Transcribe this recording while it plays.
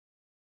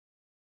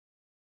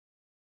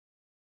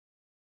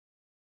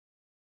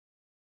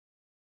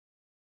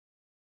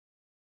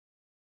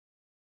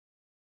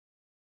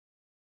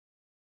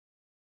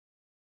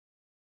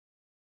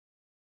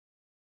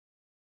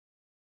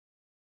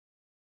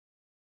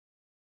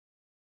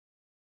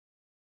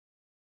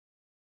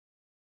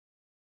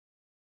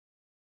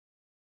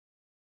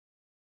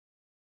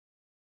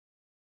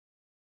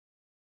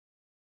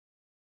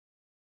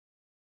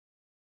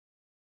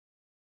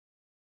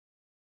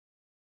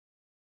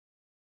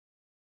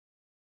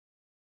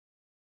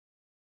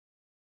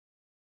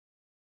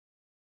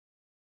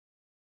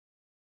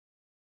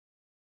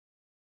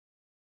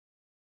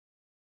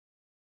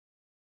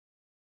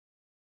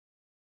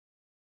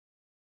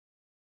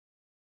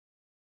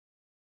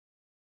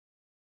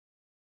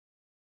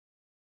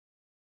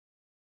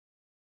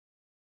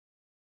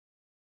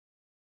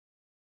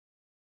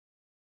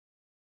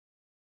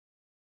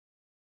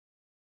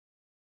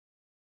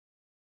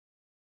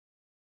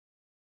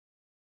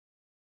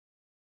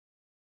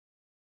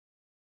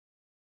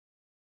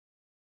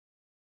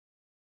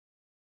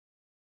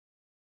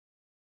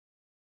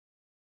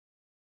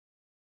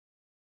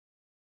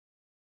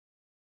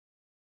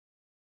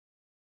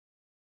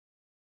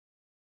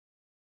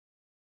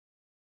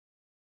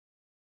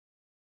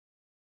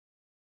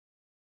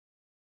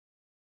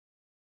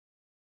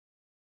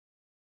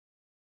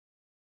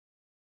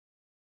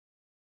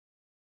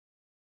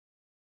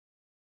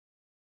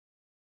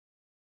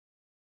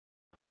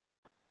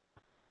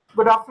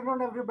Good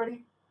afternoon,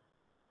 everybody.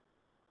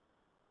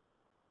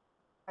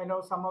 I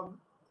know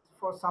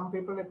for some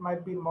people it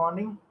might be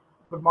morning.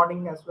 Good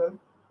morning as well.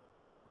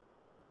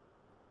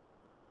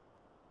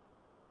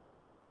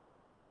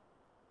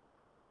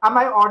 Am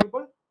I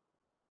audible?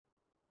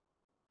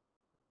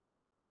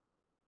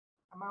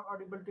 Am I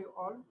audible to you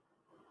all?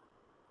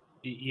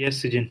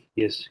 Yes, Sijin.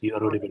 Yes, you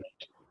are Okay, audible.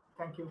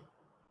 thank you.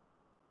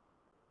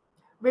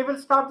 We will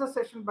start the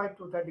session by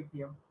 2:30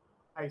 p.m.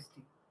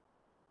 IST.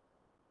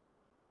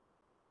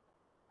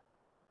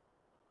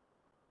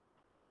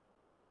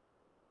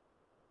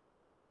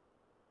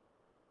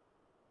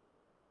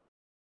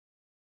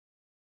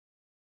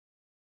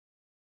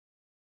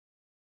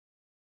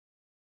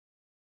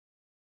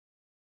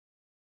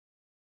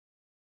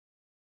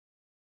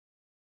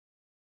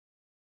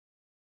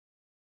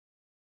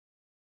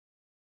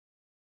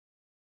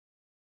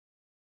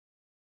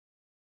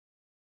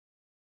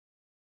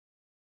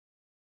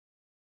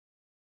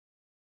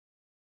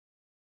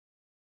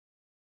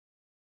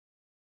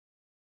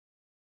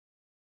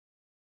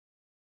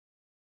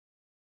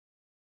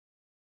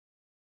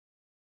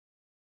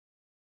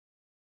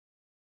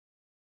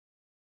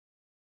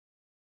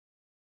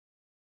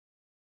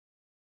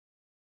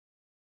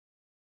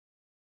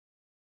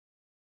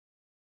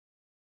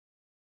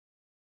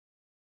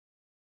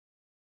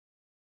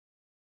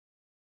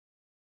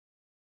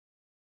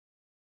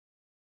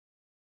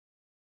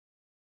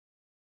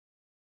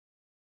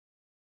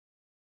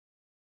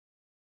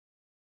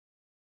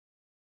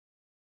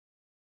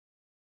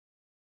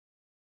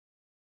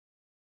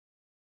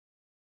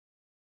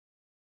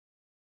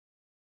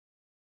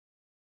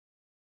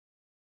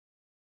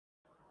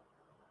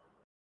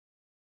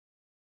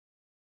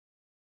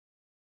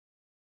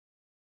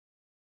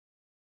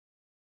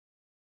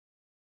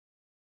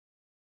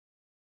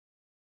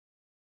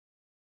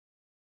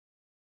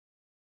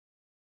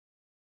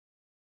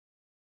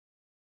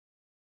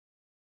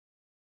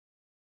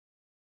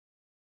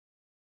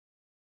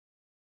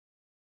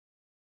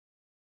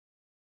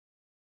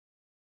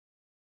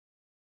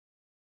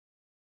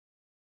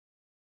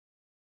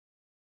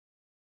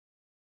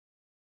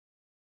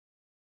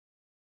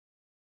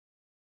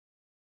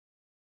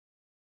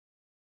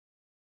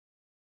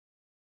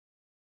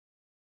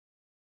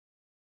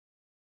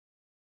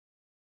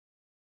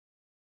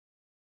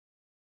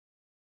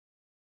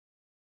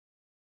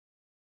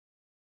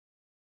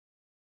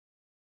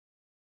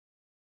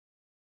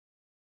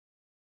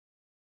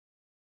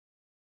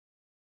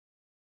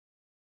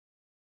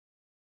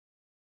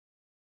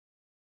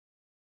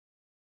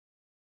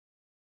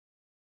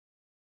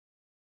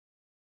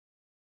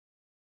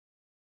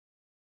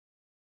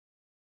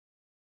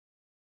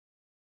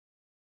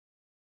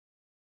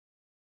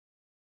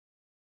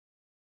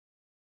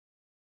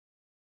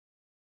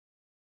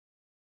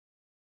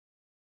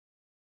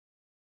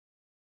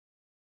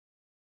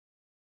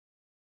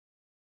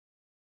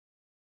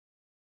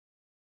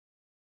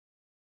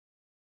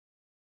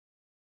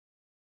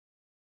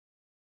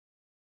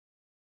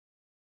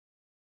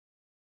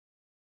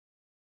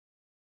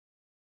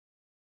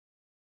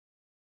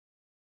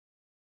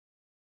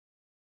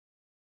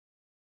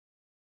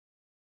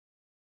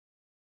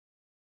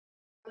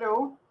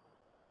 Hello.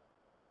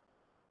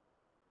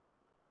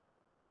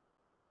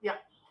 Yeah.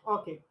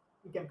 Okay.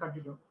 We can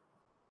continue.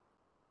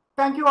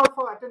 Thank you all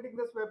for attending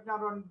this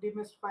webinar on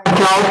demystifying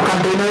cloud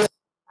containers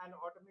and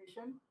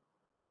automation,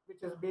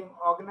 which is being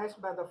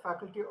organized by the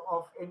Faculty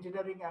of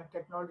Engineering and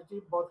Technology,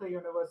 Botha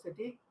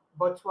University,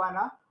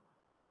 Botswana,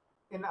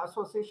 in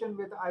association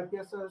with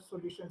IPS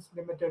Solutions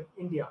Limited,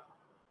 India.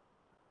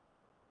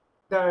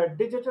 The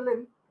digital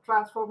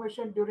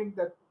transformation during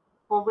the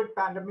COVID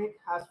pandemic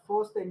has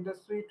forced the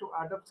industry to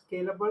adopt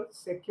scalable,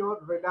 secure,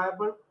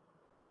 reliable,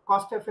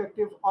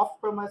 cost-effective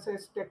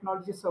off-premises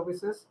technology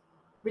services,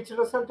 which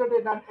resulted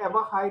in an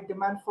ever-high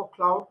demand for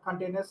cloud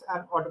containers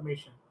and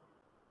automation.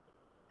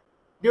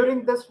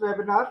 During this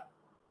webinar,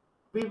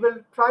 we will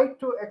try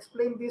to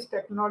explain these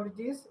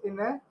technologies in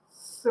a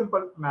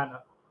simple manner.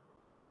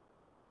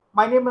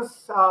 My name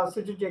is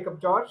𝐒𝐳𝐞𝐧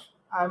𝐉𝐨𝐡𝐺.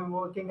 I'm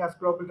working as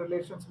Global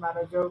Relations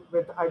Manager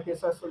with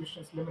IPSR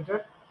Solutions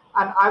Limited,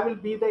 and I will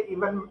be the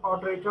event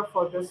moderator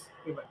for this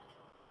event.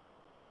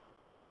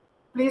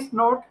 Please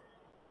note,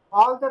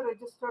 all the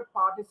registered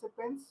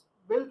participants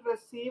will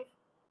receive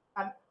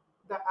an,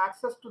 the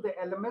access to the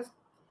LMS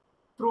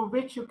through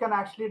which you can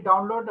actually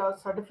download a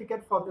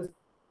certificate for this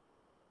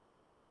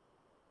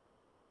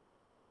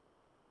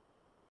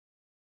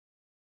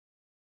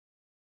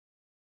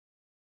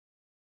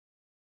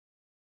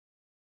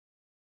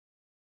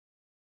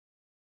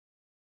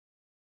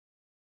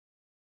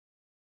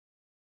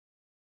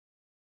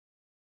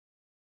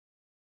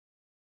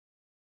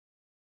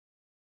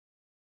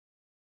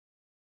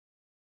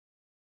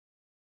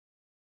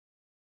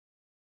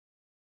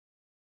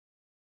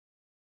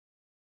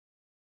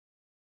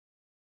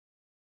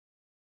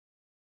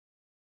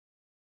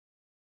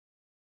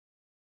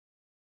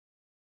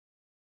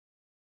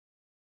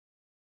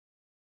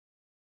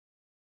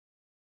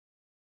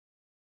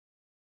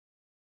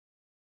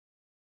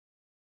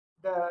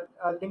the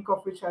link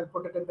of which I'll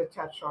put it in the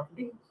chat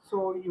shortly,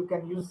 so you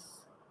can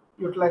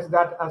utilize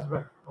that as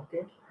well.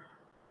 Okay.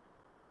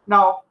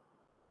 Now,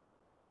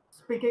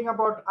 speaking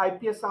about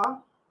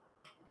IPSR,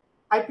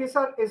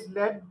 IPSR is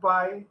led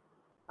by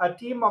a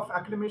team of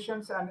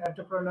academicians and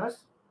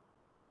entrepreneurs.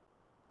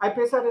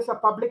 IPSR is a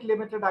public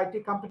limited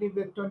IT company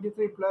with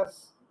 23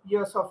 plus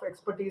years of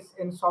expertise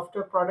in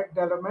software product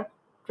development,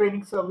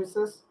 training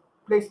services,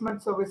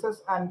 placement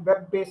services, and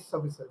web-based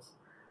services.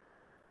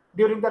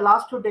 During the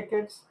last 2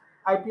 decades,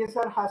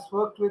 IPSR has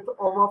worked with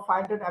over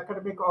 500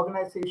 academic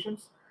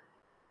organizations,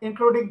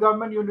 including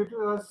government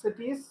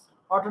universities,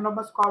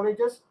 autonomous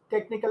colleges,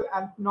 technical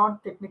and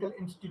non-technical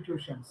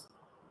institutions.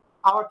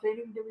 Our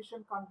training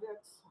division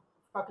conducts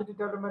faculty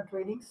development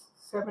trainings,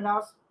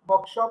 seminars,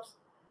 workshops,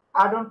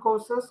 add-on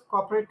courses,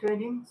 corporate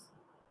trainings,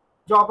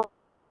 job.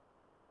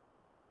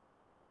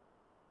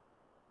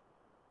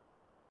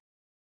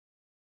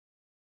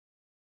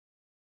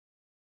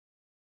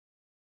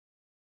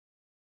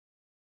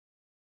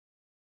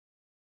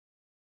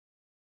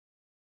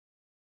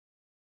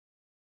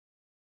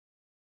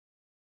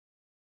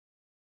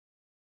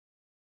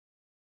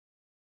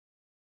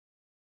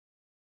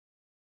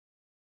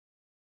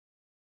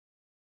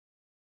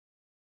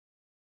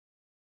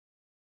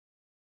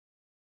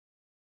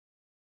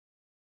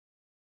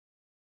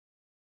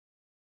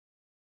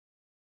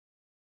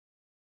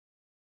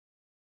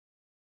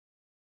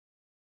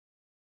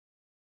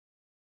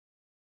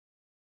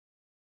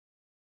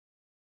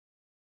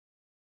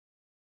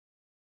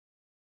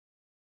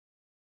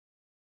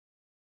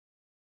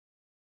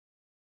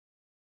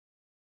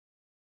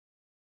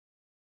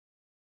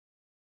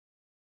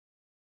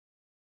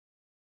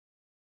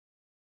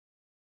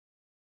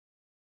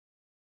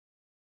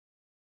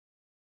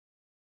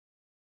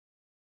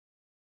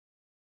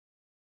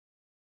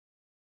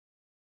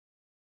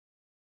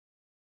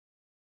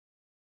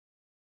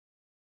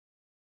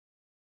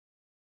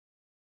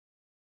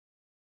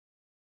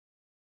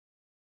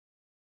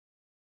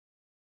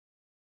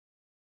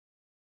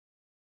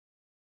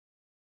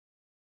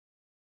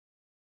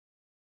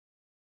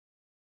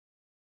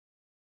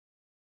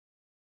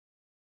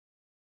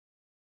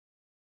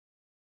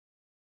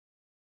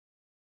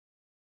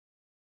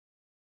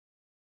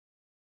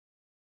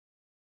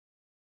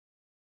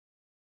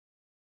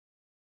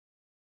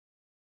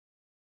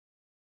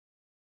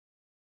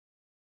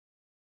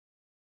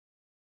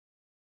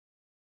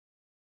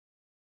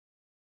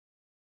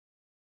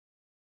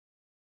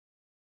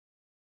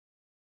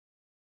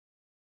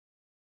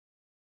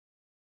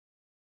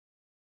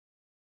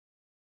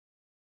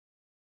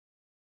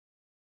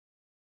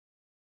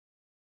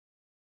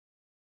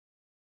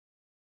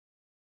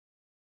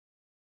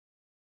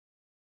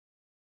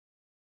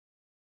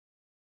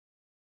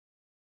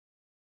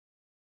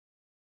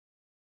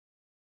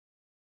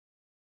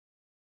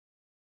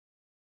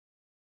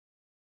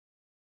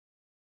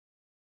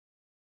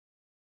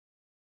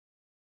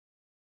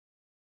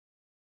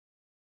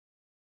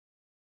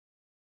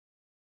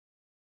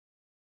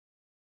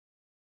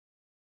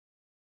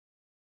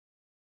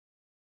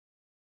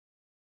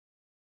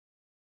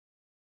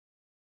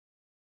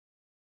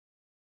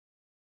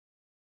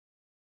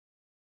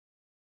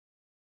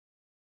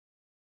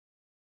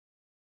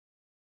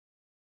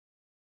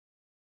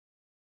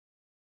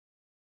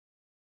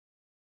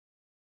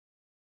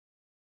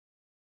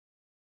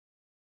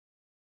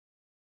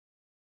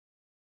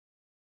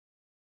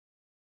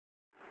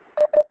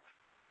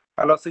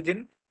 Hello,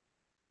 Sijin.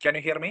 Can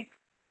you hear me?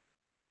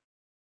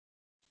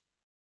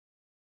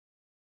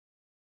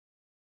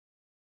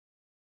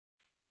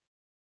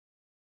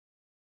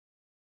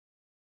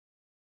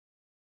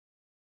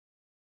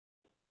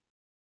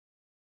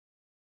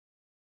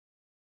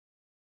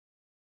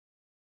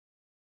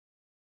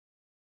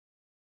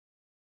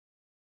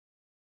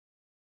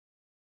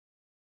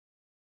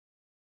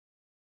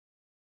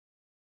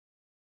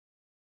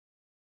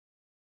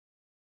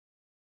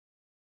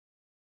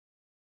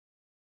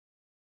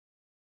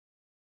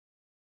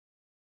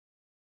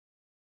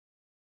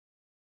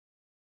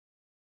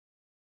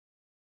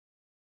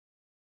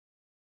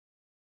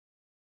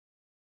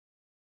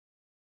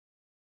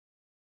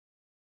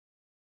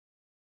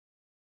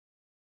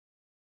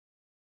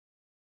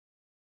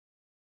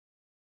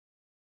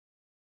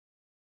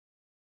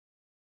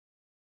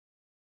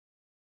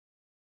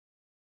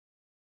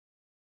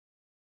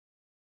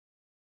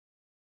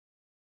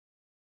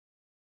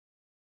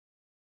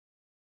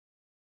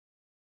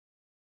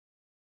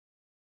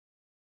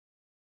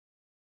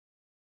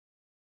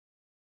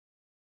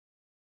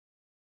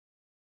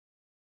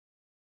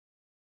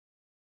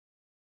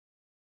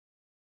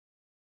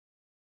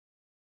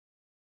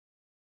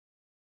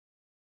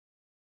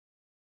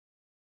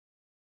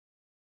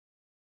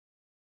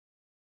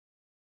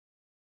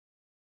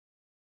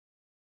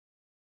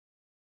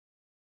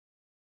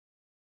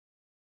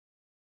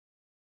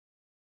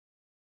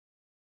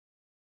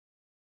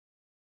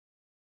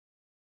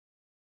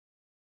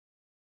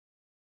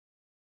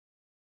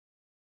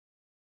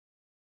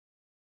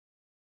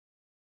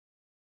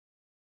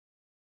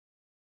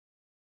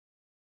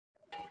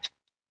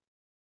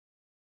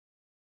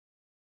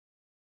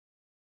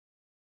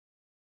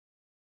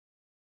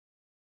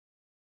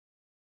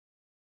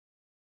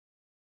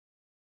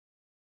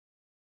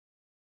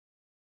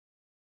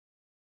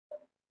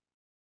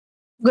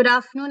 Good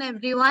afternoon,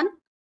 everyone.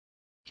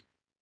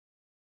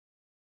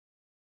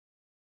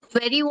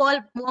 Very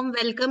warm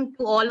welcome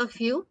to all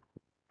of you.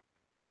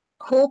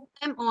 Hope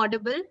I'm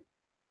audible.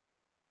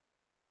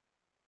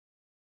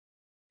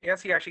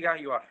 Yes, Yashika,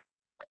 you are.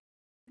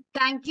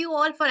 Thank you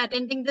all for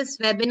attending this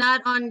webinar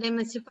on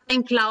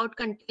demystifying cloud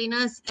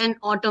containers and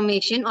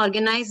automation,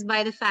 organized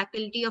by the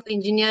Faculty of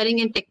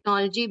Engineering and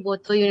Technology,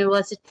 Botho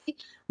University,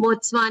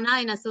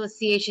 Botswana, in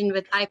association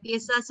with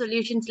IPSR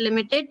Solutions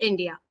Limited,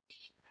 India.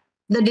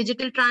 The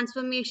digital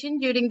transformation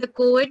during the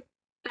COVID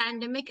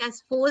pandemic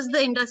has forced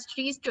the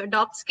industries to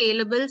adopt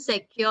scalable,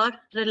 secure,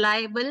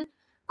 reliable,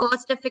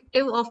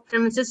 cost-effective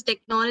off-premises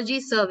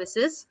technology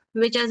services,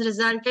 which has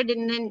resulted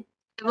in an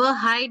ever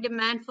high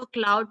demand for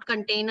cloud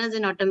containers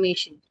and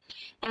automation.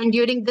 And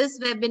during this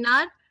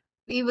webinar,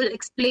 we will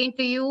explain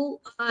to you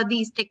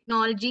these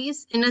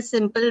technologies in a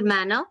simple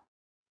manner.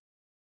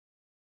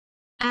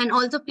 And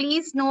also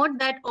please note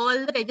that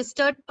all the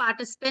registered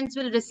participants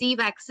will receive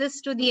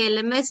access to the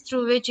LMS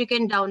through which you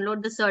can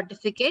download the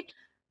certificate.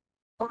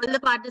 All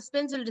the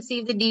participants will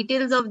receive the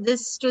details of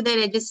this to their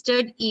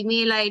registered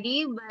email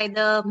ID by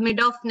the mid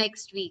of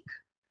next week.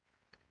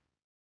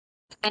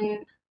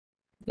 And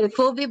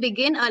before we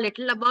begin, a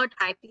little about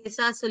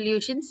IPSR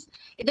Solutions.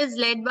 It is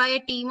led by a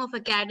team of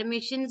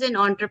academicians and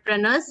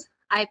entrepreneurs.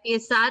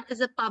 IPSR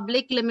is a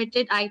public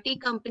limited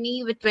IT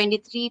company with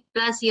 23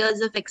 plus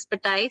years of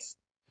expertise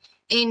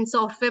in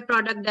software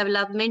product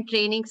development,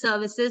 training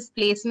services,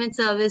 placement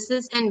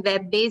services, and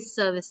web-based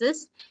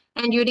services.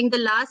 And during the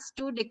last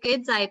 2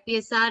 decades,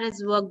 IPSR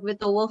has worked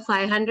with over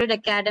 500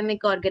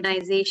 academic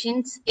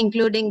organizations,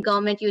 including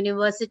government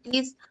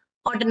universities,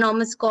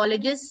 autonomous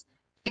colleges,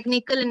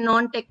 technical and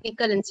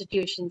non-technical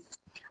institutions.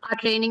 Our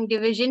training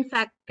division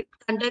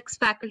conducts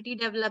faculty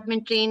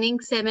development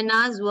training,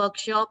 seminars,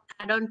 workshops,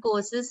 add-on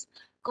courses,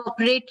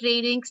 corporate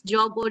trainings,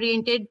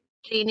 job-oriented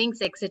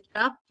trainings,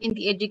 etc. in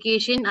the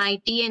education,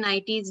 IT and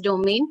IT's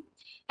domain.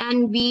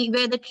 And we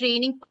were the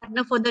training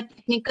partner for the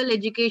Technical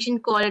Education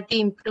Quality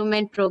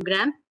Improvement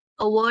Program,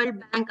 a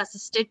World Bank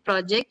assisted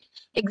project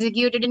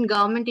executed in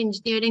government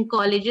engineering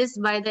colleges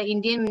by the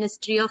Indian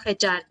Ministry of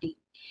HRD.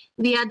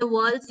 We are the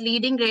world's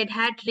leading Red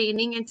Hat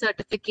training and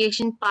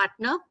certification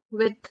partner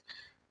with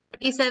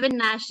 37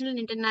 national and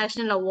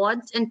international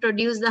awards and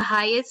produce the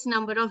highest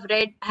number of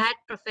Red Hat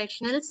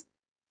professionals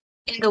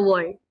in the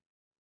world.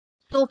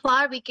 So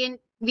far,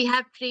 we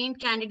have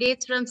trained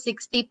candidates from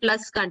 60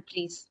 plus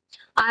countries.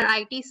 Our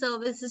IT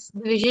services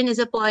division is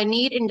a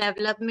pioneer in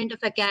development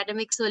of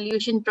academic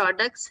solution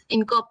products,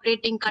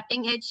 incorporating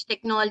cutting edge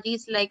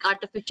technologies like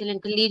artificial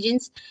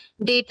intelligence,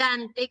 data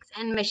analytics,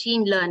 and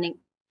machine learning.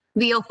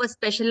 We offer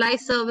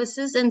specialized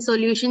services and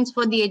solutions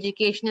for the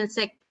educational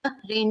sector,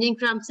 ranging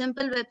from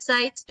simple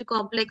websites to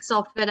complex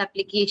software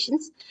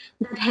applications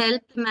that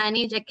help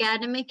manage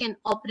academic and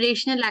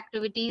operational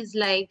activities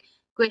like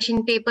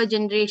question paper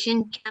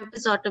generation,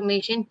 campus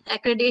automation,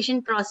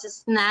 accreditation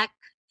process, NAC,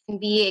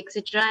 MBA,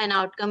 etc., and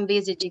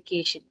outcome-based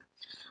education.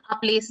 Our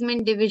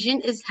placement division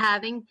is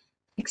having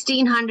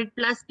 1,600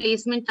 plus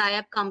placement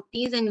tie-up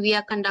companies, and we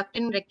are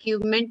conducting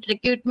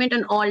recruitment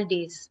on all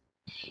days.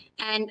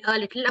 And a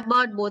little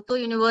about Botho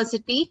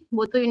University.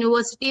 Botho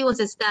University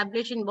was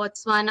established in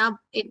Botswana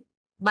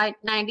by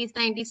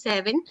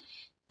 1997,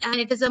 and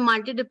it is a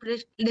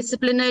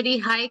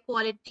multidisciplinary,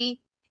 high-quality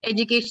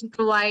education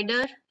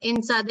provider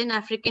in Southern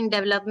African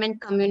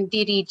Development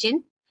Community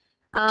region.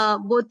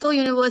 Botho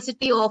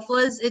University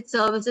offers its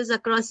services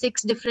across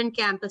 6 different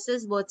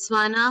campuses: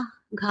 Botswana,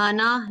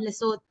 Ghana,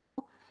 Lesotho,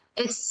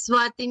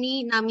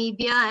 Eswatini,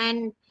 Namibia,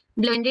 and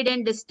blended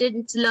and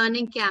distance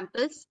learning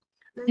campus.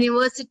 The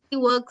university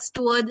works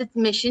towards its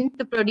mission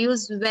to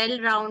produce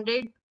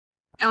well-rounded,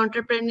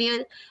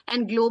 entrepreneurial,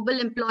 and global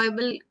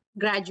employable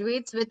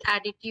graduates with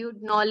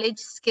attitude, knowledge,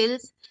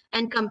 skills,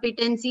 and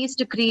competencies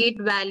to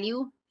create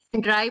value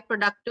and drive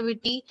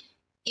productivity,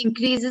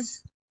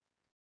 increases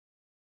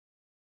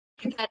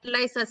to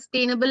catalyze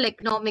sustainable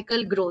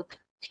economical growth.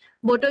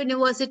 Botho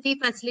University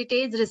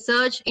facilitates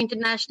research,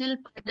 international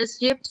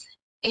partnerships,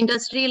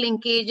 industry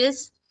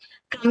linkages,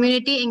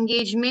 community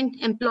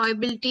engagement,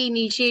 employability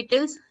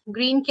initiatives,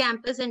 green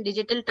campus, and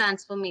digital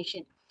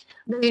transformation.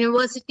 The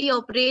university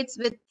operates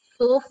with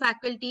 4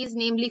 faculties,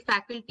 namely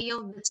Faculty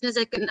of Business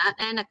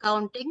and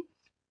Accounting,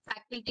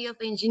 Faculty of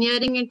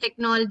Engineering and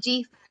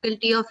Technology,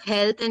 Faculty of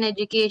Health and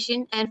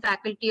Education, and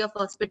Faculty of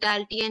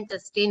Hospitality and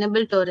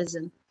Sustainable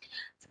Tourism.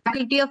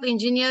 Faculty of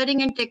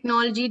Engineering and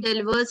Technology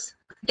delivers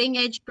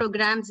cutting-edge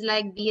programs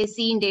like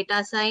BSc in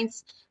Data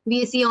Science,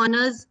 BSc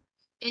Honors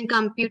in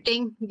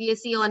Computing,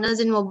 BSc Honors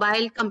in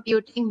Mobile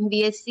Computing,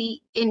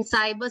 BSc in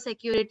Cyber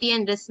Security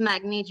and Risk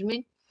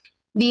Management,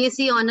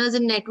 BSc Honors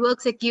in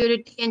Network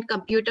Security and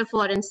Computer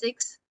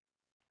Forensics,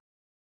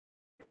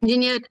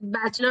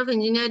 Bachelor of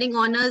Engineering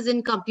Honors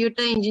in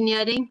Computer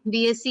Engineering,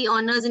 BSc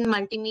Honors in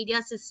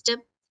Multimedia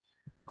System,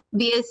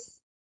 BSc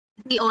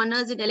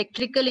Honors in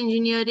Electrical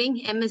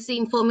Engineering, MSc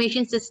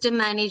Information System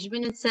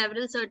Management, and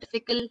several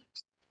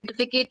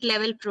certificate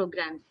level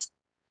programs.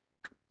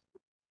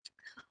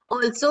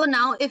 Also,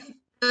 now if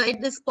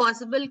it is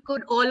possible,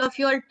 could all of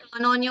you all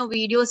turn on your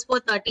videos for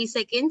 30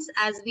 seconds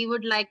as we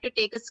would like to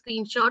take a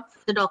screenshot for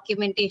the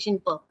documentation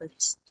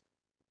purpose.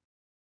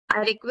 I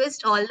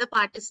request all the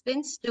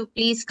participants to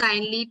please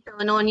kindly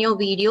turn on your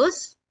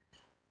videos.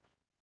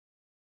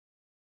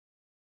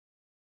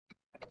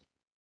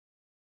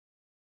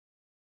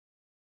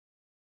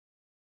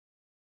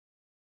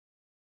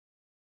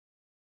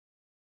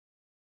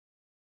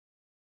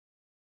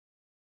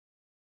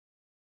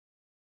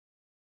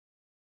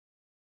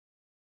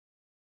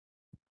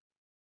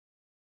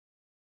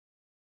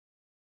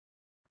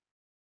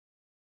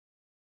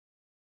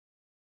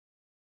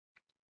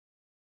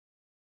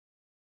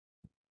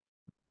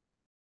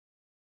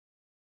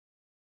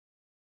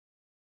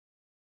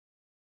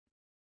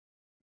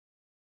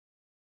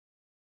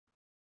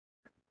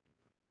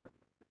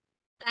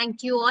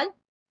 Thank you all.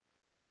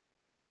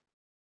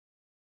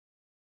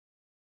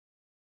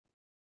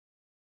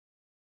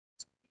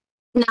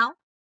 Now,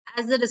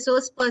 as the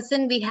resource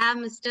person, we have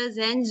Mr.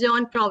 Zen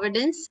John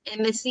Providence,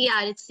 MSc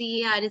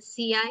RHCA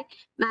RHCI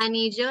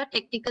Manager,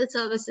 Technical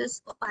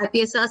Services of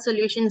IPSR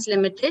Solutions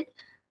Limited.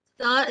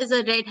 Sir is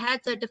a Red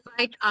Hat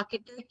certified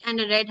architect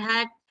and a Red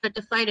Hat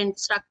certified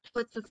instructor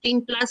with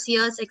 15 plus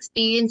years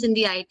experience in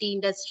the IT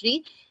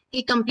industry.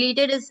 He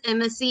completed his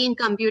MSc in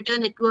Computer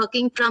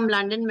Networking from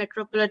London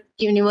Metropolitan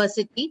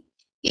University.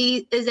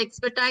 His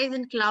expertise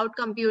in cloud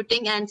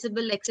computing,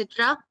 Ansible,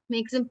 etc.,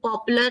 makes him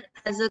popular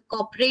as a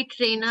corporate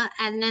trainer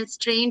and a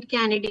trained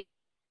candidate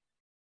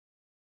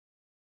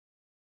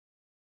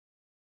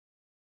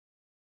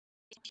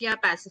in Asia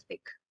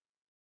Pacific.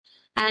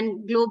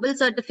 And global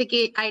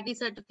certificate IT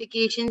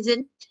certifications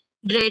in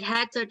Red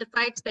Hat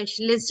Certified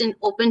Specialist in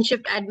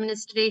OpenShift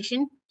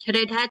Administration,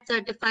 Red Hat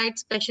Certified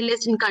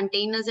Specialist in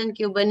Containers and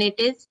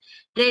Kubernetes,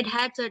 Red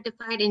Hat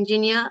Certified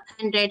Engineer,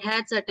 and Red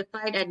Hat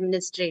Certified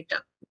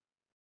Administrator.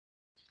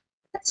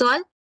 That's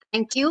all.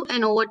 Thank you,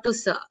 and over to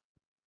Sir.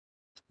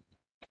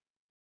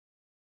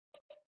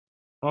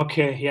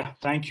 Okay, yeah.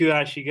 Thank you,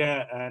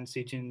 Ashika and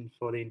Sachin,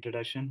 for the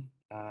introduction.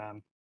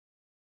 And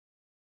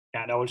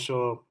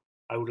also,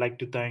 I would like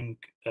to thank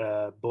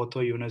both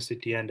our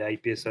university and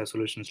IPSR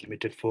Solutions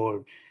Limited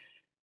for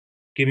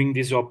giving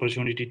this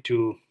opportunity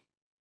to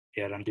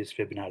run this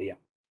webinar.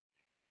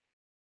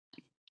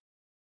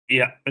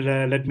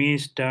 Let me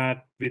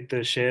start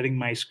with sharing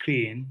my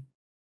screen.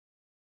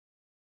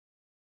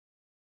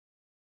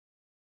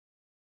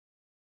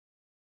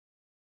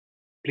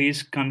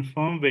 Please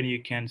confirm when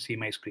you can see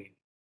my screen.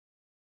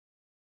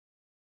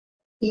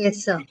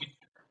 Yes, sir.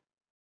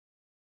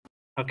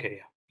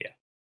 Okay, yeah.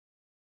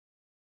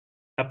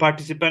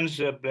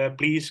 Participants,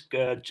 please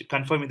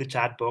confirm in the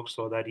chat box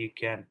so that you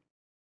can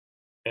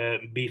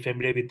be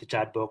familiar with the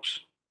chat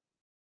box.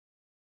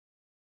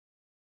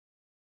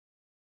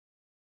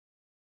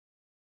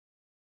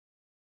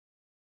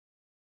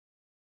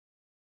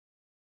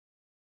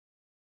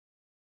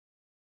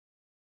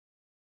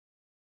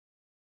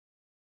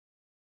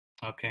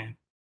 Okay.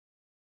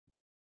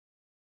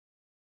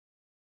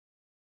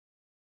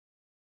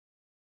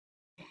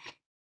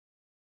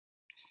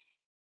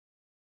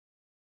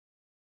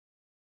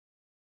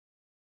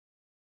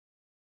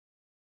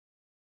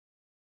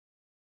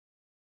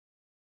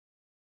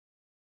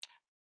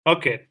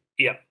 Okay,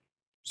 yeah.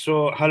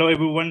 So hello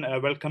everyone,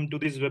 welcome to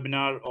this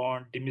webinar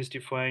on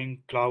demystifying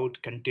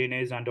cloud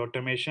containers and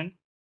automation.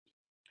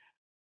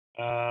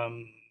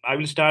 I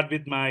will start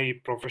with my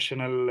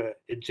professional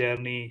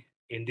journey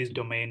in these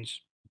domains.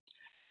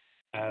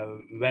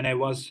 When I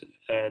was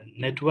a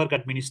network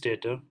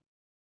administrator,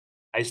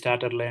 I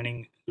started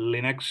learning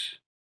Linux.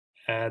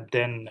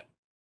 Then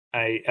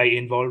I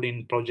involved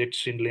in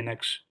projects in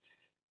Linux,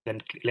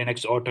 then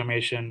Linux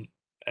automation,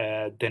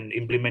 then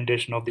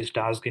implementation of this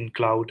task in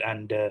cloud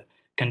and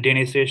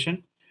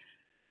containerization,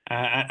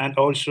 and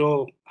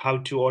also how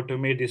to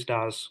automate this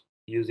task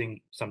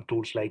using some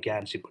tools like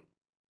Ansible.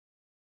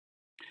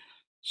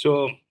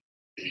 So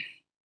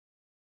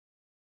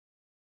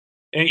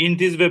in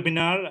this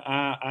webinar,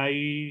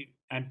 I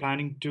am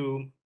planning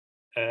to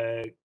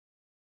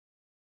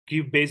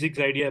give basics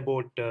idea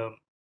about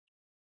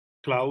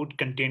cloud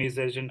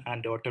containerization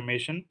and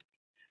automation.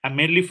 I'm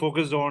mainly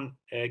focused on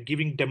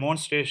giving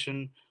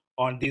demonstration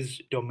on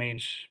these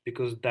domains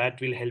because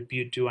that will help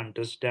you to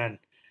understand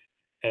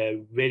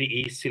very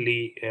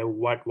easily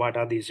what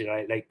are these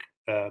like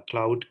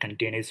cloud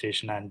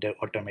containerization and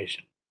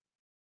automation.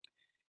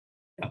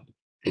 Yeah.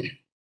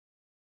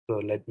 So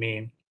let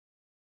me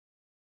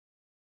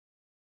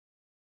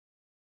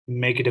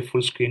make it a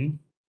full screen.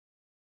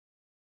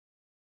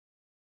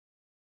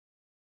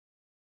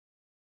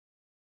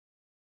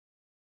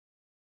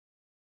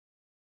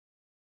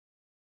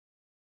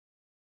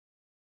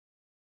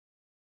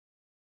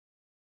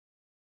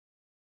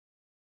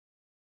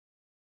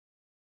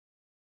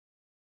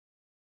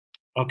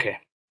 Okay.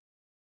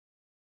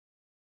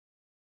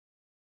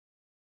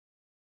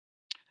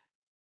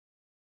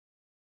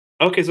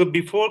 Okay, so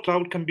before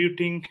cloud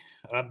computing,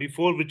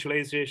 before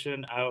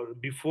virtualization, or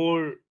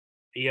before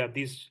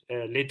these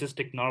latest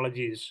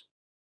technologies,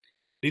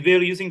 we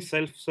were using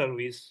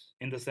self-service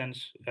in the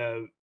sense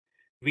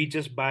we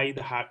just buy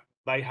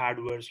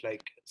hardwares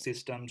like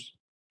systems,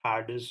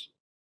 hard disks,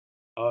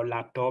 or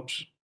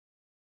laptops,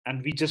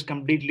 and we just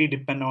completely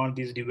depend on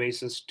these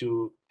devices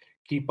to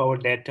keep our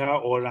data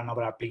or run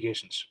our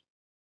applications.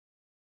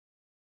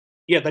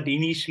 Yeah, that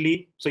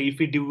initially, so if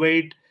we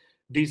divide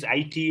this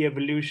IT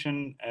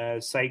evolution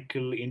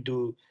cycle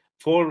into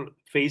 4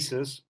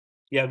 phases,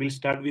 yeah, we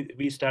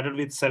started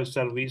with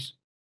self-service,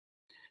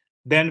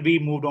 then we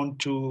moved on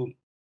to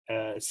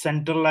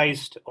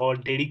centralized or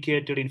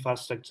dedicated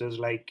infrastructures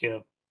like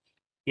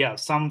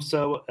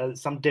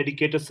some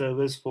dedicated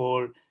service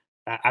for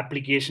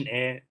application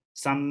A,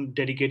 some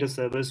dedicated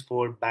service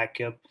for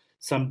backup,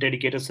 some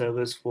dedicated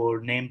service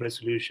for name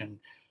resolution,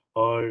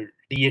 or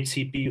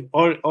DHCP,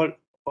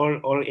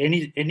 or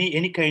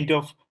any kind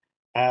of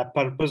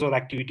purpose or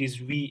activities.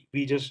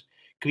 We just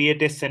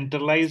create a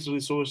centralized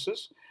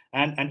resources,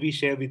 and we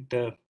share with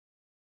the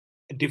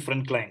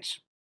different clients.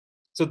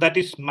 So that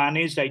is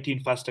managed IT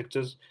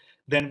infrastructures.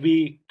 Then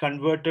we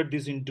converted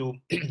this into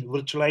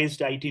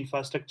virtualized IT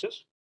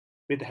infrastructures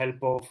with the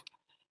help of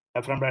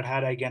from Red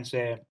Hat, I can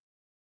say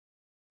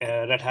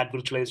Red Hat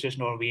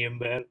virtualization or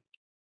VMware.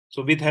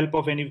 So with help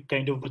of any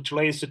kind of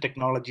virtualized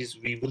technologies,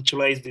 we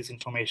virtualize these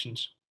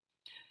informations.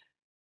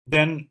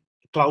 Then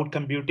cloud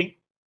computing.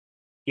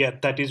 Yeah,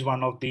 that is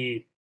one of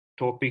the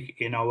topic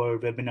in our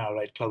webinar,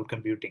 right? Cloud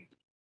computing.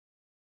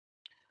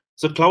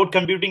 So cloud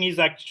computing is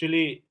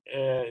actually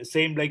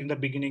same like in the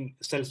beginning,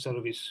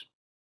 self-service.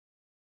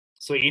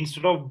 So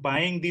instead of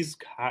buying these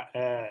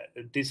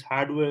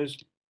hardware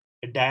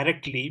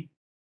directly,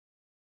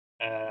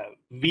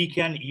 we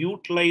can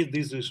utilize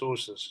these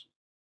resources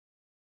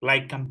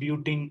like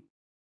computing,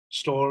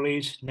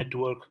 storage,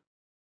 network.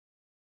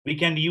 We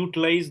can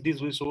utilize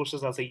these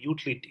resources as a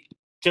utility,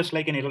 just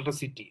like an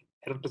electricity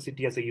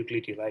as a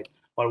utility, right?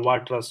 Or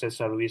water as a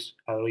service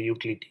or a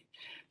utility.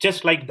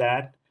 Just like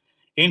that,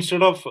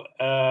 instead of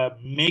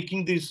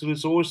making these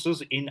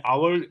resources in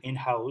our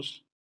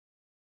in-house,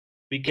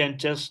 we can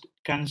just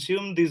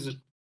consume these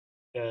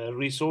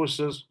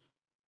resources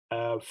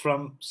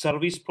from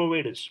service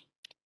providers.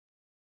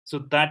 So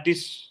that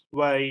is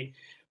why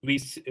we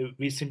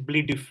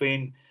simply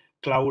define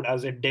cloud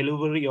as a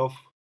delivery of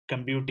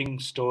computing,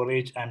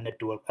 storage, and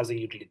network as a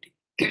utility.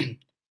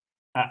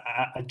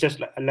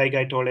 Just like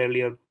I told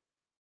earlier,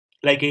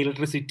 like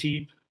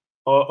electricity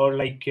or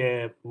like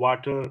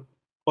water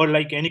or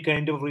like any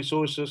kind of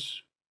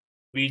resources,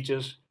 we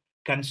just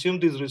consume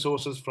these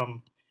resources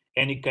from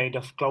any kind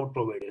of cloud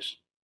providers.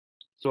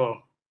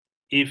 So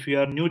if you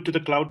are new to the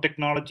cloud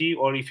technology,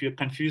 or if you're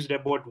confused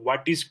about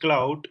what is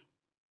cloud,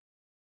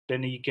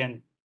 then you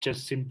can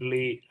just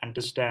simply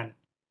understand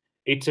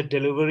it's a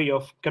delivery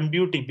of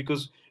computing,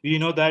 because you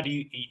know that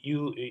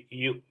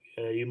you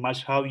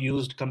must have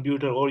used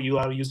computer, or you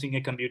are using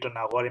a computer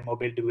now, or a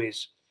mobile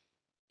device.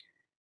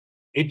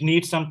 It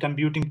needs some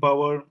computing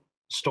power,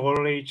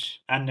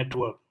 storage, and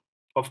network.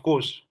 Of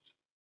course,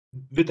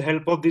 with the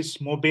help of this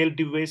mobile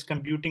device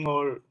computing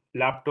or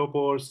laptop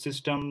or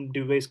system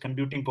device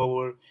computing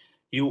power,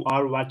 you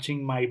are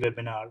watching my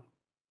webinar,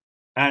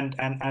 and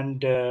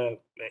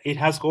it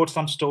has got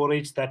some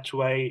storage. That's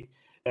why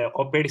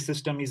operating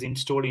system is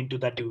installed into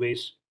that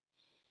device.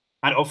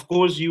 And of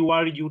course, you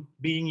are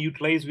being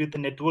utilized with the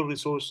network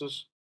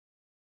resources,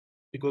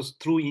 because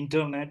through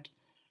internet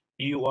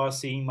you are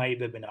seeing my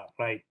webinar,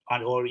 right?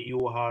 And or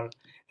you are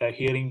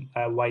hearing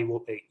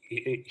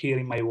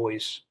my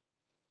voice.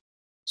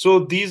 So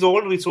these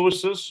all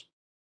resources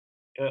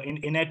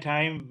in a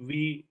time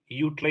we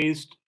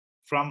utilized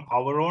from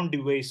our own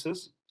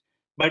devices.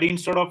 But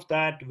instead of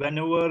that,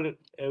 whenever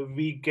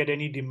we get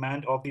any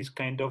demand of these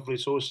kind of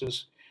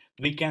resources,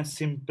 we can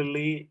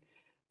simply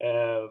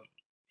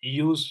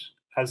use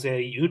as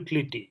a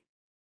utility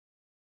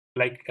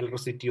like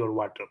electricity or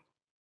water.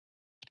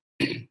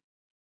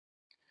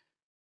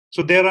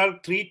 So there are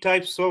 3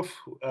 types of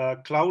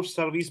cloud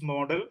service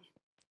model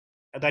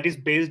that is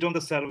based on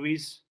the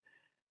service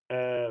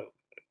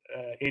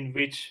in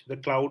which the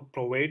cloud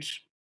provides,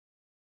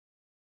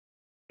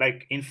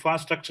 like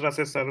infrastructure as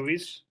a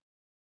service,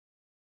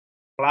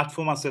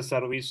 platform as a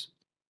service,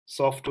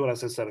 software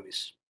as a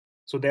service.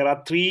 So there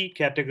are 3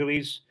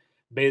 categories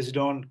based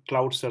on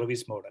cloud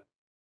service model.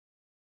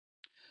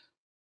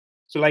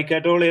 So like I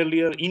told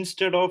earlier,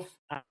 instead of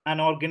an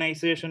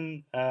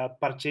organization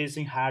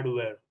purchasing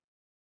hardware,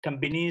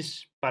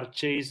 companies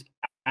purchase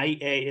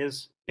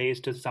IaaS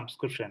based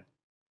subscription,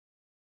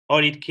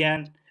 or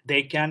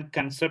they can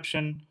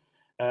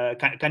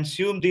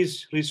consume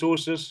these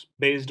resources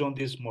based on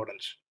these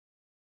models.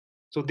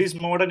 So this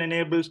model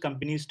enables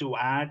companies to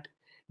add,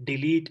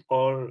 delete,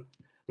 or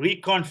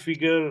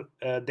reconfigure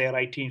their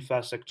IT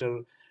infrastructure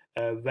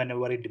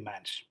whenever it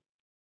demands.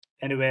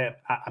 Anyway,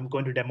 I'm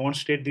going to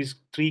demonstrate these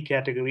 3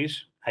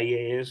 categories: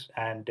 IaaS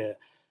and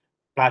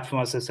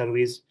platform as a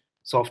service,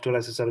 software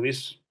as a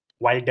service.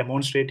 While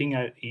demonstrating,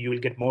 you will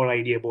get more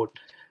idea about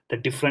the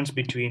difference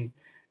between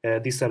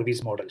these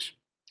service models.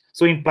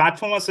 So in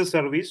platform as a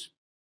service,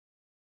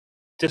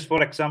 just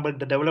for example,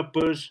 the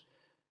developers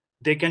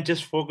they can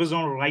just focus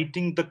on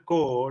writing the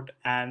code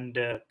and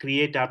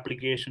create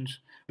applications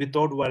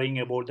without worrying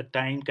about the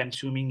time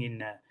consuming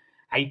in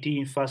IT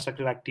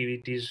infrastructure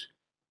activities,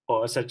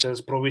 or such as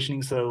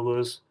provisioning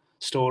servers,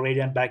 storage,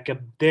 and backup.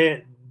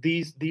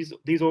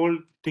 These all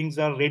things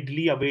are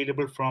readily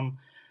available from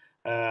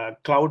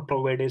cloud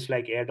providers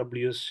like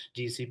AWS,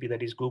 GCP,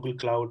 that is Google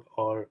Cloud,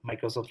 or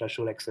Microsoft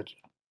Azure, etc.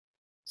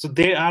 So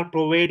they are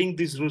providing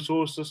these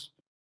resources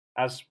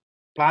as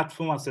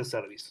platform as a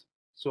service.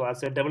 So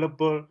as a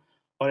developer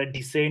or a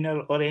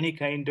designer or any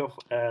kind of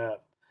a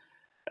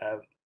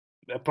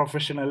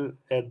professional,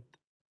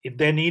 if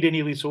they need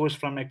any resource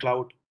from a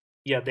cloud,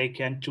 yeah, they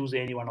can choose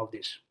any one of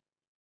these.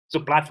 So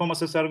platform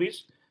as a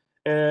service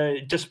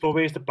just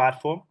provides the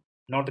platform,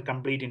 not the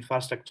complete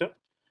infrastructure.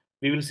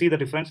 We will see the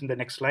difference in the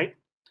next slide.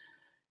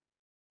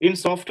 In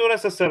software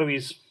as a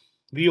service,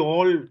 we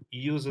all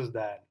uses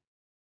that.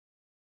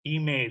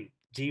 Email,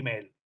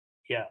 Gmail,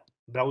 yeah,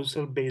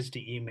 browser-based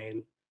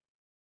email,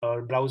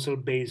 or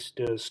browser-based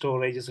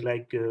storages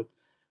like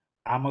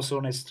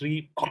Amazon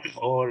S3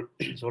 or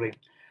sorry,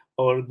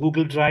 or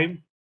Google Drive.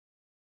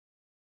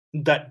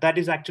 That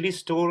is actually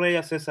storage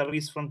as a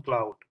service from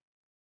cloud,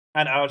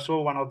 and also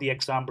one of the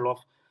example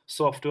of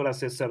software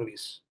as a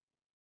service.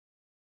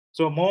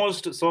 So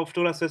most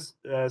software as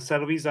a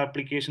service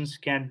applications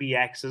can be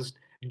accessed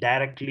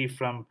directly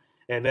from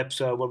a web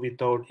server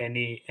without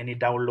any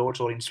downloads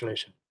or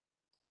installation.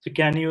 So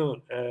can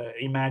you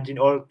imagine,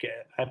 or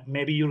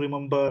maybe you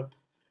remember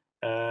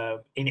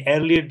in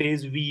earlier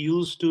days we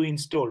used to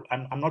install,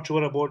 I'm not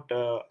sure about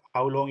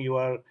how long you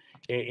are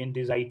in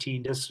this IT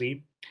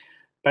industry,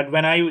 but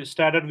when I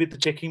started with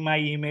checking my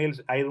emails,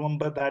 I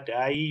remember that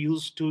I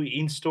used to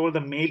install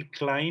the mail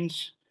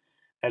clients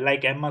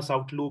like MS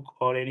Outlook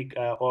or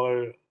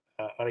or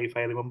if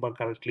I remember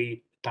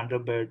correctly,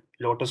 Thunderbird,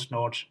 Lotus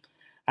Notes.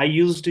 I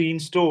used to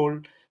install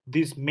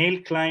these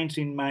mail clients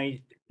in my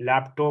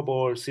laptop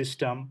or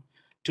system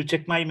to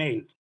check my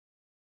mail.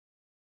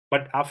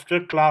 But after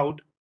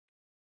cloud,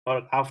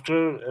 or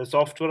after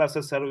software as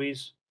a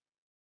service,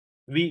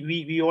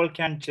 we all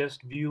can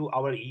just view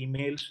our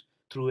emails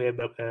through a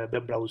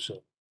web browser.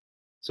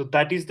 So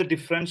that is the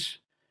difference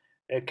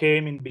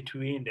came in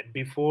between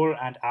before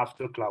and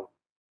after cloud.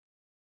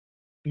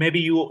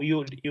 Maybe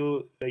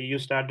you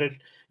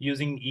started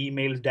using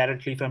emails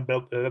directly from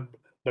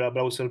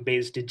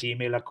browser-based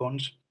Gmail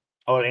accounts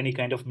or any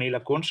kind of mail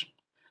accounts.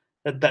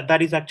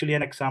 That is actually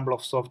an example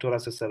of software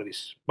as a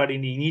service. But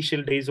in the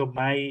initial days of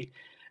my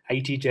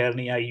IT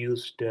journey, I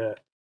used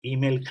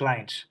email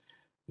clients,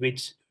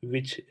 which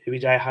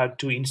I had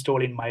to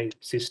install in my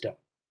system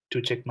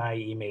to check my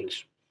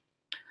emails.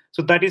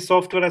 So that is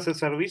software as a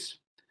service.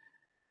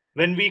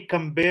 When we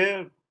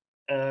compare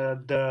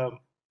the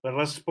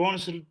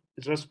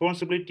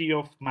responsibility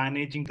of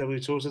managing the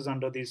resources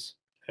under these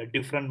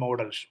different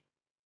models.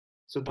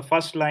 So the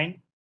first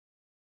line,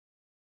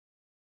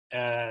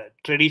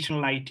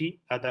 traditional IT,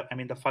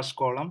 the first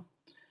column,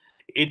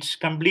 it's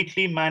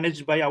completely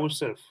managed by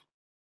ourselves.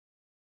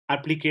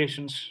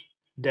 Applications,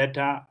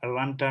 data,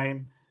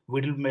 runtime,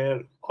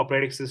 middleware,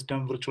 operating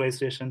system,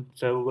 virtualization,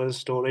 servers,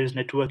 storage,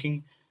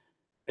 networking.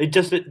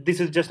 This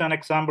is just an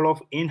example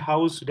of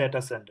in-house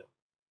data center.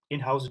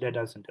 In-house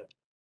data center.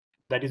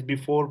 That is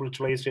before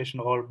virtualization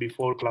or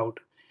before cloud.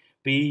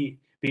 We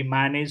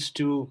managed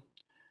to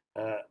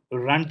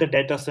run the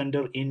data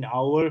center in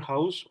our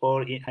house,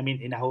 or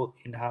in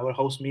our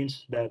house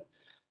means that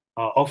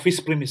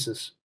office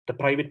premises, the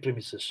private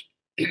premises.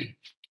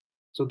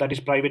 So that is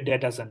private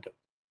data center.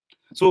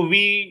 So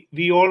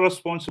we all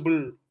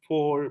responsible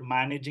for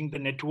managing the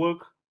network,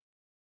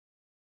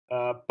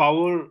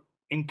 power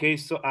in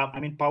case of,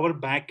 power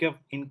backup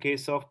in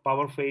case of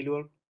power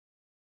failure,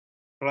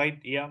 right?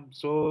 Yeah.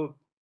 So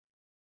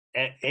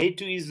A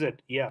to Z,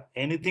 yeah,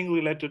 everything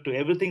related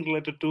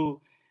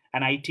to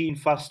an IT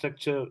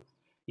infrastructure.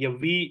 Yeah,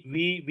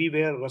 we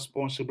were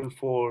responsible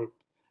for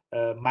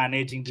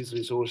managing these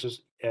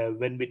resources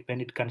when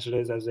it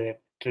considers as a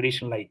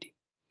traditional IT.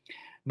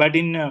 But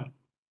in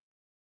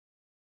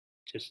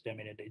just a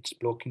minute, it's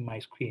blocking my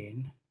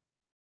screen.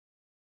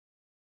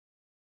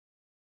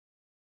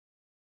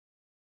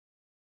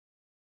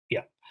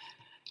 Yeah,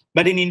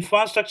 but in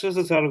infrastructure as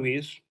a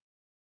service,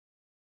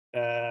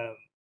 the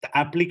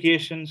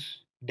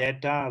applications,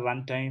 data,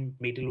 runtime,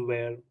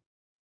 middleware,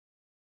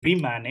 we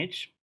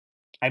manage.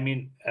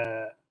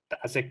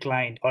 As a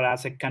client or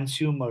as a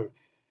consumer,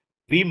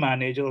 we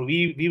manage, or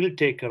we will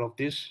take care of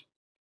this.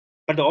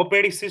 But the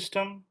operating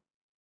system,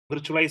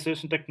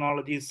 virtualization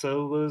technology,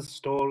 servers,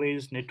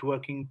 storage,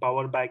 networking,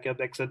 power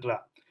backup,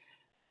 etc.,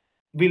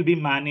 will be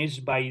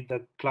managed by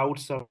the cloud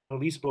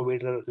service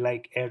provider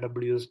like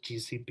AWS,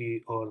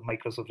 GCP, or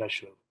Microsoft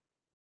Azure.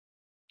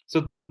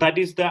 So that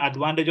is the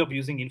advantage of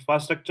using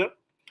infrastructure.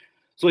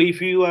 So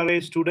if you are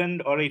a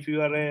student or if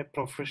you are a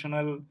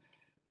professional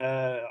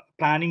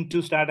planning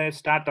to start a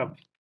startup,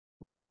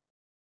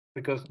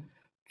 because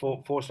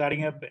for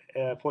starting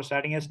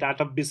a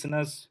startup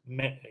business,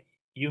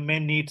 you may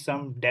need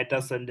some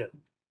data center.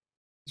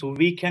 So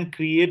we can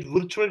create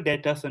virtual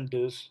data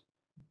centers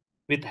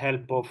with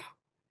help of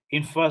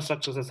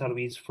infrastructure as a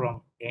service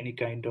from any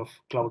kind of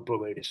cloud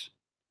providers.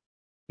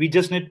 We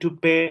just need to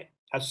pay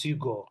as you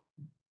go.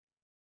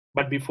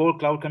 But before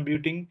cloud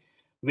computing,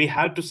 we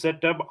have to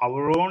set up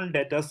our own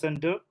data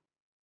center,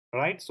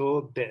 right?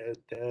 So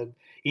the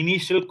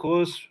initial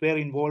costs were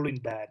involved in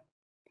that.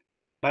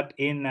 But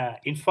in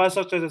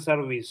infrastructure as a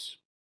service,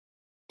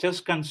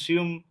 just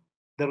consume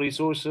the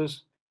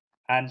resources,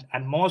 and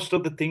most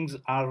of the things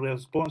are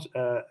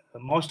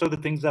most of the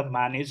things are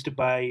managed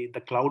by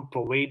the cloud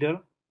provider.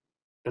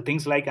 The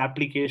things like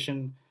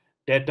application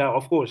data,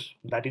 of course,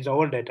 that is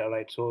our data,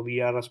 right? So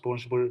we are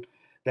responsible.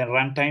 Then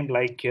runtime,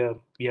 like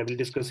we will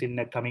discuss in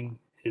the coming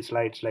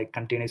slides, like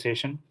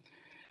containerization.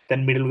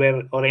 Then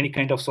middleware or any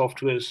kind of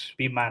softwares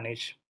we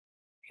manage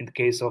in the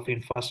case of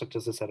infrastructure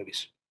as a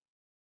service.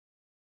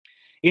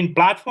 In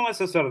platform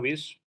as a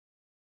service,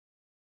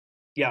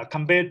 yeah,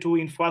 compared to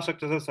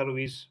infrastructure as a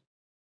service,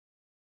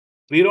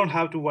 we don't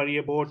have to worry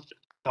about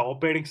the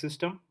operating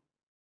system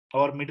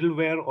or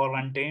middleware or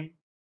runtime.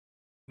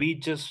 We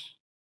just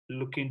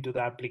look into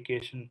the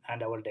application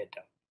and our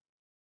data.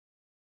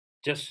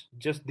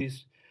 Just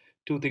these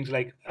two things,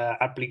 like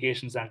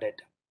applications and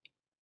data.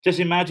 Just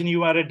imagine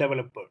you are a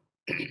developer.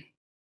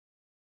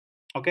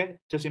 Okay,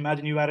 just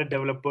imagine you are a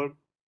developer.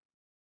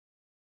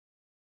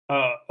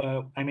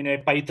 I mean a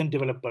Python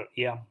developer.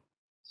 Yeah.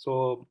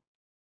 So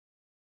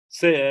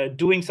say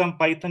doing some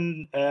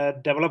Python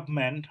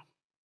development,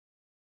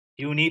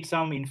 you need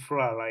some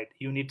infra, right?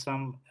 You need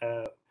some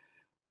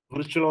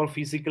virtual or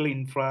physical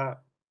infra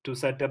to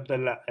set up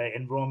the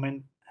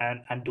environment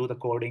and do the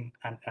coding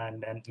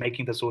and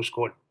making the source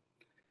code.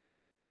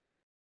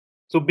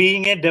 So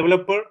being a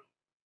developer,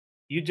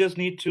 you just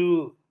need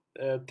to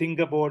think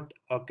about,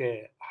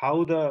 okay,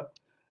 how the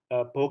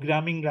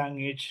programming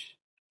language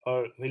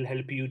will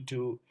help you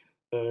to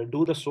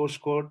do the source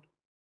code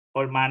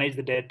or manage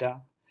the data.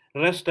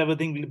 Rest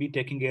everything will be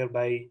taken care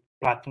by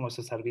platform as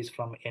a service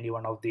from any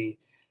one of the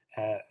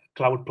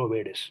cloud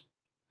providers.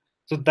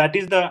 So that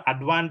is the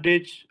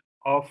advantage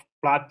of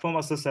platform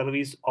as a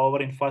service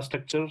over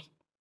infrastructure.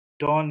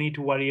 Don't need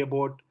to worry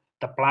about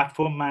the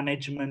platform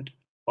management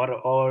or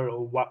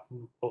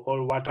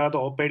what are the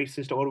operating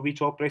system or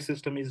which operating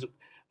system is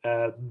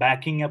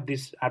backing up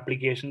these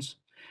applications.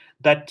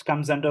 That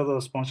comes under the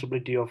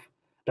responsibility of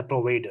the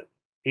provider.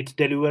 It's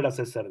delivered as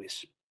a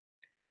service.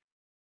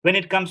 When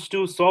it comes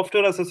to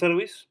software as a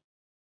service,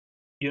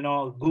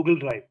 Google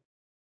Drive.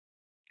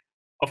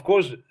 Of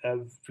course,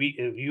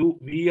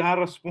 we are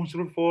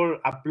responsible for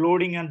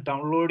uploading and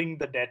downloading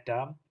the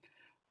data,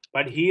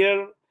 but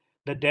here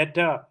the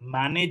data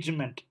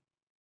management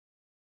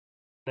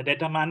in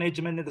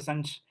the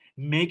sense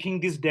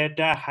making this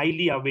data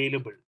highly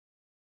available,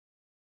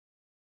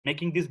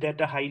 that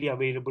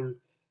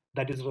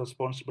is the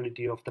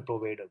responsibility of the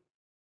provider.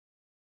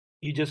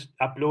 You just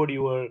upload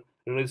your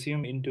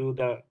resume into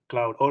the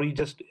cloud, or you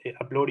just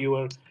upload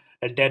your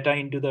data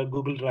into the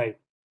Google Drive.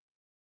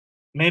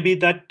 Maybe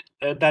that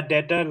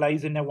data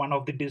lies in one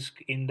of the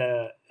disk in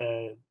the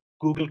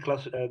Google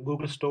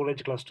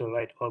storage cluster,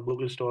 right, or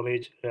Google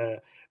storage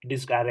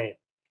disk array.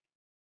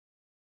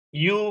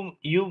 You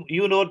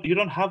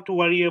don't have to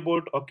worry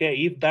about, okay,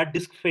 if that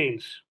disk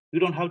fails, you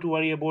don't have to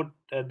worry about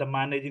the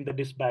managing the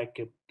disk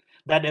backup.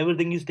 That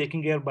everything is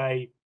taken care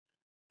by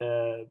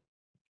the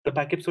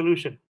backup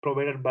solution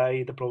provided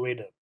by the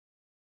provider.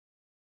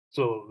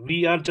 So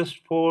we are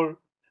just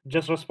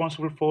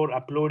responsible for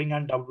uploading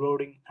and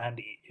downloading, and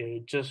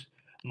if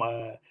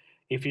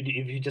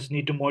you just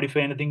need to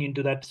modify anything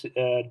into that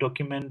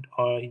document,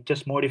 or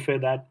just modify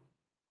that,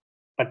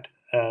 but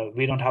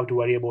we don't have to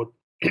worry about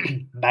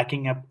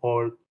backing up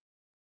or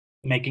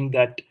making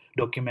that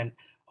document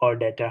or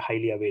data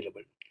highly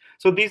available.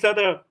 So these are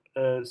the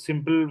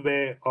simple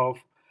way of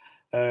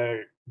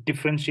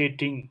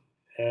differentiating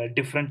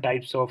different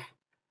types of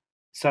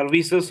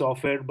services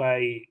offered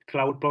by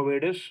cloud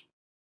providers.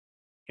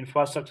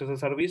 Infrastructure as a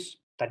service,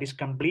 that is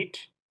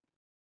complete.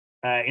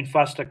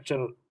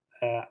 Infrastructure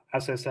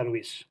as a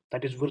service,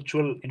 that is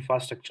virtual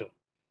infrastructure.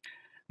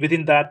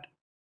 Within that,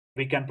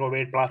 we can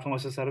provide platform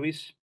as a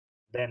service,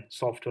 then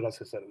software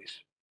as a service.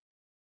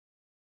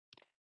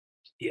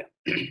 Yeah.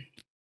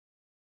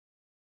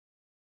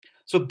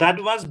 So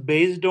that was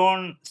based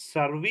on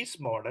service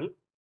model.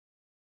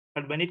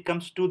 But when it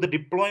comes to the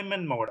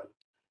deployment model,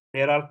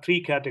 there are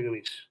three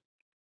categories: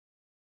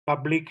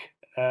 public,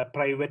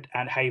 private,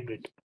 and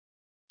hybrid.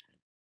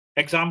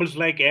 Examples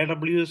like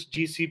AWS,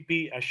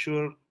 GCP,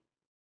 Azure,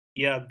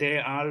 yeah, they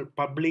are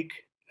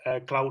public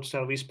cloud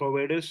service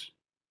providers.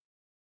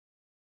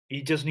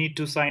 You just need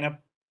to sign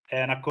up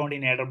an account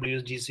in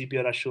AWS,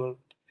 GCP, or Azure.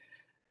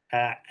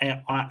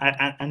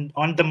 And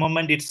on the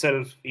moment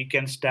itself, you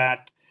can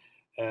start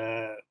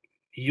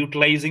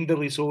utilizing the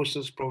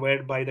resources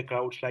provided by the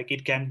clouds. Like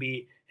it can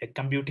be a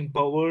computing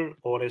power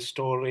or a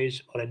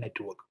storage or a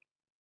network.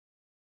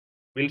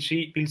 We'll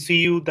see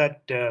you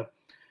that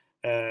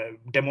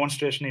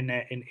demonstration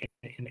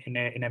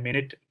in a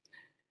minute.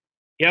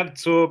 Yeah,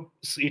 so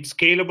it's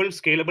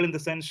scalable in the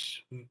sense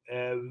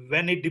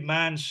when it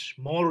demands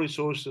more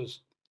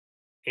resources,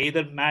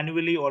 either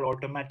manually or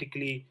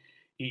automatically.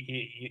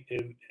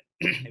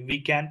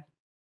 We can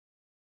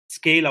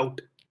scale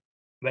out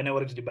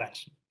whenever it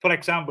demands. For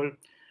example,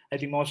 I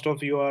think most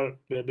of you are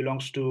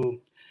belongs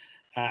to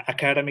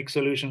academic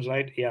solutions,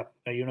 right? Yeah,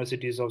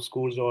 universities or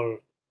schools or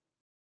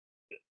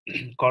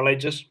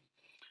colleges.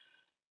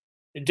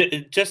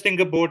 Just think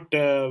about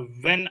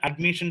when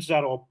admissions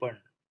are open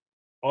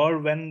or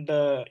when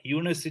the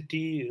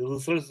university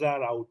results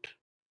are out.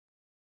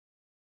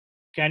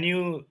 Can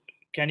you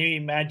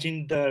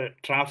imagine the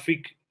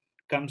traffic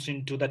comes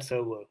into that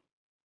server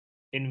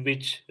in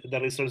which the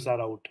results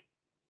are out?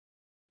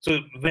 So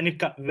when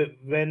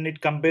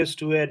it compares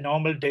to a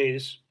normal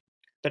days,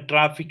 the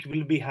traffic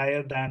will be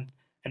higher than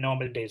a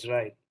normal days,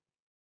 right?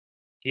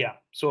 Yeah.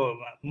 So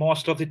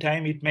most of the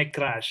time it may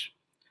crash.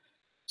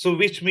 So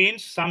which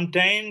means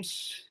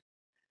sometimes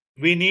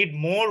we need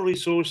more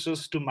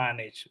resources to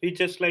manage. It's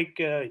just like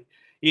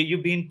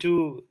you've been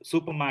to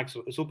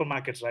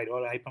supermarkets, right,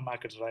 or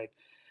hypermarkets, right?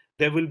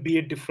 There will be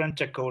a different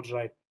checkouts,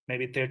 right?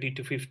 Maybe 30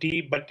 to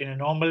 50, but in a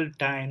normal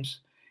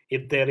times,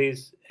 if there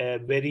is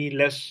very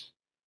less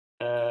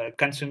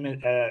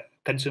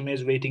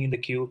consumers waiting in the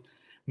queue,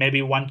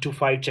 maybe 1 to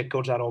 5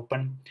 checkouts are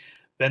open.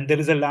 When there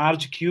is a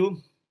large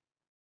queue,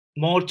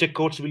 more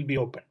checkouts will be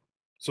open.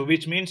 So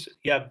which means,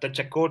 yeah, the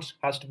checkouts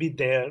has to be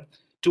there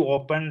to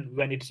open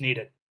when it's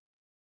needed.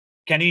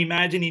 Can you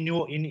imagine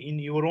in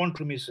your own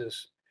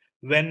premises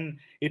when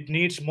it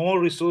needs more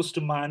resource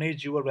to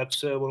manage your web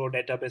server or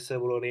database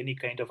server or any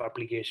kind of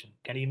application?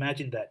 Can you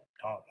imagine that?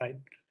 Oh, right?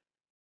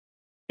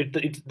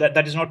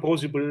 That is not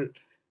possible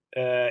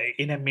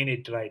in a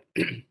minute, right?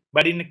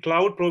 But in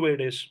cloud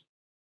providers,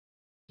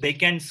 they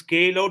can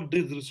scale out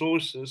these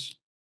resources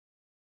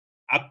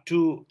up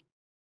to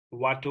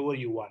whatever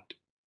you want.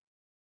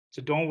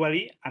 So don't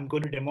worry, I'm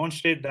going to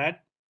demonstrate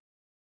that.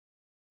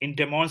 In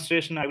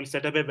demonstration, I will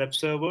set up a web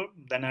server,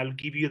 then I'll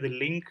give you the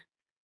link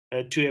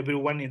to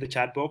everyone in the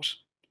chat box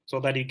so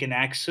that you can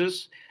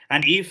access.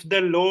 And if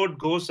the load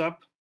goes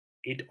up,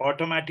 it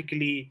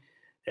automatically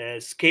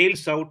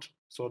scales out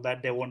so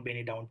that there won't be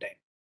any downtime.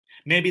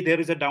 Maybe there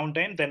is a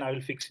downtime, then I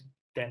will fix it.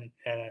 Then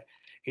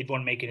it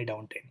won't make any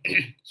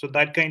downtime. So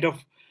that kind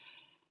of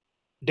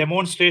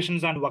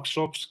demonstrations and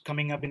workshops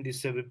coming up in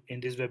this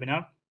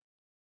webinar.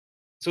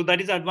 So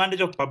that is the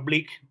advantage of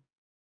public.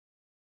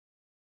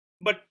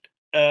 But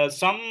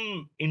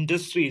some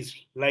industries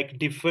like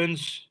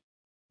defense,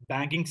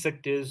 banking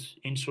sectors,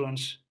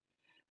 insurance,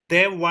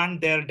 they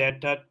want their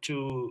data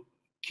to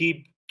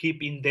keep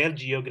in their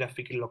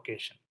geographical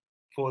location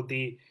for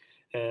the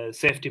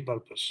safety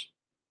purpose.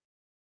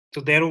 So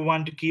they don't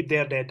want to keep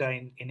their data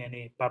in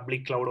any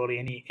public cloud or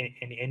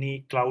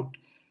any cloud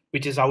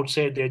which is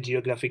outside their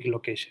geographical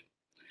location.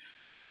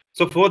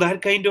 So for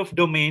that kind of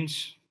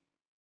domains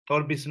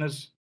or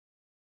business,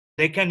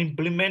 they can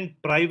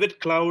implement private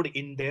cloud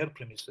in their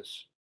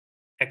premises.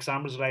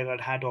 Examples like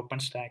Red Hat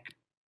OpenStack.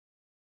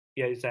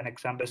 Here is an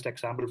best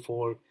example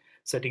for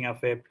setting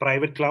up a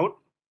private cloud.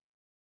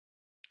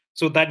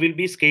 So that will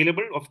be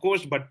scalable, of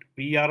course, but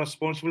we are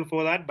responsible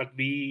for that. But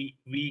we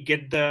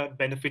get the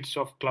benefits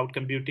of cloud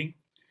computing.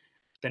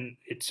 Then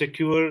it's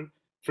secure,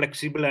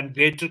 flexible, and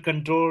greater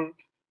control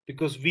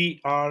because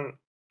we are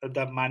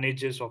the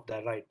managers of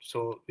that, right?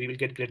 So we will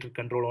get greater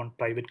control on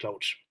private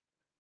clouds.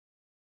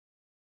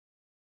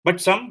 But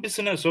some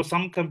business or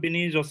some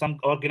companies or some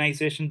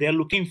organization, they are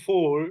looking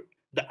for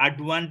the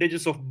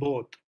advantages of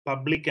both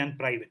public and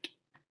private.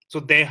 So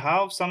they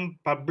have some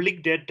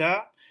public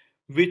data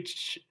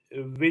which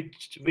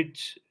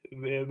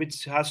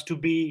has to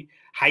be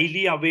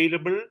highly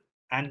available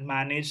and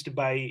managed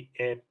by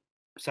a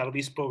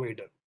service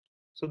provider.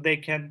 So they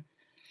can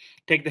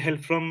take the help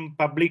from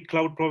public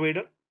cloud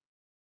provider,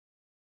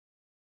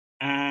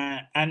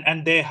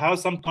 and they have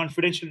some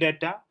confidential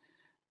data.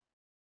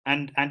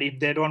 And if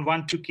they don't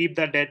want to keep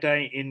that data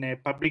in a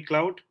public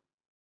cloud,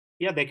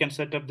 yeah, they can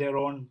set up their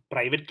own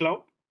private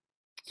cloud.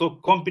 So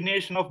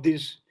combination of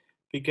this,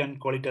 we can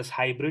call it as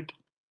hybrid.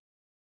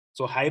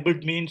 So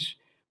hybrid means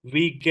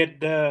we get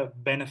the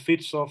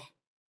benefits of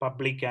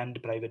public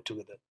and private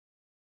together.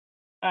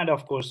 And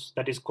of course,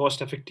 that is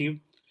cost effective.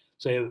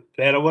 So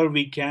wherever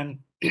we can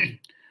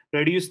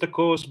reduce the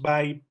cost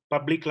by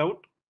public cloud,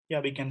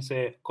 yeah, we can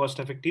say cost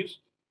effective.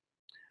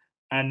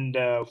 And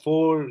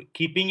for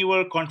keeping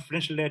your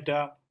confidential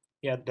data,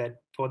 yeah,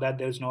 for that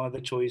there's no other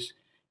choice.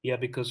 Yeah,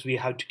 because we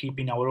have to keep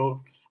in our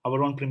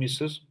own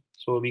premises.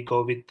 So we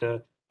go with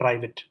the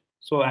private.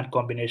 So and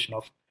combination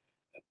of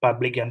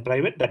public and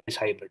private, that is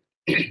hybrid.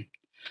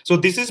 So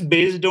this is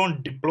based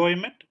on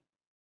deployment,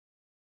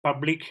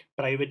 public,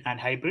 private, and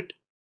hybrid,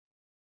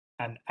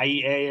 and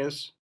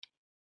IaaS,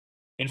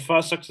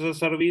 infrastructure as a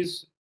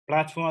service,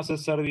 platform as a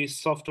service,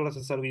 software as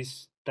a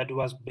service. That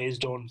was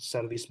based on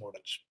service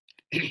models.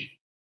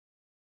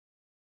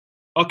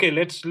 Okay,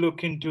 let's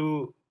look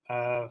into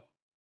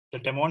the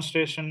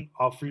demonstration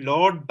of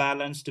load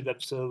balanced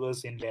web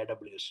servers in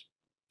AWS.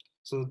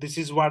 So this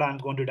is what I'm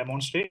going to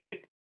demonstrate.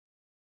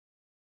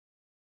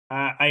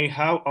 I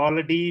have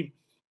already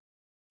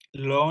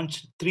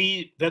launched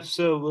 3 web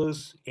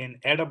servers in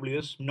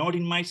AWS, not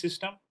in my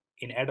system,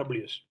 in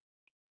AWS.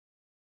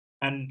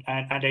 And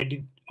I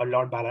did a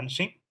load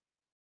balancing.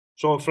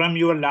 So from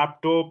your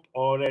laptop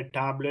or a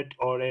tablet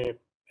or a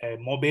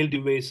mobile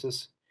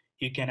devices,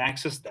 you can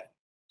access that.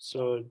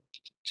 So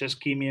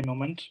just give me a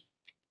moment.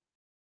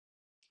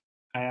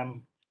 I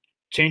am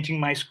changing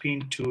my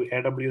screen to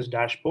AWS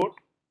dashboard.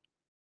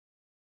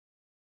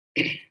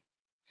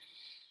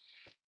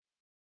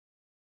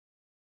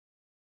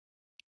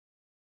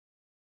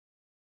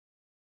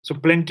 So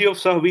plenty of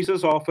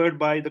services offered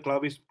by the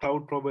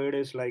cloud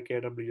providers like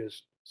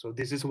AWS. So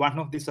this is one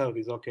of the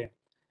service, okay.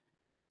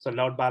 So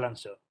load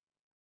balancer.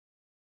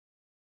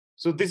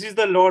 So this is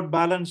the load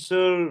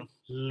balancer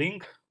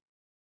link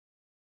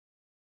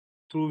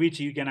through which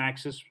you can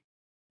access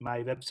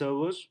my web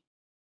servers.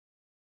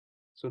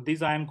 So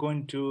this I am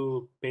going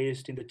to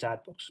paste in the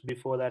chat box.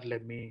 Before that,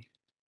 let me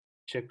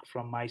check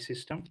from my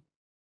system.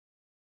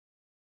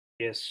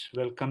 Yes,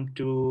 welcome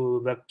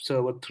to web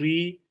server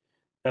 3,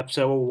 web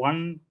server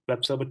 1,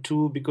 web server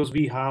 2, because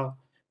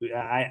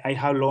I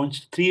have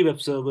launched 3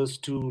 web servers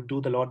to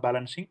do the load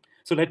balancing.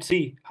 So let's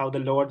see how the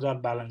loads are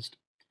balanced.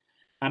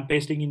 I'm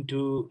pasting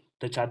into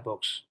the chat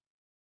box.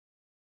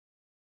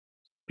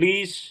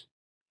 Please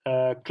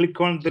click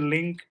on the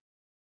link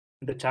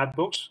in the chat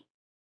box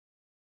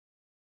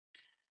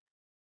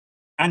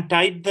and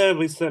type the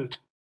result.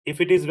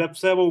 If it is web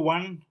server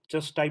 1,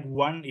 just type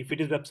 1. If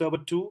it is web server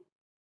 2,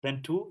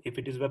 then 2. If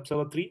it is web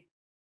server 3,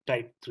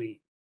 type 3.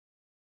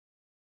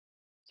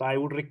 So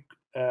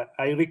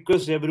I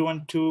request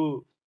everyone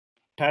to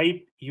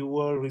type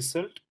your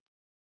result.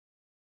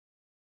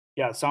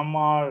 Yeah, some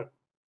are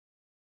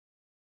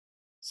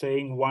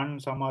saying 1,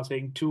 some are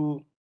saying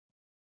 2,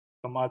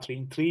 some are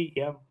saying 3.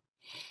 Yeah.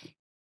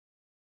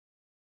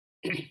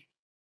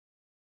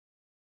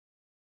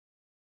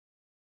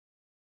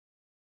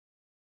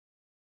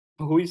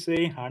 Who is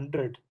saying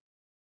 100?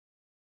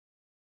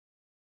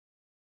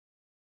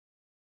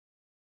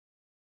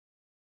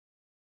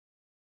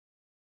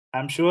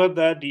 I'm sure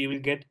that you will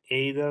get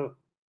either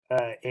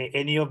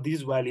any of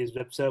these values,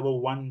 web server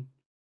 1,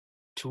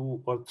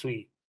 2, or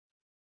 3.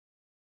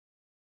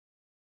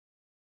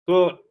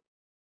 So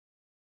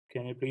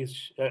can you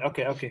please?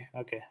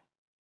 Okay.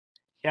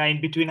 Yeah,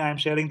 in between, I'm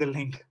sharing the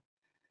link.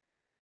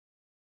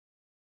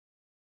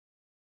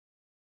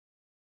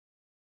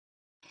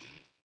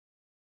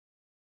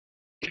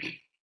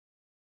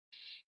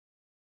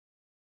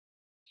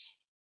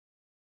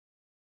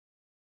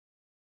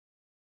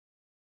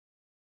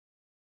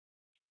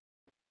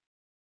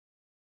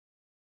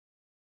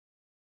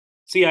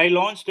 See, I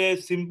launched a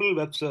simple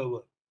web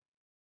server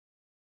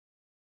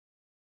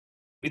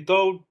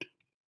without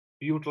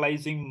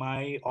utilizing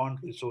my own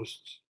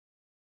resources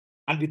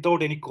and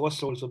without any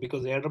cost also,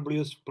 because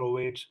AWS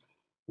provides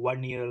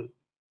 1 year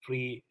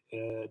free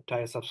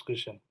tier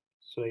subscription.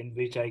 So in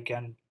which I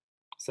can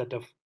set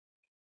up,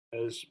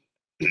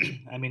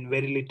 I mean,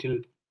 very little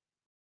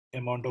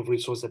amount of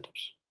resource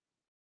setups.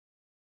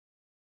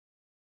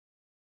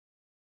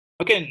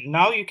 Okay,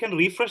 now you can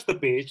refresh the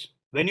page.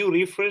 When you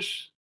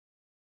refresh,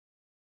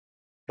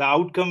 the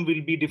outcome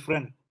will be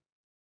different.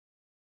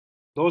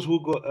 Those who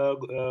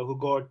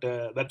got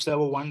web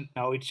server 1,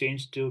 now it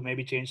changed to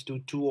maybe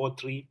 2 or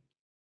 3.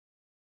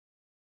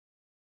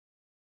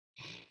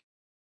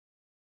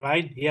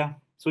 Right? Yeah.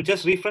 So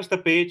just refresh the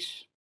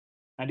page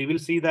and you will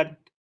see that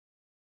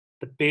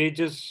the page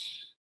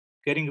is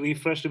getting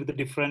refreshed with the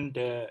different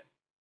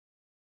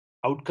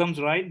outcomes,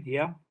 right?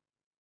 Yeah.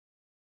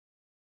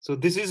 So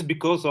this is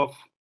because of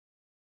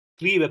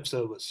 3 web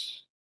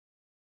servers.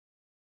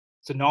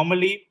 So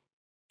normally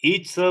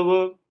each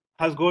server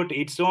has got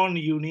its own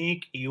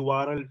unique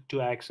URL to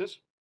access.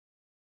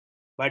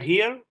 But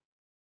here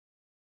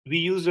we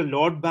use a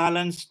load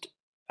balancer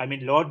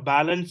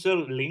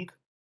link.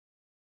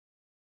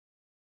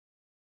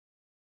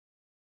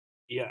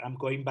 Yeah, I'm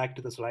going back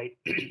to the slide.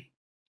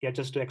 Yeah,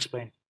 just to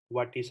explain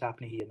what is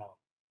happening here now.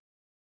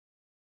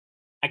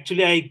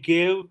 Actually, I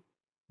gave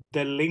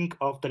the link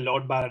of the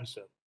load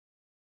balancer.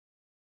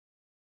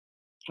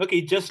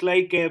 Okay, just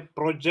like a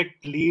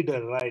project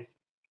leader, right?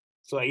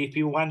 So if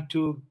you want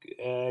to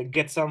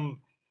get some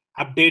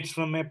updates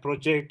from a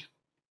project,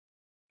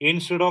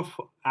 instead of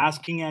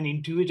asking an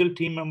individual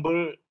team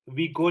member,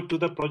 we go to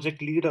the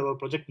project leader or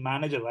project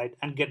manager, right,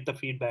 and get the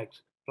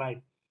feedbacks,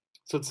 right?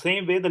 So the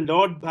same way, the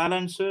load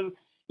balancer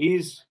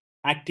is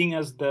acting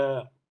as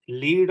the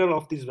leader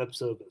of these web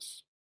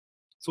servers.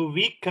 So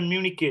we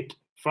communicate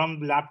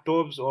from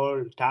laptops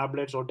or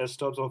tablets or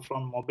desktops or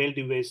from mobile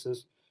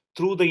devices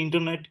through the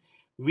internet.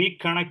 We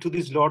connect to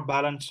this load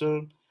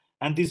balancer,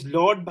 and this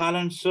load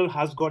balancer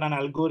has got an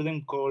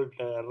algorithm called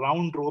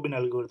round robin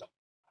algorithm.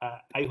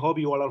 I hope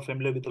you all are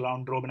familiar with the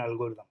round robin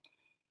algorithm.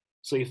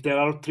 So if there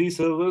are 3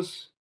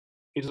 servers,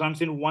 it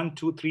runs in 1,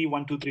 2, 3,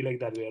 1, 2, 3 like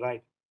that way,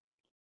 right?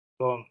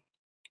 So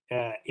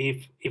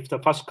if the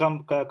first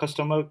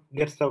customer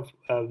gets the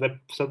web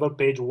server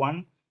page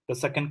 1, The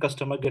second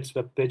customer gets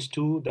web page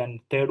 2, then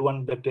third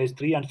one web page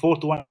 3, and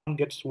fourth one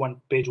gets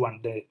page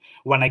 1, the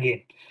one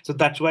again. So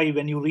that's why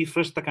when you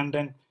refresh the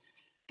content,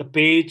 the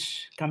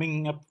page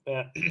coming up,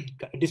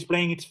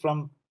 displaying it's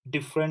from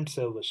different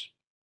servers.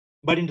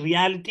 But in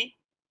reality,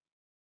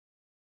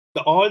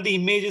 all the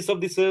images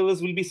of the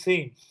servers will be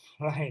same,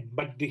 right?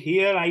 But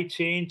here I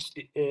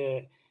changed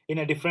in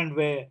a different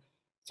way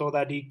so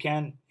that you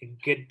can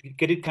get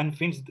it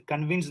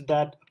convinced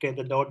that okay,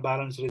 the load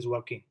balancer is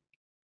working.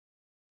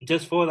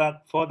 Just for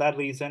that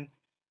reason,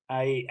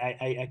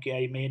 I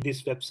made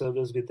this web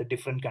servers with a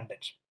different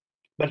content.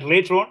 But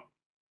later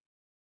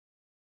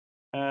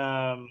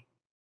on,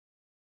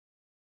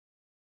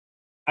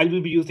 I will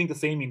be using the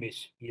same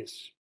image.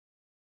 Yes.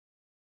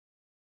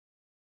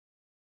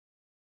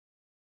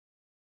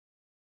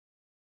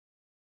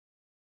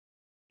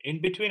 In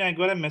between, I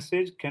got a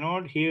message.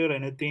 Cannot hear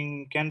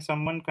anything. Can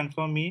someone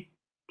confirm me,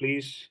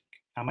 please?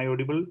 Am I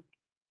audible?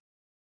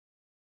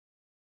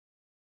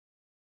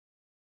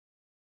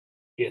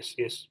 Yes.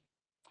 Yes.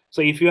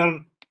 So if you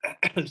are,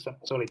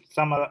 sorry,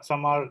 some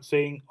are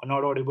saying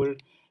not audible,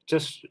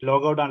 just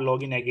log out and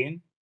log in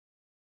again.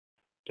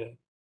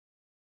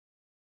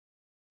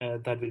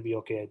 That will be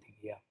okay, I think.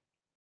 Yeah.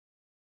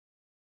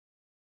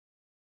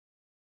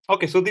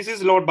 Okay, so this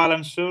is load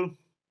balancer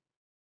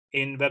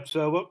in web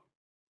server.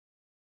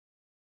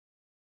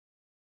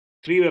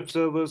 3 web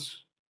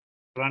servers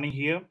running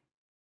here.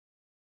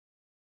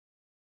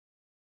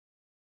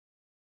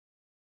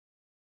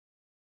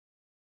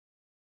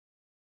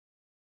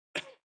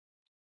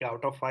 Yeah,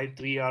 out of 5,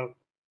 3 are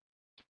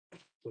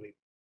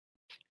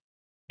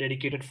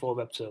dedicated for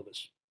web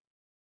servers.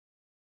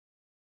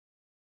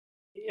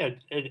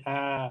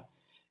 Yeah,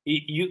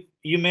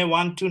 you may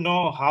want to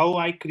know how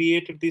I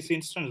created this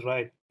instance,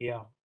 right?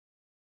 Yeah.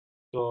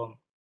 So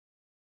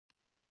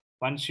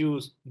once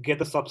you get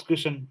the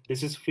subscription,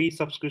 this is free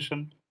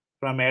subscription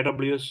from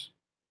AWS.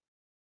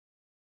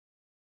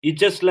 It's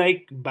just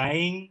like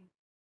buying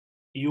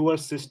your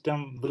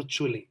system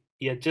virtually.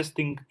 Yeah, just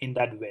think in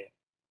that way.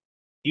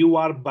 You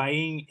are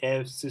buying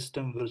a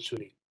system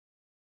virtually.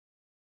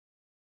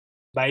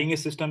 Buying a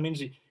system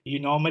means you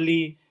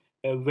normally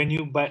when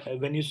you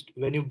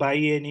buy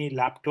any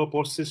laptop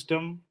or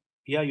system,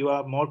 yeah, you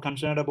are more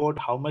concerned about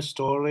how much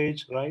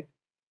storage, right,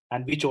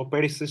 and which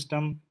operating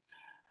system,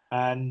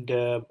 and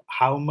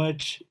how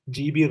much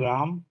GB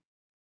RAM,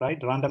 right,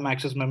 random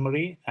access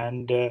memory,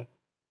 and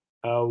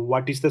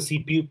what is the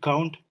CPU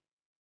count.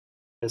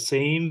 The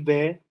same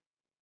way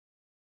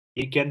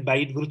you can buy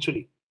it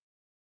virtually.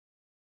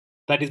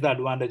 That is the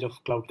advantage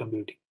of cloud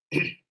computing.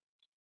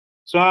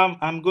 So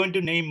I'm going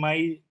to name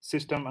my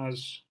system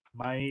as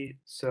my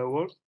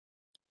server.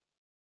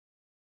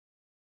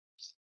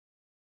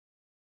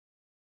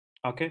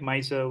 Okay, my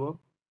server.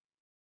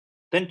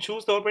 Then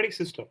choose the operating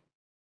system.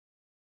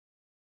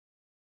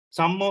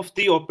 Some of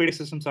the operating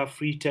systems are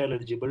free trial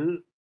eligible.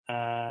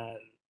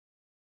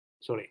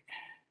 Sorry.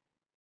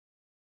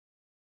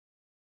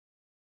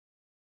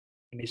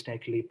 I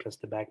mistakenly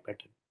pressed the back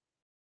button.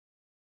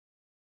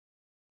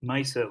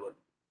 My server.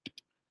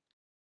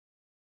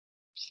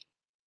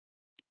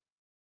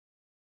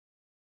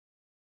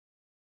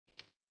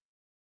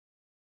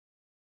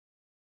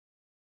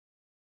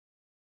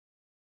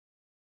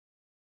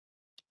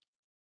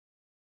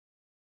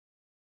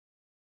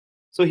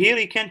 So here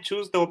you can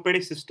choose the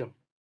operating system.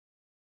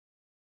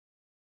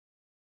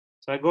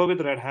 So I go with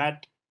Red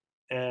Hat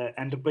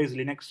Enterprise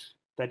Linux.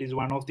 That is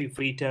one of the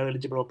free trial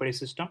eligible operating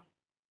system.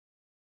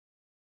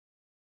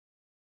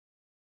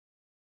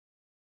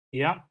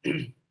 Yeah.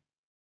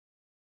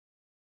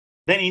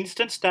 Then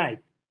instance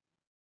type.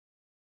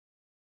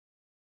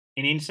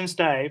 In instance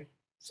type,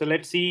 so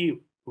let's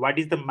see what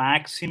is the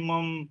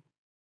maximum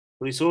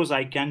resource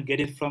I can get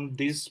it from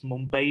this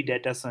Mumbai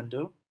data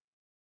center.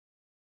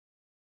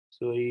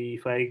 So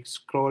if I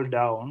scroll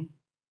down,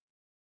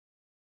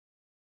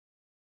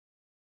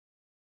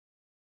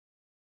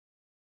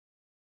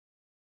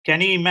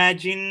 can you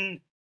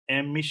imagine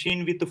a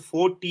machine with a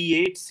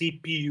 48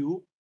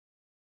 CPU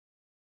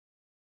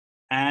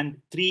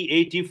and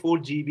 384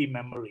 GB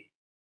memory?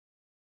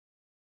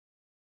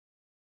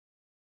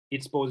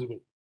 It's possible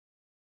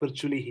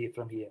virtually here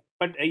from here,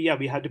 but yeah,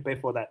 we have to pay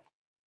for that,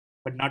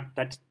 but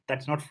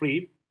that's not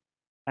free.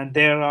 And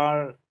there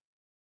are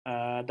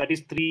that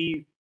is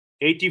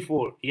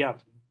 384. Yeah,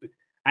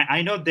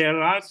 I know there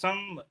are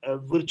some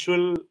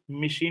virtual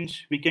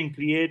machines we can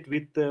create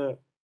with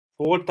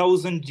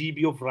 4000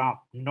 GB of RAM,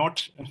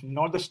 not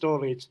the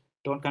storage.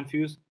 Don't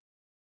confuse.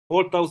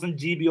 4000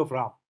 GB of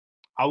RAM.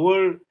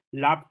 Our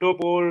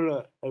laptop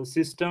or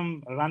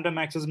system random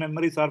access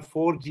memories are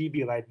 4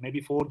 GB, right? Maybe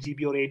 4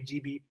 GB or 8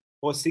 GB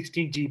or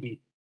 16 GB.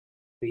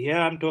 So here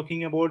I'm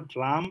talking about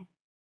RAM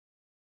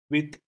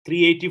with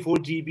 384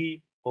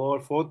 GB or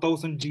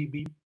 4000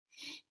 GB.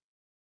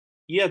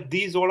 Yeah,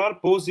 these all are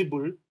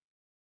possible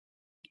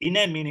in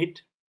a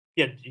minute.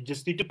 Yeah, you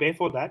just need to pay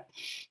for that.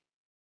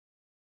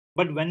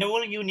 But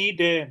whenever you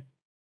need a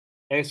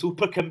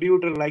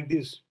supercomputer like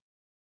this,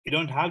 you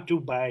don't have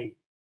to buy.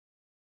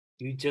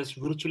 You just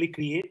virtually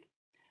create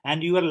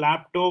and your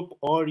laptop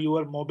or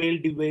your mobile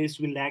device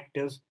will act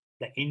as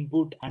the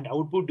input and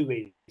output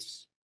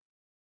device.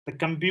 The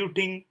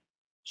computing,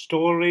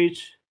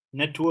 storage,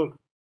 network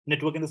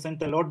in the sense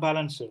the load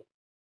balancer.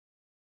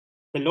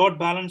 The load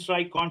balancer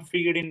I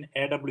configured in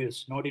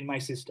AWS, not in my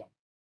system.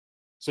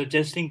 So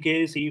just in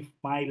case if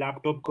my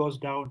laptop goes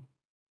down,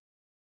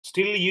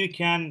 still you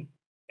can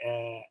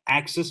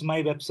access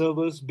my web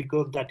servers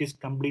because that is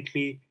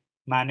completely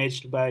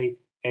managed by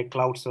a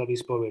cloud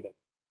service provider.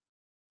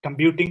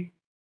 Computing,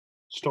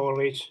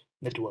 storage,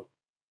 network.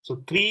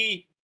 So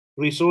 3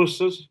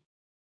 resources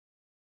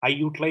I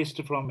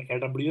utilized from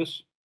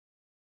AWS.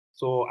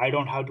 So I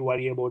don't have to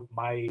worry about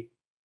my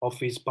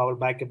office power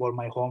backup or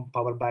my home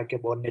power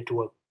backup or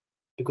network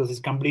because it's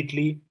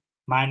completely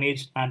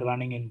managed and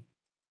running in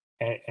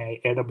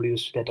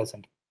AWS data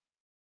center.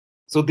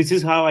 So this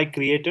is how I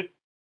created,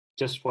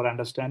 just for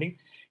understanding.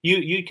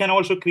 You can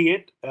also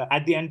create,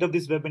 at the end of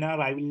this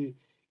webinar, I will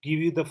give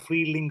you the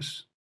free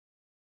links.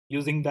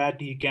 Using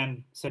that, you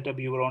can set up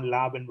your own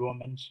lab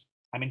environments,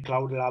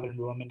 cloud lab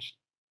environments.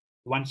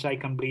 Once I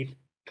complete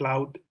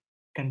cloud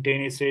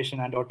containerization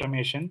and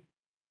automation,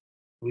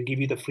 we'll give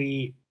you the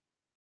free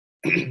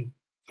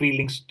free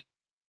links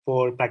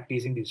for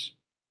practicing this.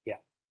 Yeah.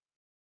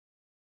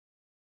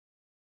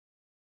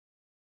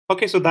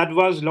 Okay, so that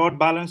was load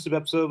balanced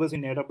web servers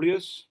in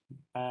AWS.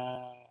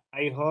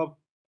 I hope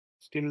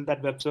still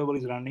that web server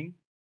is running.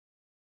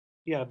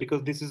 Yeah,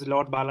 because this is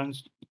load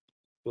balanced,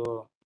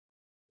 so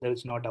there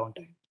is no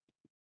downtime.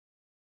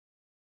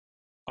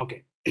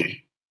 Okay.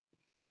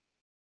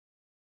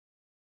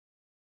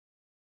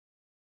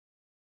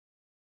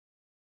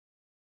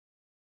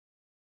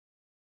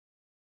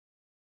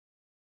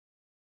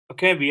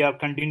 Okay, we are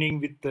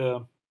continuing with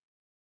the.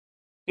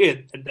 Yeah,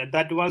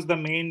 that was the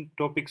main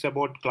topics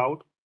about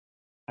cloud,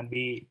 and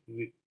we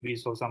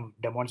saw some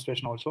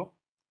demonstration also.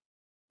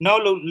 Now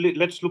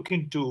let's look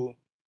into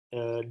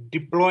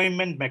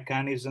deployment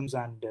mechanisms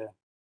and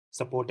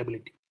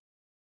supportability.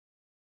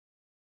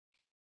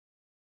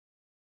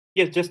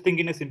 Yes, just think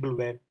in a simple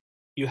way.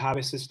 You have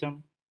a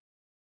system,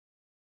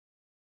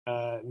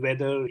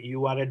 whether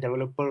you are a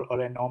developer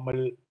or a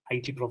normal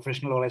IT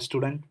professional or a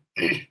student,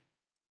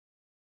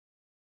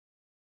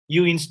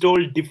 you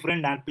install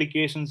different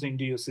applications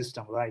into your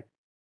system, right?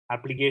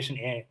 Application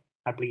A,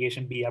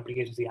 application B,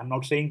 application C. I'm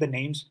not saying the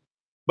names,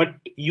 but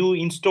you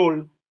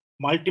install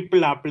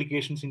multiple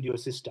applications into your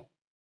system.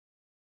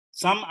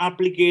 Some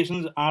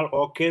applications are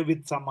okay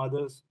with some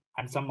others,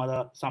 and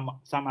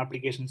some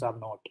applications are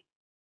not.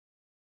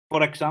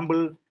 For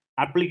example,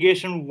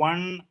 application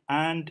 1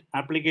 and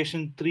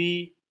application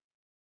 3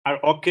 are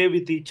okay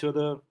with each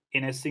other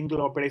in a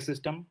single operating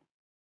system,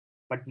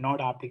 but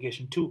not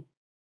application 2.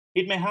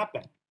 It may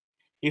happen.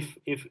 If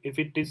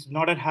it is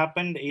not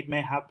happened, it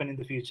may happen in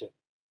the future.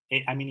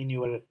 In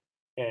your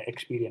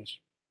experience.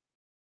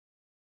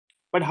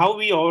 But how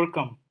we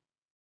overcome?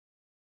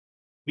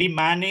 We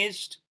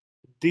managed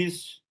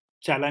these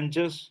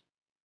challenges,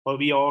 or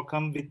we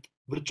overcome with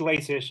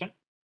virtualization.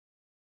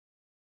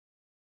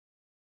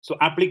 So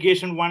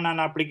application 1 and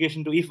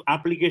application 2, if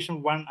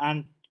application 1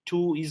 and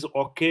 2 is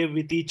okay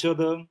with each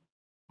other,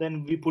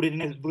 then we put it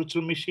in a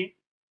virtual machine.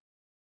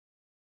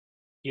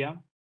 Yeah,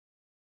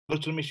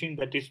 virtual machine,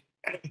 that is,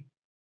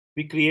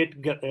 we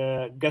create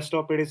guest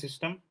operating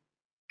system.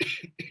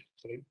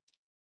 Sorry.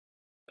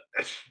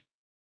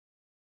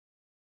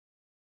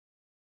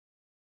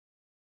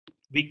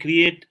 We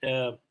create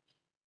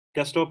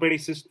guest operating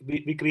system.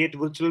 We create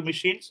virtual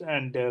machines,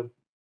 and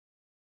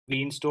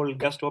we install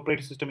guest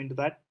operating system into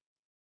that.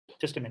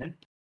 Just a minute.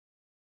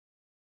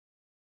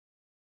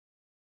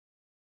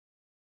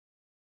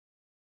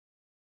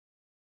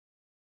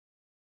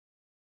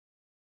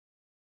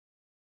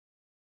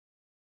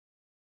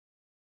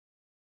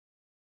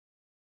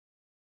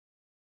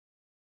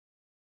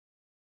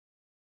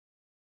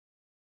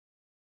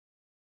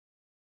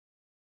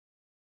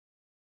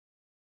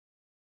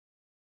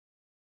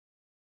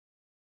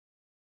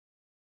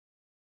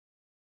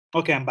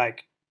 Okay, I'm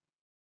back.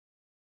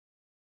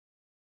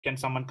 Can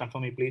someone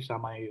confirm me, please?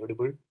 Am I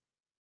audible?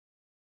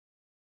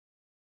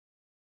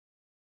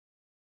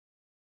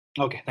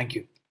 Okay, thank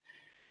you.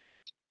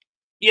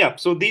 Yeah,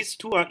 so these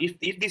two are, if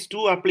these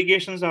two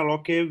applications are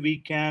okay, we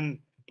can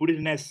put it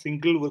in a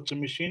single virtual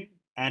machine.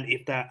 And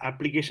if the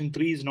application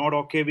 3 is not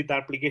okay with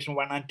application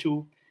 1 and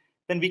 2,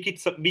 then we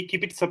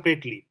keep it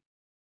separately.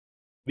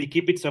 We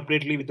keep it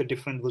separately with a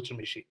different virtual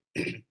machine.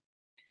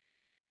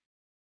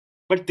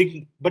 But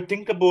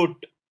think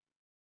about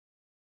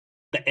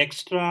the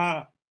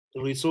extra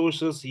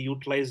resources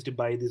utilized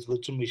by these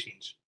virtual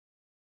machines.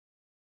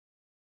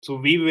 So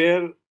we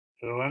were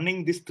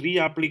running these 3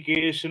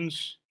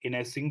 applications in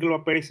a single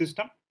operating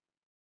system.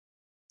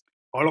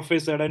 All of a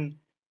sudden,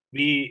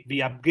 we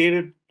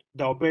upgraded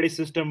the operating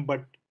system,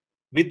 but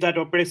with that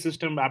operating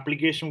system,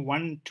 application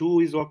 1, 2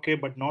 is okay,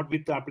 but not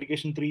with the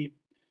application 3.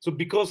 So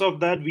because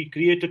of that, we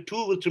created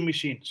 2 virtual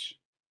machines,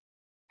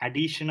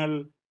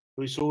 additional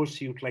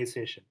resource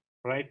utilization,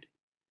 right?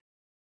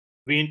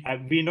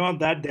 we know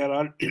that there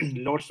are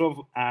lots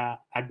of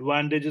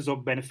advantages or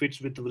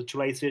benefits with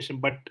virtualization,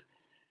 but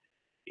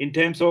in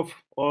terms of,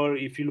 or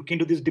if you look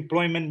into these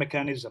deployment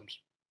mechanisms,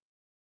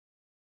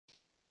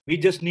 we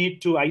just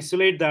need to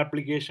isolate the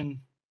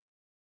application.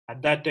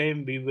 At that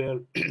time, we were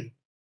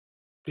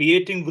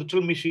creating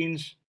virtual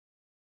machines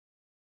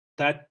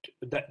that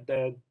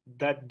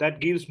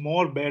gives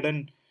more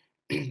burden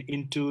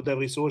into the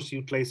resource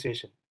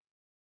utilization.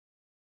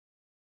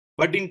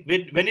 But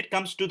when it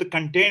comes to the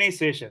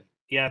containerization,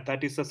 yeah,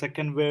 that is the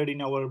second word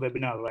in our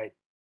webinar, right?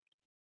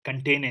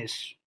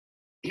 Containers.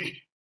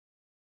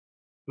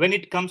 When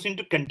it comes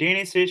into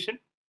containerization,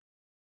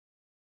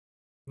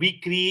 we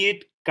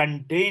create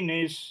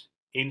containers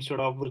instead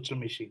of virtual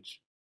machines.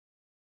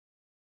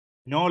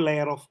 No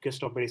layer of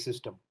guest operating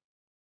system.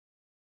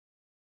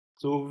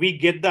 So we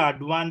get the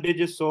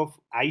advantages of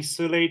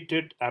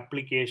isolated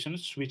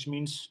applications, which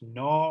means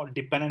no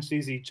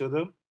dependencies each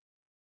other,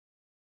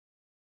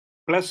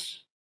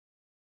 plus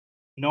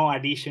no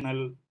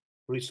additional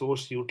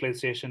resource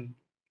utilization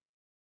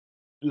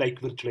like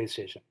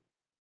virtualization.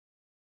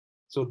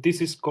 So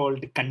this is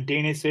called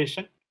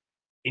containerization.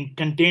 In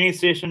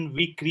containerization,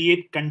 we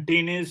create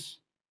containers,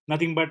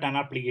 nothing but an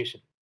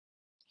application.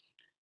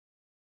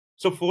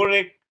 So for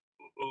a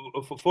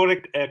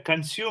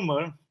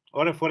consumer,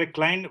 or for a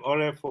client,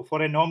 or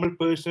for a normal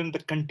person, the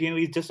container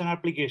is just an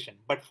application.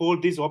 But for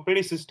this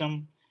operating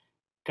system,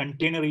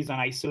 container is an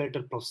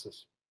isolated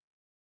process,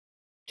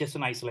 just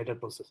an isolated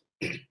process.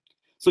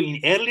 So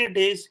in earlier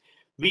days,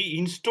 we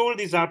install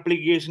this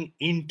application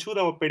into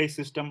the operating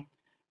system,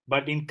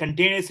 but in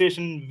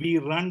containerization, we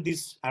run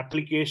this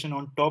application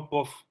on top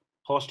of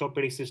host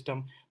operating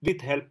system with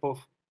help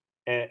of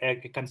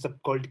a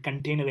concept called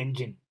container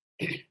engine.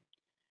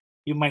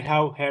 You might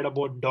have heard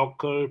about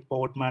Docker,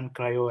 Postman,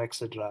 CRI-O,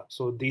 etc.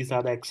 So these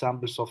are the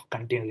examples of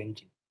container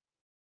engine.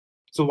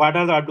 So what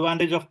are the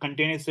advantages of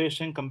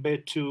containerization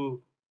compared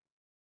to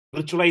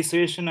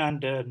virtualization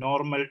and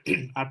normal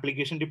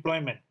application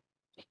deployment?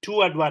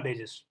 Two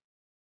advantages.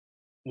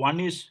 One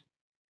is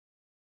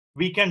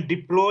we can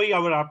deploy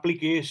our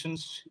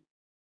applications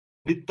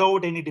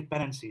without any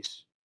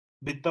dependencies.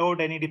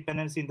 Without any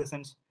dependency in the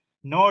sense,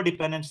 no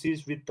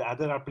dependencies with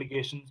other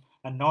applications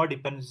and no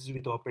dependencies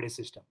with the operating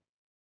system.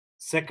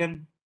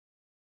 Second,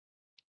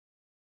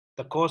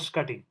 the cost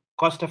cutting,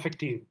 cost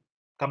effective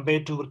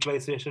compared to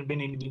virtualization.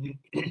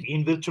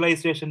 In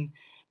virtualization,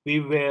 we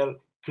were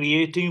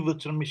creating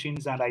virtual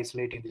machines and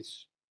isolating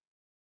this.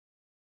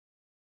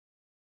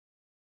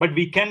 But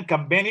we can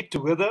combine it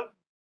together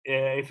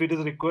if it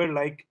is required,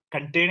 like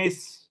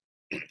containerization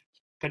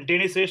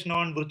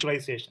on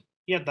virtualization.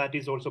 Yeah, that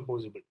is also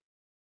possible.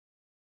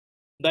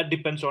 That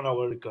depends on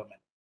our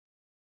requirement.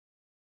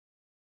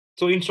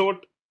 So in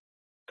short,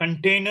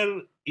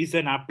 container is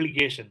an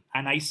application,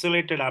 an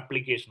isolated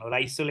application or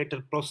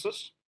isolated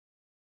process.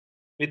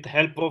 With the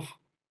help of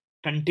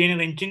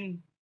container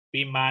engine,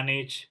 we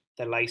manage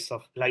the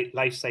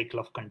life cycle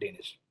of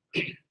containers.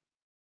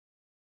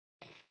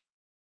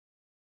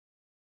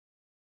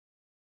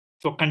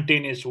 So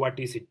containers, what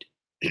is it?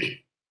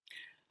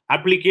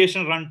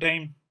 Application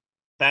runtime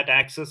that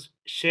access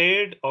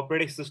shared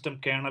operating system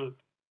kernel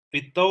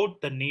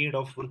without the need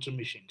of virtual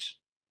machines.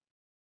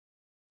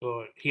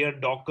 So here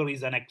Docker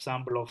is an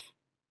example of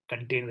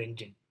container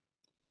engine.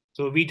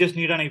 So we just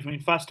need an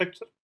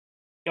infrastructure.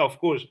 Yeah, of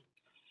course.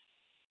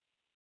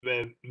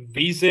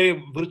 We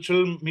say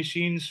virtual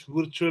machines,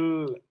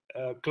 virtual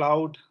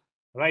cloud,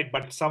 right?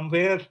 But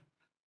somewhere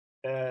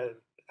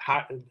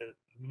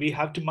we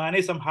have to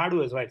manage some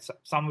hardwares, right?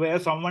 Somewhere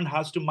someone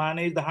has to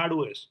manage the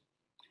hardwares.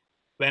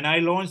 When I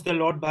launched the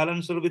load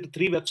balancer with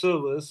 3 web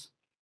servers,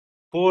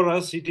 for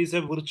us, it is a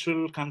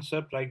virtual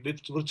concept, like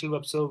with virtual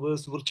web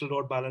servers, virtual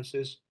load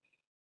balancers.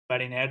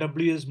 But in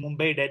AWS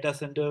Mumbai data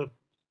center,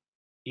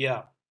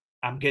 yeah,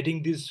 I'm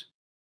getting these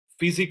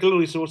physical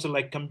resources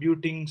like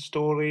computing,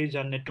 storage,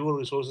 and network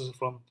resources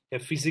from a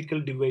physical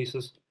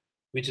devices,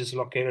 which is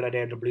located at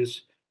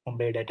AWS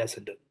Mumbai data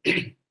center.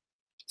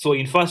 So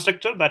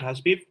infrastructure that has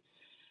to be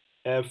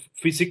a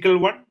physical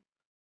one.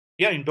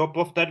 Yeah, in top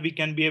of that, we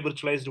can be a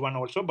virtualized one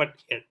also,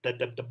 but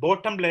the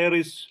bottom layer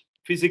is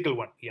physical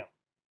one. Yeah,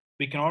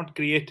 we cannot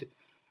create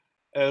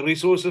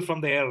resources from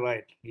the air,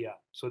 right? Yeah,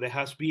 so there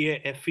has to be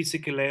a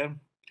physical layer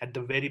at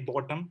the very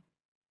bottom.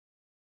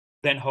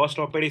 Then host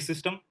operating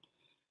system.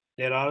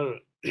 There are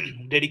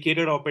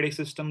dedicated operating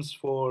systems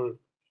for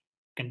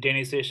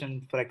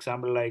containerization, for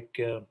example, like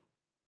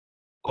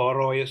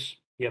CoreOS.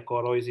 Yeah,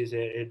 CoreOS is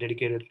a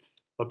dedicated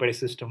operating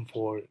system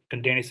for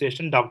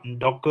containerization.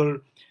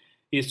 Docker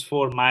is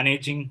for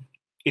managing.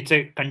 It's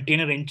a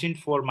container engine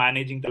for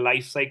managing the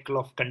life cycle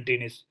of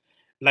containers.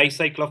 Life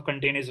cycle of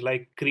containers,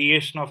 like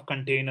creation of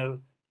container,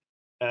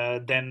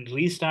 then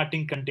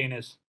restarting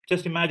containers.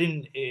 Just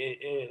imagine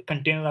a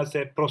container as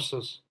a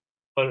process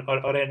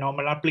or a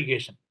normal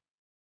application.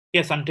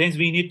 Yeah, sometimes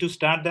we need to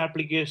start the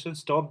application,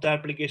 stop the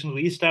application,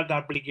 restart the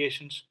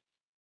applications.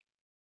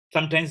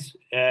 Sometimes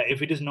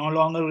if it is no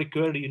longer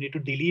required, you need to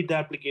delete the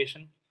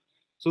application.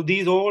 So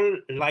these all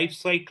life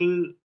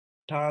cycle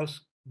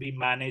tasks we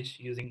manage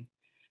using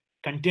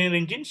container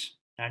engines,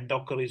 and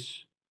Docker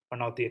is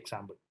one of the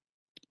example.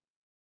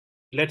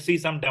 Let's see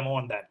some demo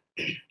on that.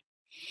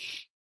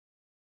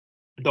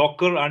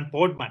 Docker and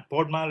Podman.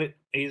 Podman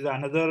is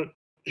another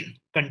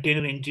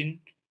container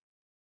engine.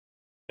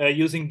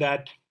 Using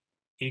that,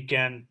 you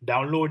can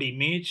download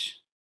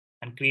image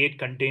and create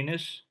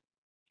containers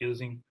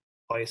using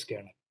OS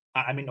kernel.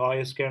 I mean,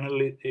 OS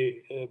kernel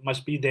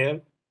must be there.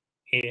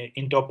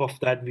 In top of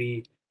that,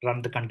 we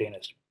run the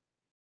containers.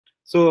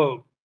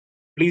 So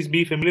please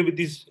be familiar with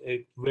these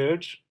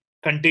words.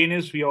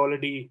 Containers, we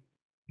already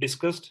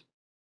discussed.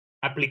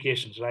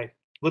 Applications, right?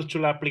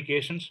 Virtual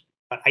applications,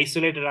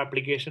 isolated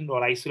application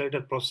or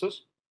isolated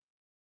process.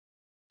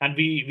 And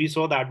we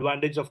saw the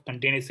advantage of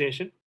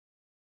containerization.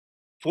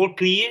 For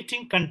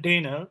creating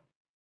container,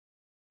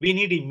 we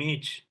need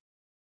image.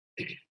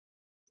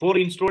 For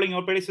installing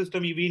operating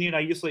system, we need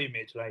ISO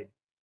image, right?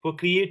 For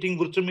creating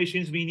virtual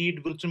machines, we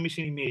need virtual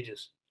machine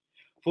images.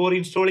 For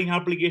installing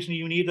application,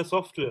 you need the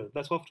software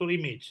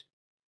image.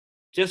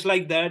 Just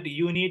like that,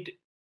 you need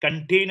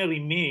container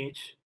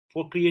image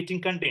for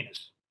creating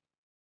containers.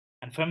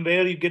 And from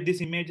where you get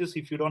these images,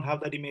 if you don't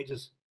have that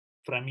images,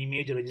 from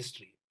image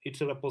registry, it's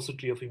a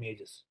repository of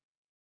images.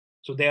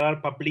 So they are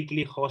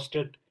publicly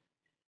hosted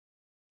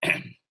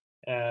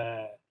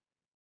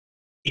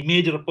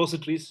image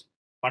repositories.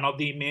 One of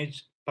the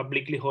image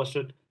publicly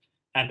hosted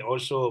and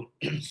also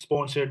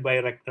sponsored by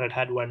Red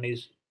Hat one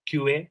is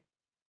QA.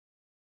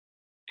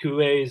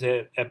 QA is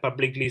a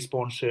publicly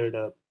sponsored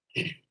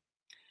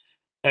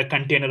a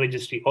container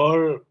registry,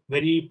 or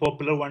very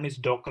popular one is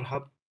Docker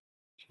Hub.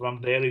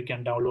 From there, you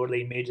can download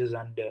the images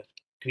and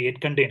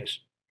create containers.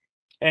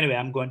 Anyway,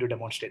 I'm going to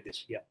demonstrate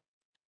this. Yeah.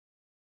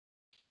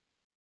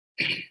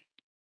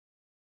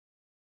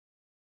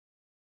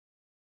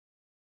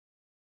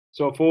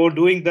 So for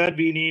doing that,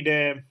 we need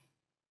a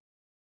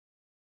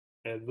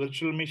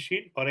virtual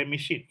machine or a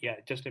machine. Yeah,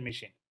 just a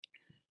machine.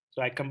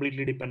 So I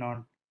completely depend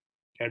on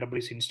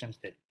AWS instance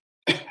there.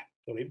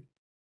 Sorry.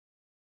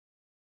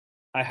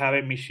 I have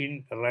a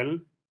machine,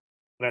 RHEL,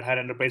 Red Hat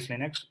Enterprise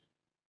Linux.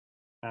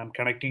 I'm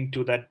connecting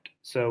to that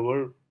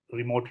server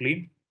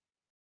remotely.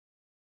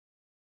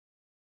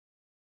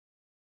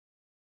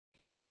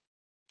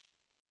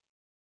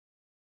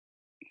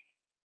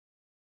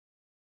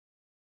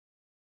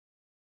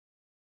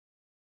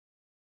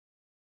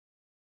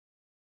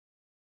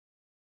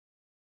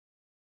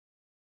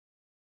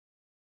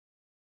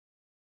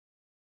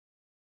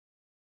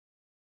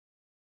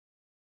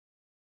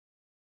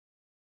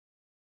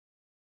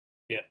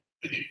 Yeah.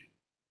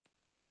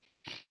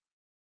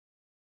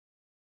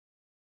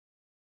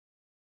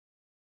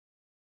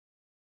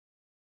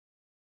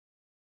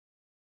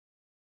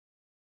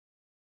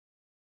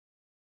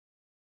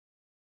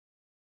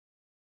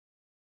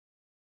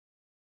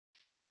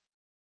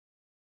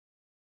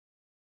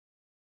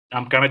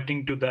 I'm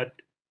connecting to that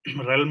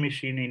RHEL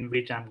machine in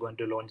which I'm going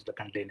to launch the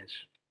containers.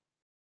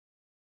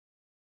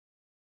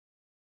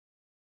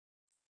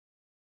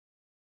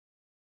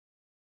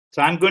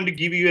 So I'm going to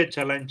give you a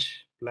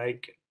challenge,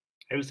 like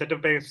I will set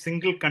up a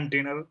single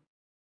container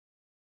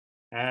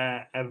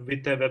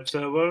with a web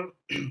server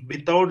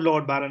without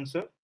load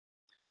balancer.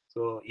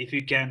 So if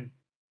you can,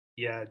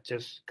 yeah,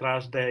 just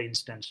crash the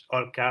instance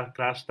or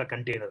crash the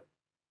container.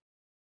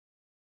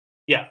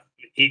 Yeah,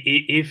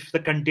 if the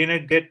container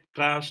get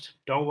crashed,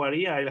 don't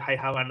worry, I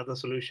have another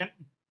solution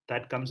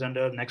that comes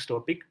under next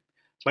topic.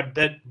 But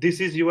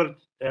this is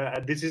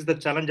the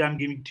challenge I'm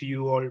giving to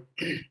you all.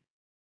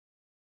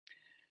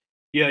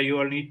 Yeah, you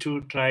all need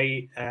to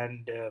try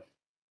and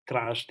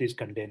crash this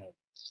container.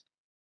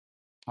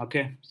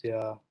 Okay,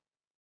 so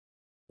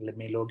let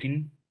me log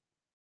in.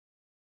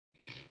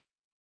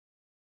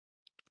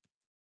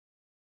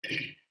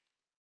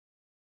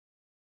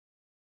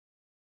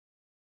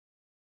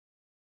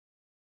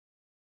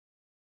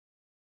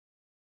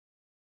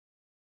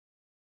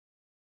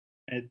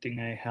 I think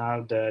I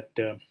have that.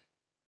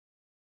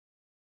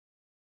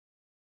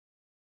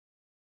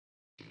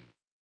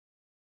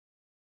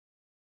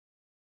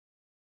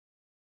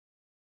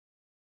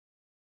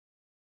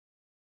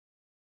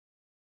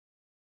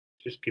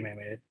 Just give me a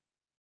minute.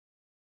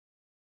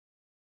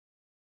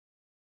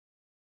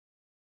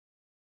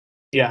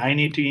 Yeah, I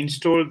need to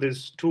install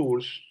this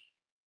tools,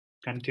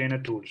 container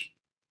tools.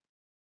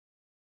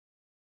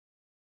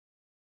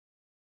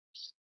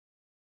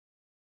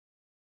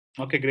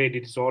 Okay, great.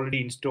 It's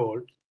already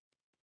installed.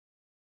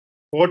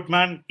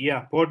 Podman,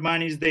 yeah,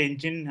 Podman is the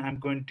engine. I'm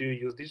going to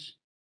use this.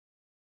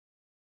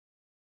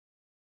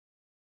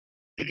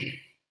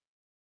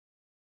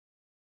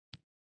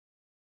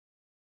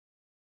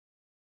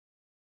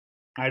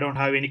 I don't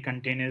have any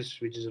containers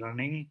which is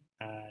running,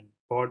 and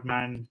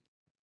Podman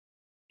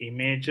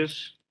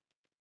images.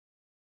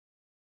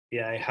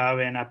 Yeah, I have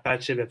an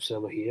Apache web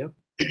server here.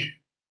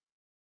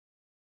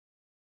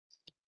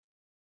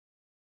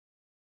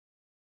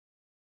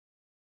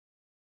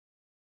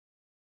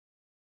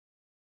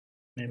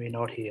 Maybe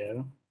not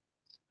here.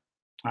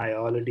 I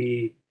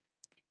already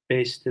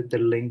pasted the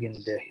link in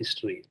the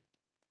history.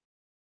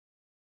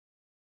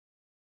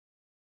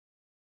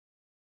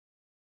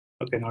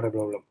 Okay, not a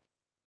problem.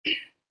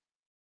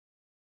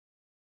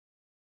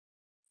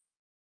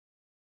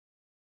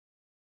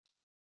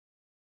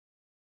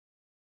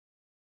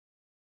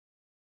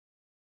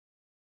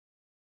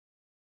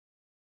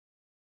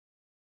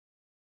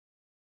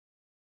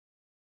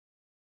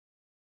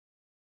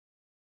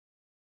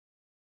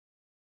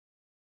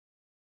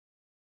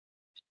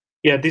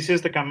 Yeah, this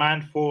is the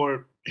command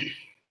for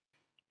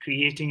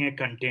creating a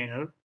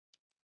container.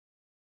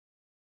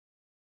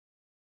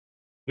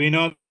 We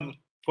know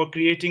for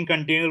creating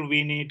container,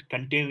 we need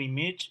container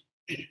image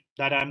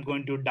that I'm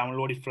going to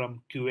download it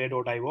from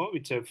qa.io.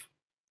 It's a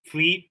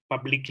free,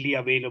 publicly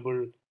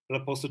available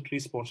repository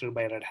sponsored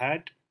by Red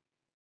Hat.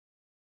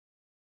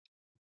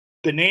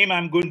 The name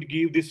I'm going to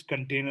give this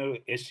container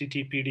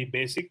HTTPD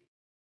basic.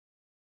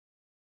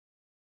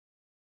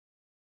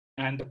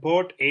 And the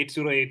port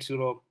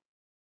 8080.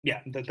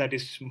 Yeah, that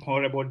is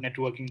more about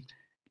networking.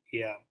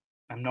 Yeah,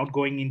 I'm not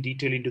going in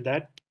detail into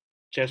that.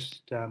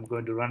 Just I'm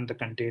going to run the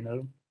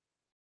container.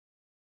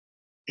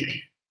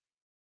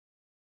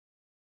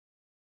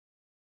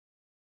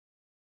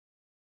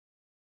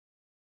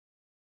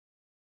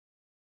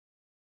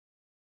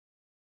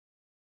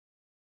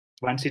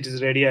 Once it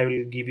is ready, I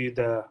will give you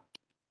the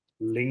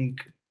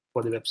link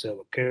for the web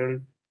server. Curl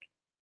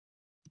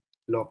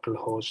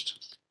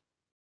localhost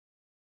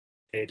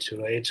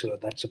 8080.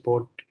 That's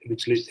support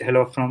which is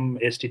hello from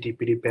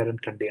HTTPD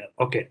parent container.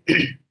 Okay.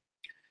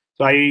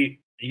 So I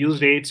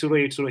used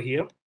 8080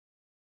 here.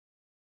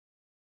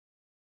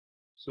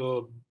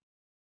 So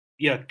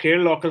yeah,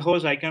 curl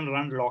localhost I can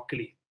run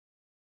locally.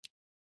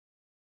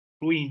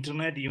 Through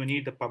internet, you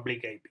need the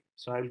public IP.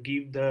 So I'll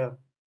give the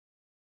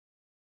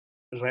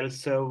rel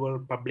server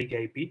public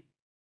IP.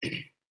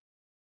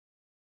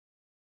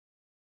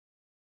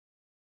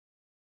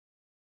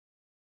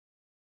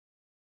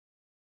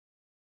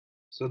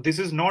 So this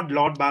is not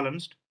load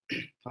balanced.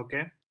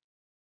 Okay.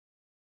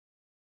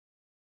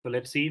 So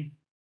let's see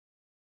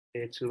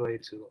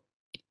 8080.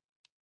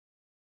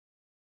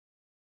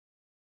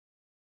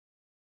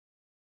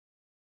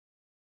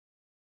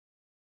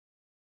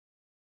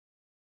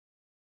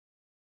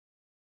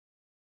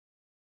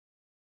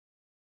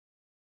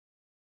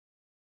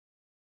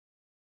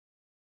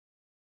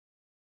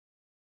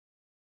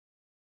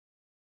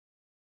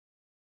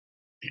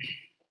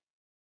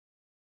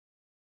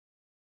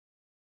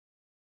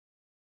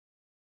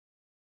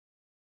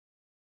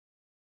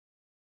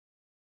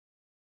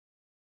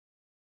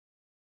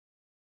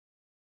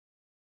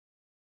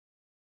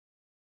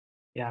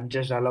 Yeah, I'm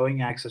just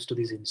allowing access to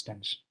this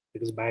instance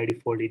because by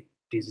default it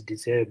is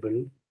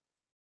disabled.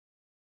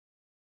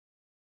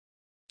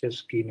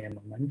 Just give me a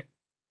moment.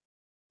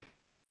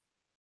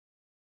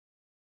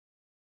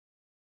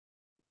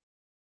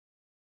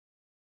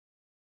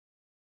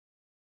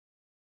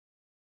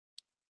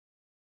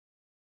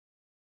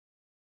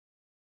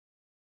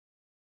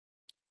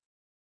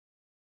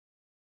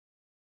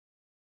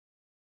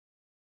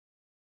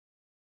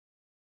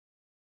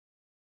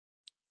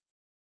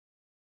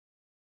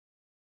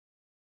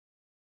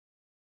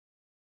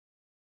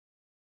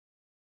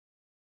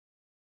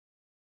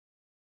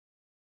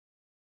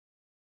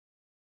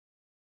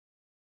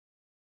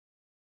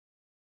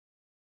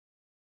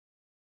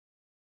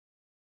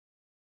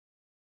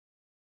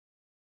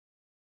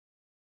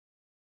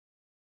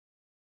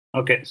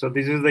 Okay, so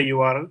this is the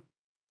URL.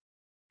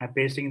 I'm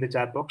pasting in the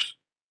chat box.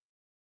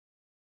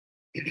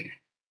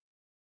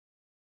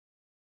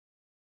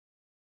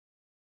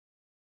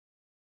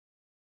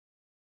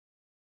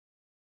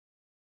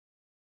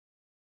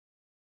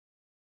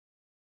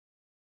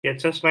 Yeah,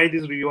 just try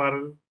this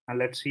URL and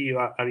let's see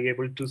are you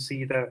able to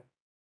see the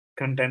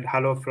content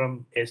hello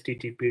from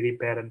HTTPD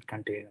parent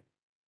container.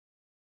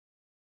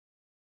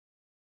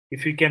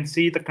 If you can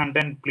see the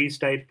content, please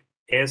type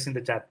yes in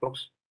the chat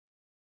box.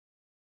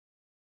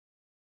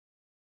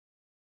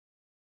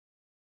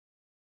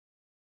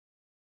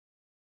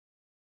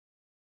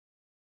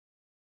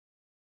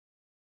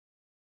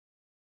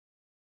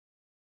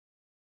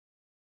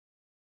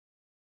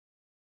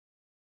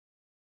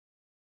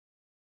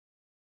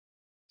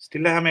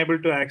 Still, I am able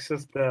to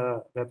access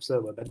the web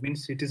server. That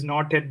means it is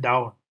not yet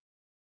down.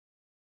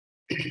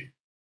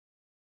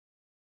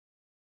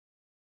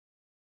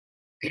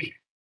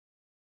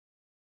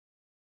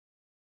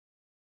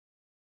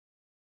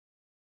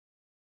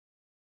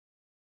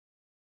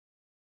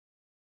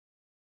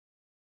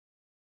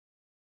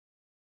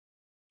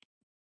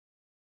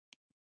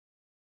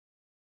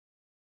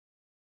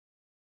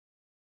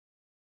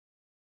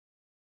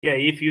 Yeah,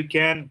 if you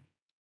can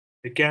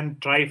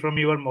try from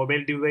your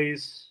mobile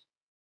device.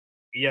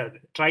 Yeah,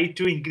 try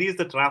to increase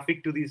the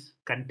traffic to this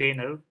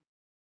container.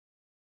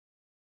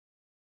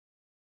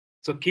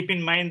 So keep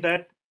in mind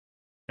that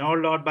no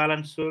load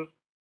balancer,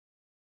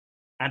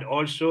 and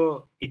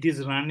also it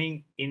is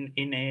running in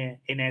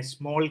a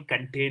small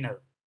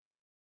container,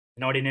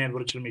 not in a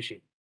virtual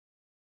machine.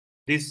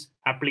 This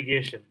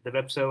application, the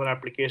web server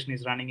application,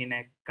 is running in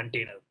a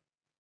container.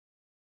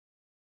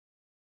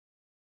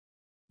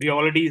 We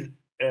already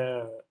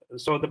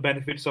saw the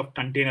benefits of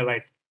container,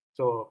 right?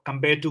 So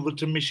compared to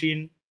virtual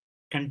machine,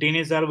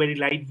 containers are very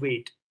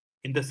lightweight.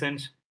 in the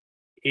sense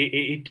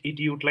it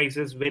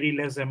utilizes very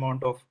less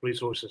amount of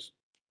resources.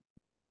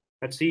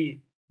 Let's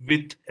see,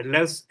 with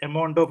less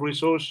amount of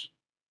resource,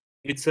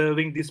 it's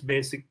serving this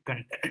basic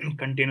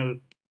container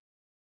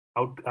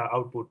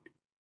output.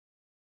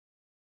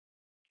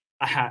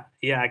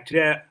 Yeah,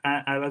 actually,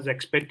 I was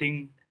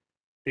expecting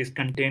this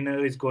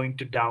container is going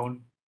to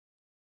down.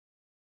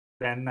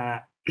 Then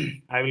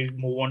I will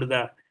move on to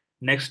the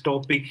next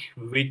topic,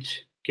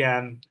 which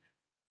can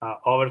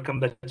overcome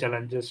the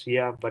challenges.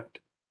 Yeah, but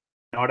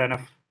not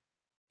enough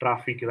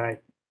traffic,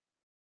 right?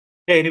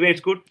 Yeah, anyway,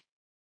 it's good.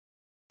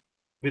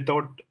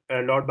 Without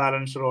a load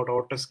balancer or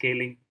auto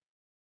scaling,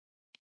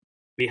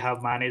 we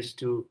have managed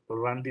to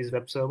run this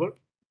web server.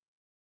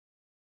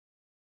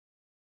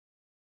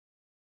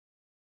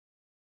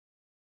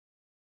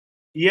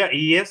 Yeah,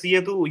 yes,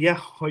 yeah,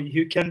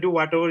 you can do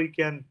whatever you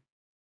can.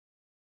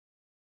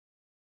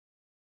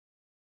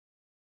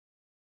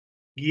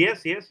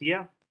 Yes,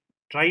 yeah.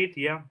 Try it,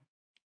 yeah.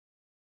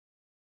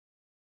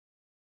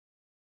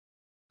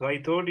 So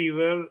I thought you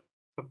were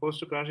supposed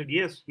to crash it.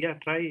 Yes, yeah,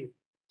 try it.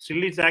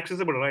 Still, it's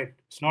accessible, right?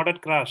 It's not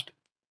at crashed.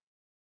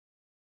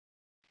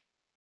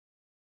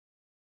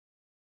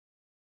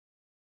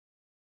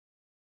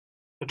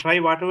 So try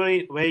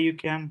whatever way you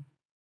can.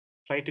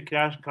 Try to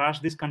crash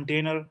this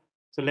container.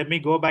 So let me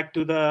go back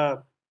to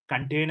the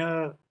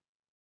container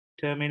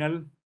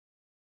terminal.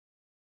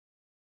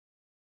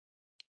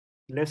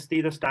 Let's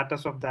see the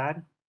status of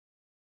that.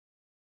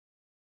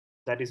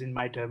 That is in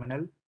my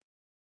terminal,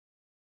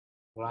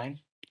 right?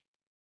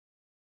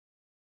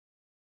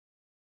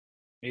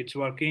 It's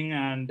working,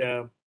 and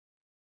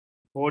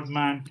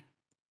Podman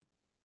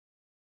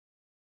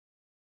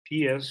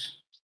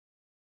PS,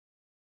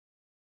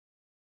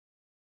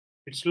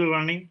 it's still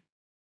running.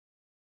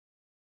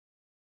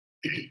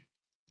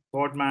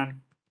 Podman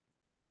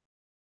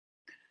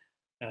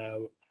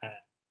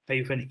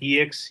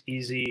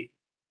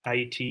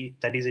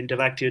 -//exe-it, that is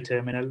interactive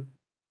terminal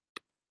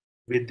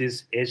with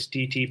this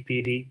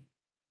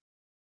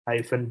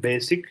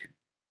httpd-basic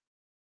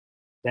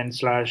then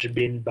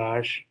 /bin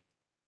bash.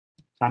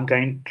 I'm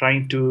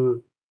trying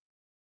to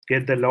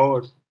get the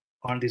load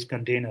on this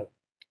container.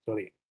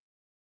 Sorry,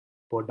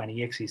 Podman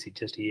exec,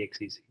 just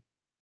exec.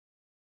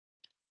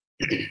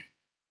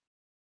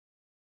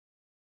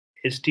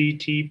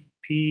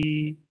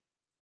 http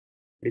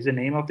is the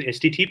name of the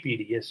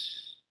httpd,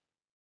 yes.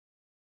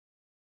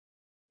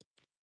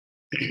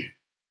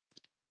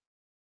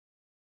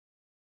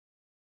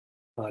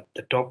 But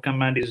the top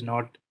command is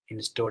not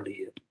installed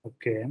here.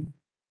 Okay.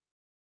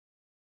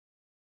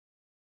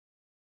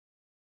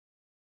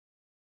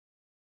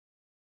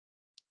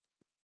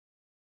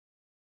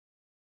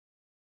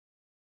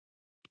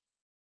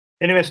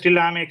 Anyway, still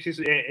I'm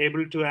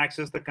able to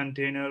access the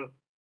container.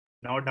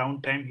 No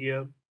downtime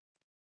here.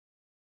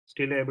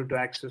 Still able to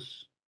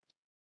access.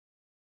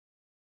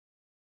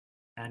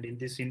 And in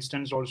this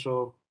instance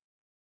also,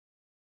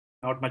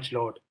 not much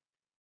load.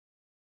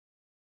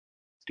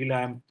 Still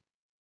I'm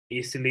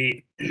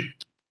easily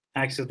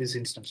access this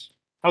instance.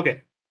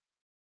 Okay.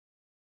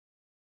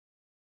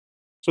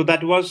 So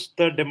that was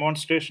the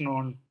demonstration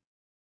on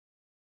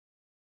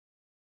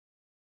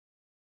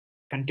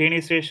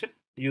containerization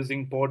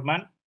using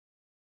Podman.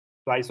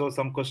 So I saw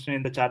some question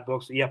in the chat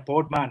box. Yeah,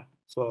 Podman.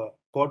 So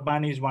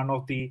Podman is one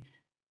of the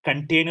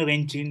container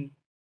engine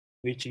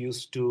which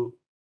used to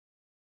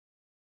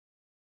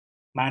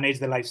manage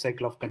the life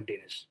cycle of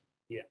containers.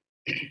 Yeah.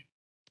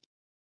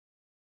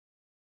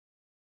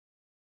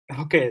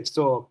 Okay,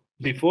 so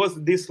before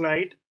this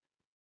slide,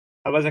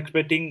 I was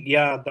expecting,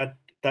 yeah,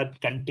 that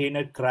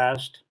container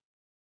crashed.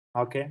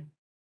 Okay.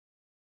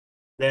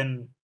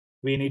 Then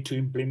we need to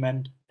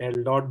implement a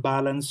load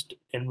balanced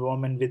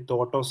environment with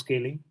auto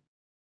scaling.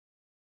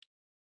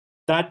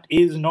 That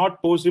is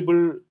not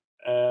possible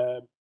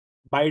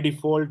by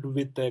default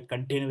with a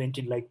container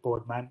engine like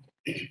Podman.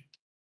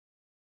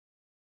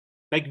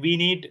 Like we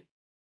need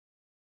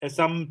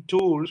some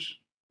tools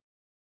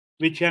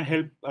which can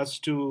help us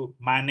to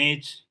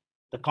manage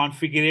the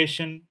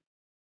configuration,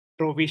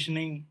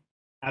 provisioning,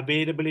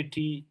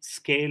 availability,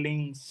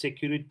 scaling,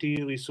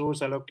 security,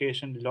 resource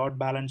allocation, load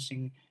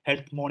balancing,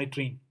 health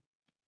monitoring.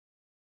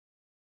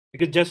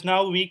 Because just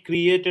now we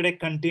created a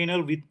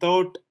container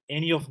without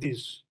any of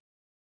this.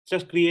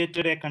 Just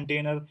created a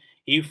container.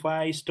 If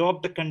I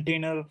stop the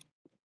container,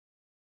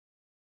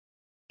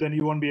 then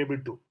you won't be able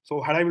to. So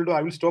what I will do,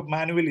 I will stop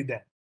manually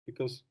then,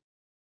 because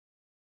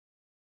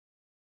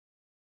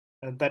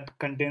that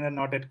container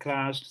not yet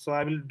crashed. So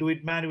I will do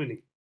it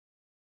manually.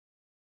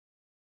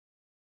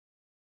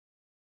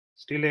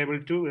 Still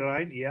able to,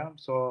 right? Yeah.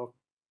 So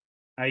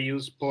I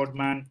use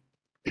Podman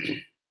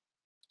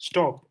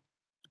stop.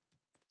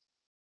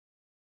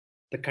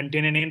 The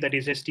container name, that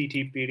is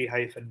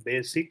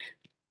httpd-basic.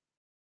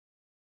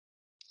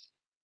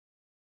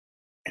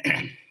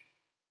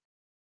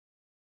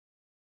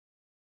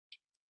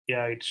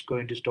 Yeah, it's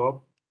going to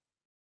stop.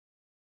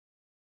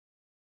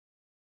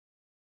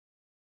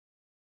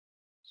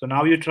 So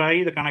now you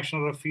try, the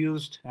connection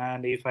refused,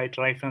 and if I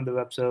try from the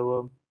web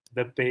server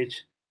web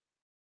page,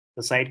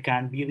 the site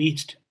can't be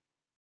reached.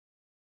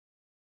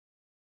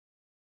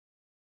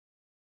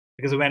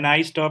 Because when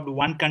I stopped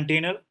one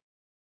container,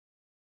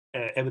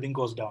 everything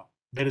goes down.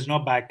 There is no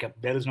backup.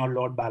 There is no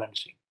load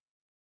balancing.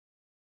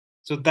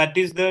 So that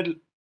is the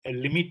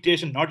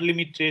limitation, not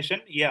limitation.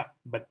 Yeah,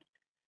 but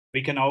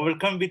we can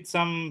overcome with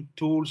some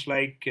tools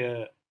like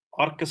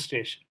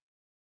orchestration,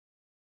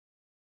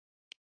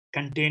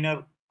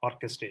 container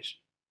orchestration.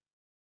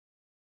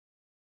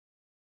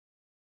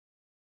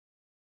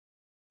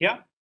 Yeah,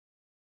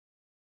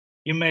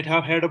 you might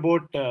have heard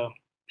about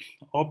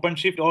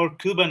OpenShift or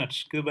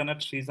Kubernetes.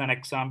 Kubernetes is an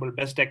example,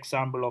 best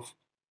example of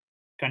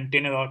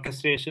container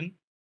orchestration.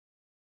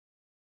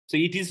 So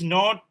it is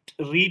not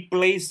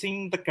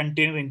replacing the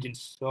container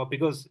engines. So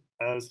because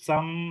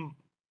some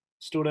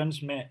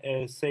students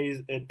may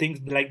say things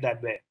like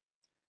that way.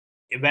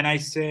 When I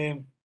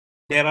say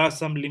there are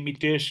some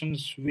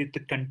limitations with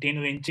the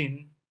container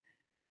engine,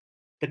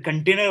 the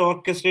container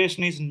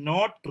orchestration is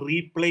not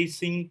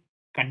replacing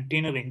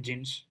container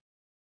engines.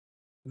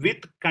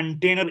 With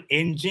container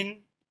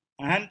engine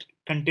and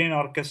container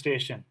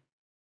orchestration,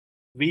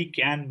 we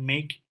can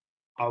make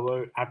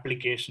our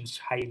applications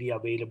highly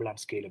available and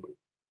scalable.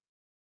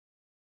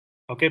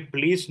 Okay,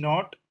 please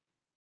note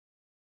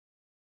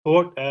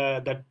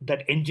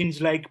that engines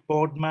like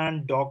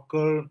Podman,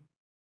 Docker,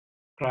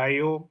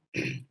 Cryo,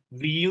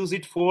 we use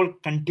it for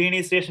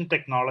containerization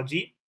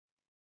technology.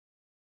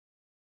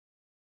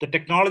 The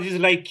technologies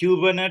like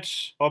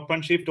Kubernetes,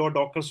 OpenShift, or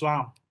Docker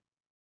Swarm,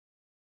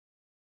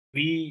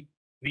 we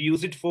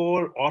use it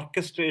for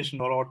orchestration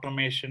or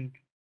automation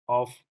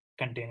of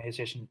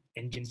containerization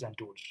engines and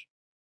tools.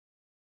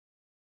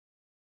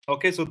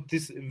 Okay, so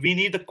we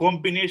need the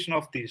combination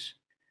of these: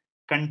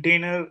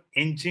 container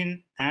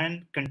engine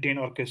and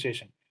container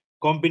orchestration.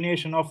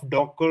 Combination of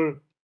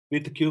Docker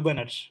with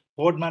Kubernetes,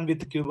 Podman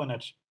with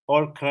Kubernetes,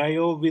 or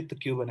Cryo with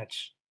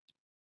Kubernetes.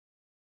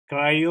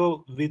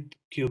 Cryo with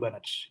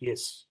Kubernetes,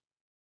 yes.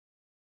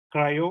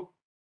 Cryo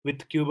with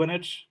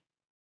Kubernetes,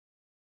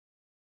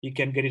 you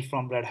can get it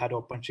from Red Hat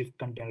OpenShift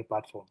Container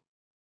Platform.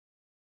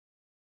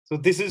 So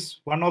this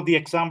is one of the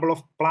example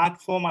of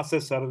platform as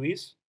a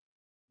service,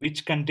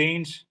 which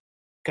contains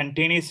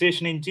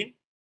containerization engine.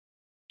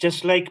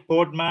 Just like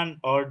Podman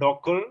or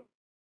Docker,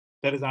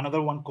 there is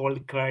another one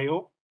called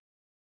Cryo,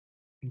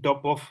 on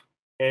top of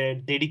a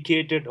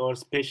dedicated or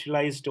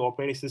specialized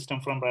operating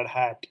system from Red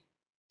Hat.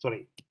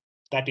 Sorry,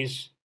 that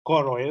is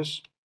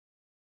CoreOS.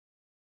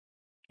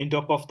 On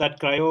top of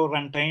that Cryo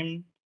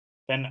runtime,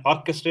 then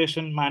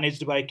orchestration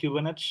managed by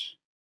Kubernetes,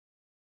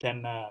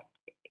 then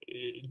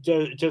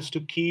just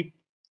to keep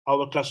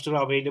our cluster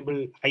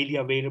available, highly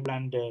available,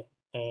 and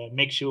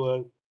make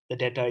sure the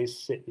data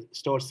is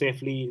stored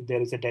safely.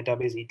 There is a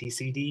database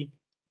etcd.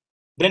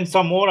 Then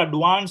some more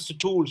advanced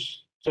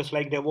tools, just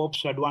like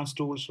DevOps advanced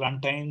tools,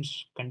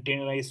 runtimes,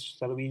 containerized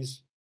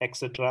service,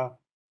 etc.,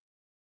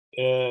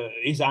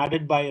 is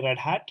added by Red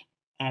Hat,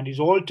 and is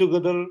all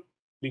together,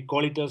 we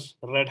call it as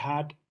Red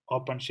Hat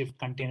OpenShift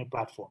Container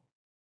Platform.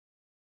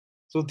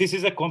 So this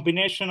is a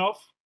combination of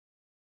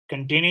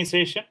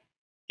containerization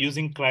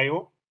using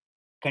Cryo,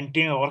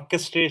 container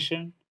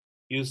orchestration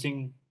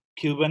using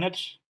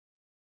Kubernetes,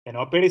 an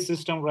operating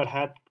system Red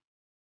Hat,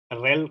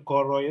 RHEL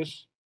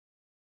CoreOS,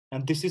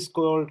 and this is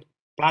called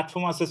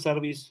platform as a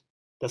service,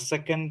 the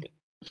second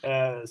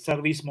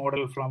service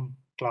model from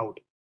cloud.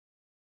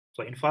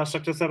 So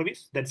infrastructure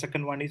service, then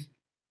second one is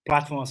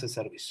platform as a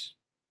service.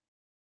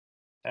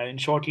 And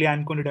shortly,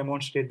 I'm going to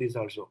demonstrate this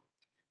also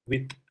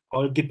with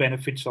all the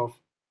benefits of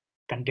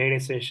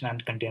containerization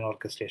and container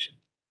orchestration.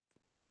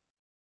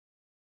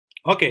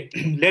 Okay,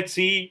 let's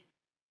see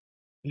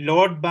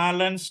load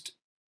balanced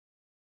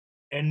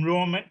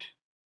environment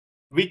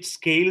which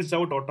scales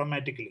out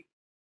automatically.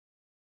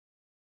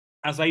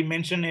 As I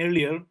mentioned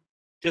earlier,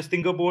 just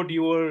think about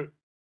your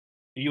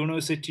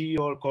university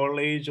or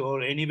college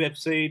or any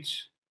websites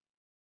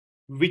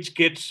which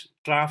gets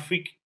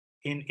traffic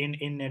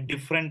in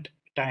different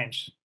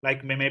times,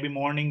 like maybe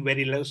morning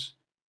very less,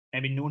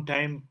 maybe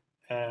noontime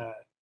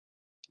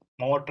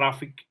more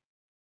traffic,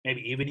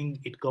 maybe evening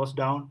it goes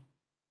down.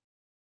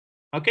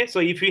 Okay, so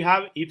if you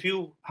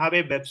have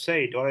a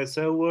website or a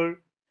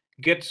server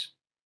gets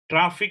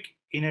traffic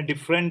in a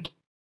different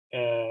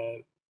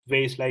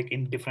ways, like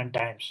in different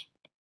times,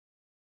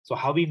 so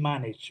how we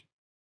manage?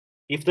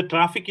 If the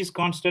traffic is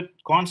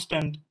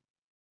constant,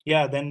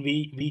 yeah, then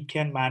we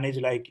can manage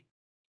like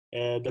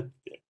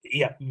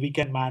we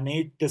can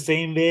manage the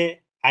same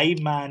way I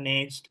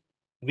managed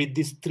with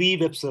these 3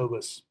 web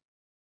servers,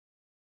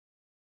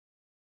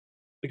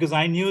 because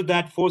I knew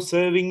that for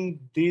serving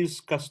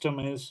these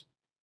customers,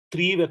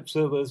 3 web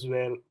servers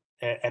were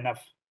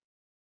enough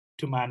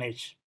to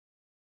manage.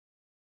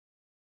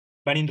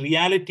 But in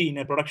reality, in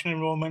a production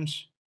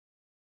environments,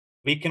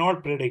 we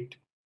cannot predict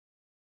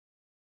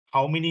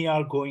how many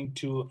are going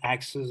to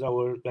access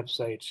our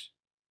websites.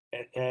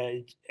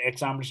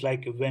 Examples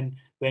like when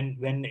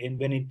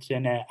it's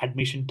an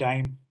admission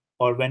time,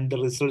 or when the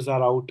results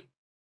are out.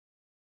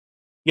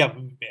 Yeah,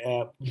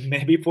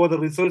 maybe for the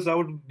results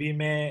out,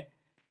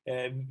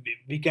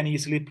 we can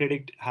easily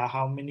predict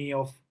how many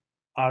of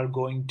are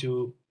going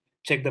to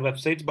check the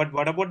websites. But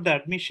what about the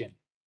admission?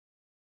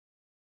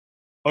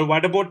 Or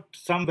what about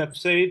some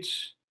websites,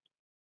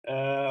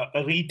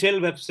 retail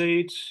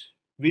websites,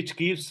 which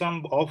gives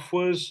some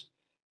offers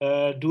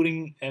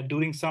during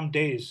some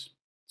days.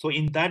 So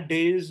in that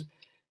days,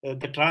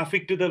 the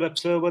traffic to the web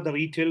server, the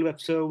retail web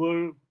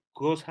server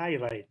goes high,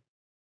 right?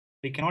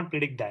 We cannot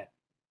predict that.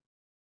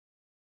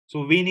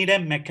 So we need a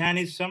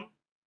mechanism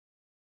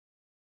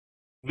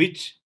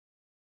which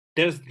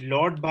does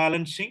load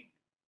balancing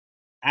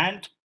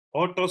and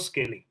auto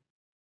scaling,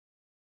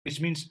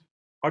 which means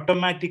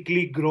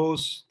automatically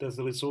grows the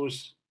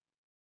resource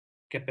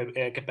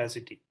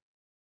capacity,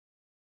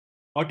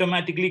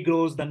 automatically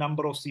grows the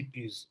number of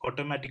CPUs,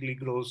 automatically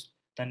grows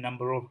the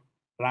number of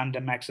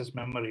random access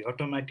memory,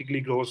 automatically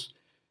grows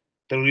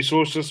the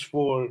resources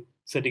for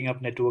setting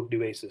up network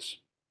devices.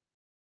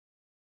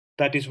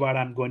 That is what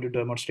I'm going to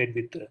demonstrate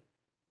with the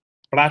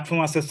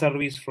platform as a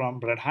service from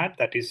Red Hat,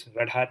 that is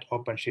Red Hat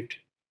OpenShift.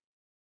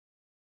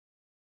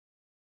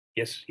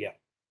 Yes, yeah.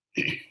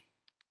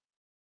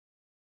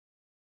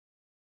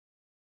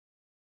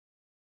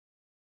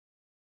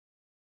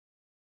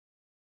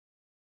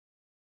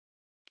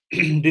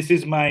 This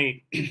is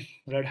my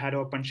Red Hat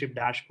OpenShift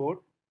dashboard.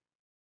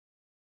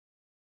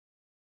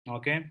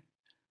 Okay.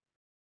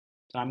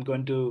 So I'm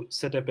going to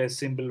set up a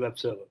simple web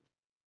server.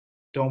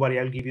 Don't worry,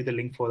 I'll give you the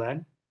link for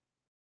that.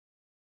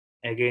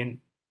 Again,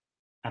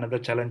 another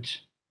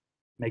challenge,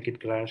 make it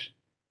crash.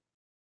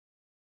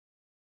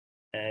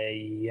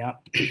 Yeah.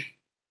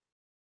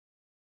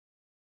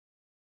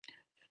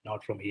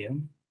 Not from here.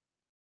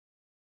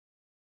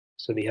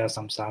 So we have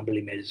some sample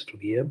images from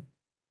here.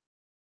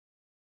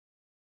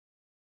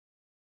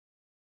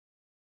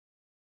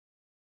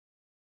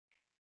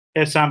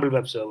 A sample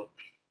web server.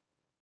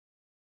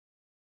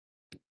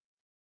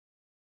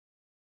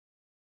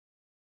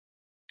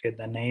 Okay,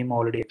 the name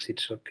already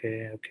exists.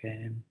 Okay.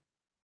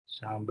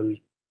 Sample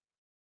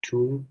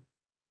 2.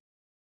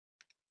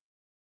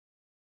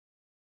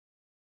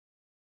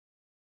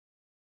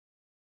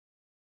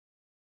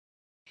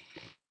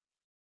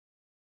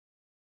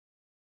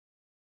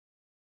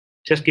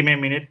 Just give me a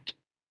minute.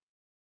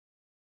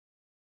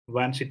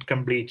 Once it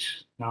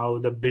completes, now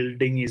the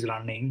building is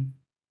running.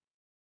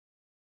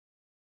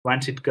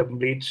 Once it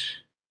completes,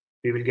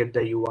 we will get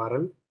the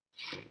URL.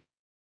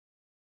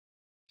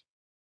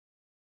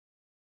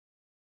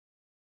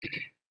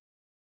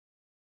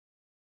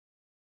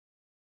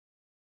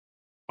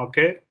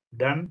 Okay,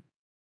 done.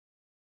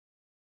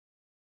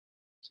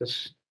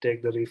 Just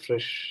take the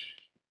refresh.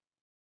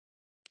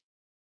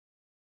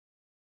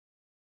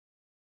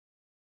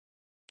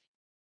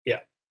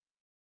 Yeah.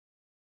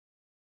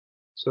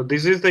 So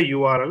this is the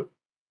URL.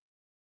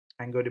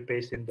 I'm going to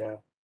paste in the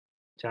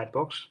chat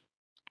box.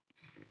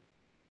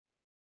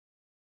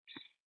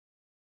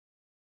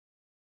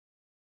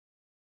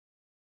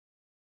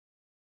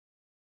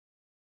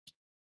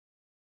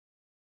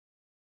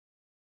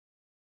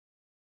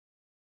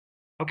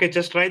 Okay,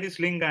 just try this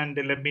link and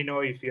let me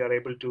know if you are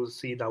able to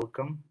see the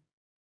outcome.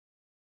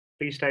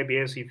 Please type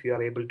yes if you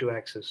are able to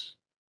access.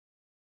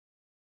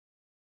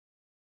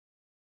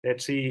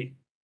 Let's see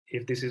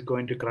if this is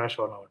going to crash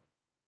or not.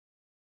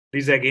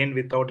 This is again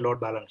without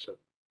load balancer,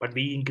 but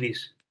we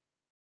increase.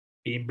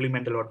 We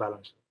implement the load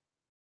balancer.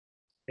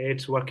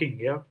 It's working,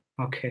 yeah?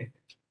 Okay.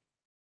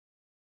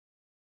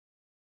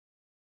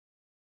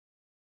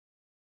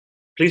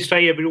 Please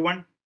try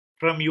everyone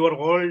from your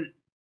all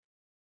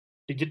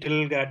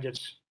digital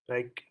gadgets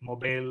like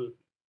mobile,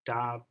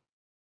 tab.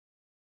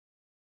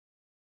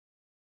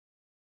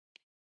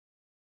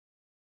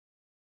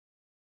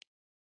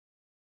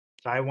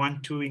 So I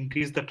want to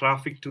increase the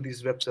traffic to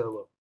this web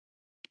server.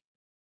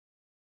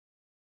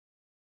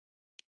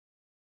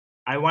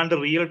 I want the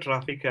real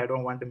traffic. I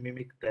don't want to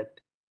mimic that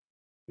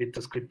with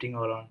the scripting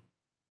or on.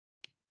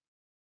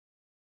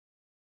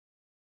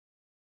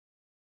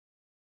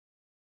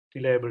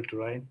 Still able to,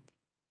 right?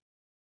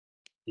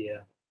 Yeah.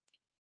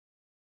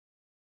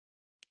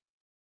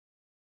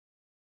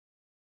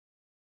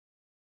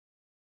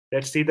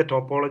 Let's see the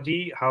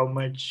topology, how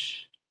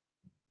much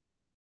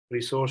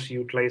resource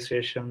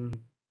utilization.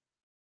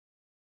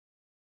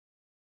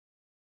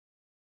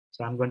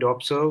 So I'm going to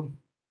observe.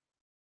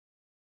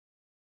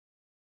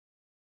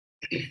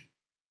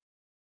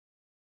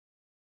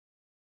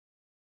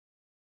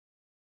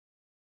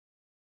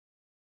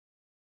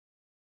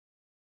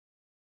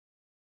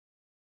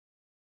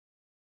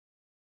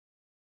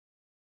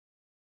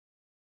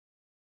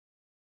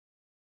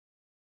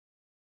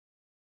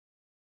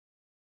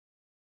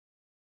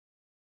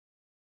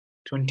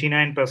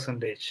 %29.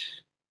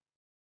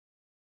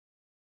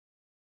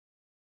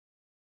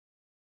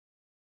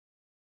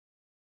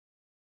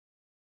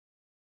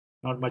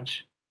 Not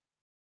much.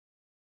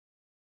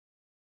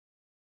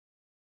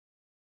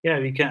 Yeah,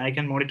 I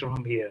can monitor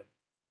from here.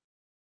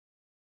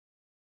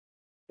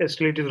 Yes,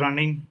 still it is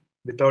running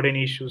without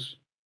any issues.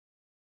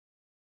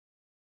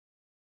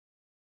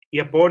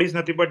 Yeah, pod is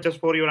nothing but just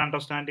for your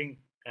understanding.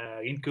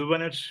 In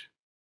Kubernetes,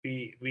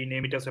 we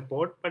name it as a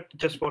pod, but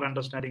just for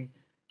understanding,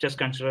 just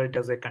consider it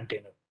as a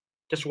container.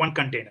 Just one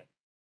container.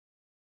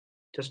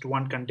 Just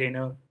one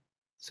container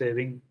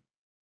saving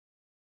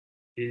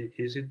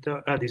Is it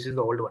the, this is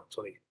the old one,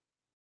 sorry.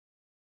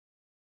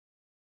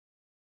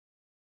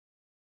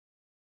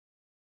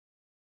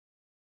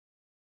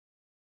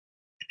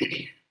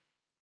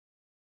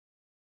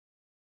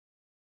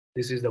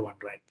 This is the one,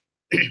 right?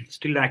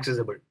 Still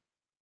accessible.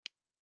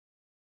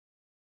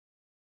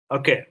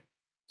 Okay,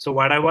 so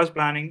what I was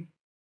planning,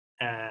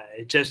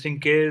 just in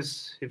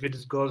case if it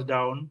goes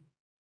down,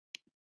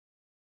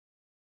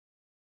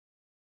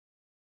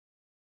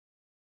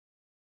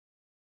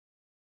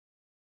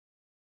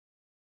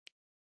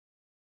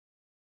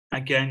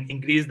 I can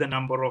increase the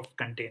number of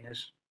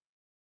containers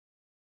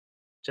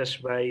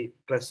just by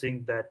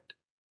pressing that.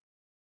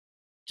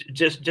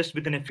 Just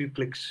within a few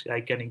clicks, I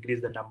can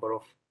increase the number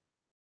of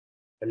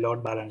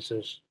load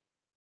balancers.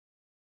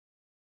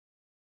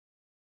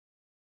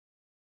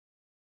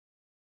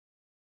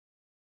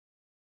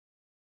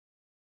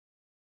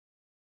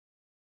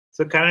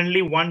 So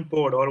currently one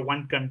pod or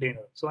one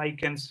container. So I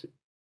can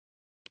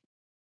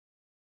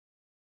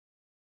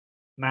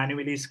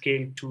manually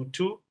scale to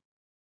 2.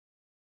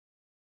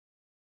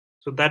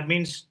 So that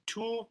means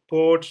 2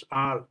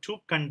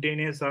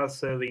 containers are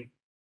serving.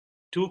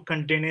 2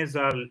 containers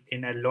are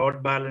in a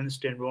load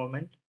balanced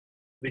environment,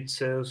 which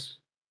serves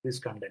this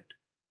content.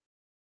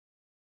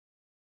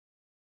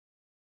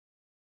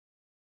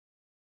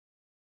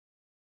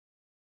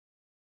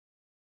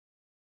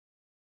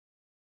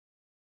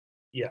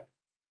 Yeah.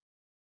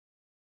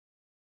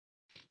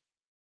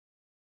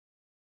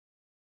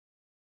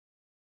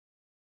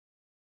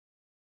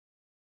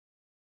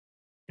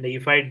 And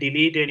if I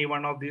delete any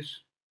one of these,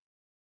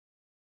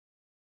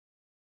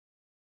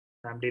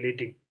 I'm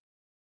deleting.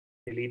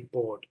 Delete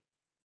pod.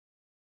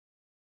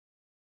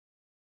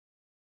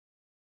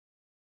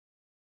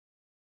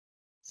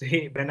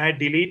 See, when I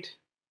delete,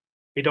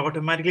 it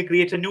automatically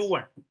creates a new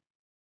one.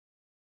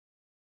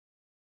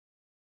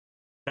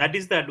 That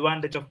is the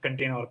advantage of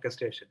container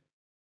orchestration.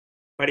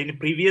 But in the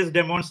previous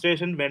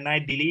demonstration, when I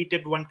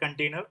deleted one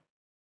container,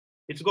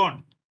 it's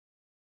gone.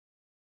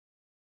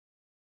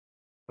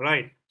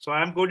 Right. So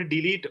I'm going to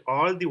delete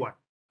all the one.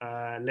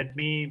 Let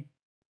me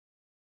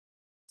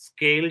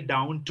scale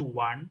down to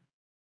 1.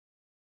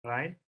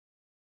 Right.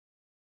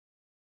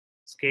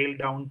 Scale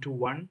down to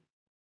 1.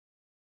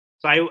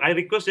 So I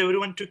request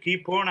everyone to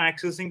keep on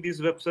accessing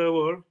this web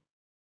server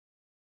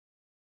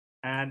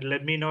and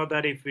let me know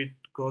that if it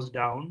goes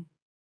down,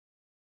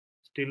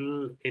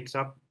 still it's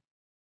up.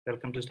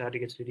 Welcome to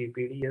static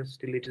HTTP. Yes,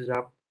 still it is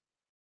up.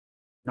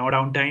 No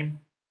downtime.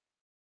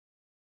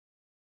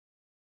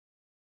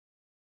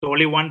 So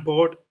only one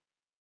port.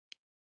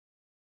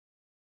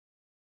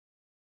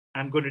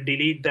 I'm going to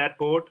delete that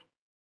port.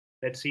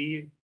 Let's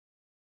see.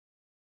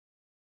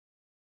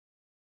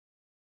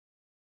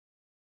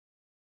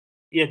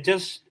 Yeah,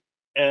 just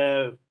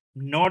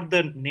not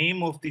the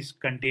name of this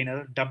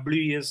container.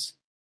 WS.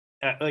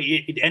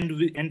 It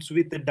ends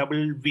with the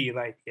double V,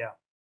 right? Yeah.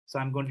 So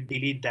I'm going to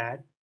delete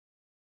that.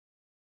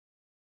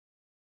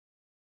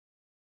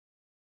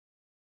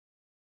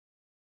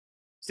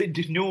 See,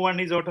 the new one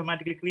is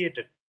automatically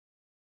created.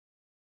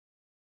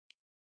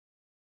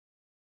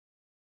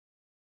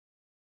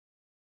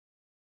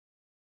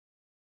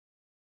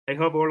 I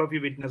hope all of you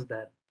witnessed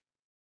that.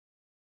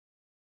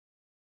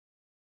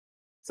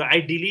 So I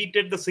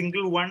deleted the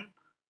single one.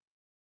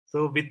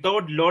 So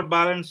without load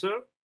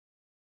balancer,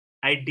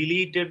 I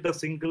deleted the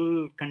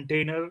single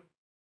container.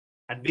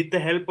 And with the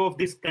help of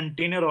this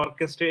container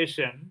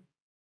orchestration,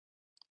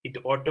 it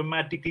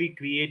automatically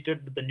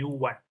created the new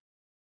one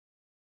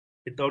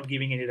without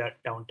giving any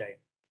downtime.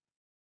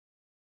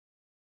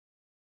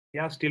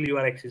 Yeah, still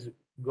your access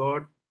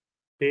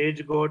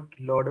page got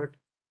loaded,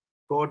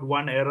 got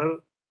one error,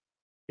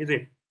 is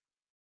it?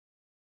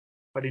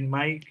 But in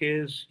my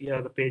case,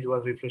 yeah, the page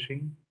was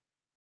refreshing.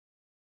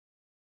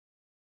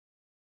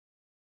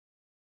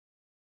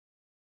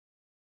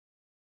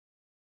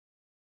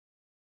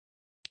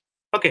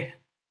 Okay.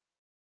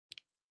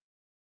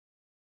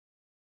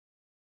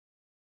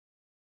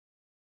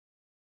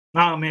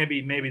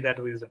 Maybe that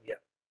reason,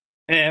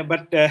 yeah.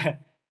 But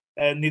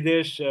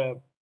Nidesh,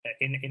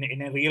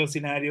 in a real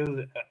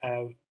scenario,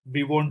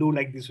 we won't do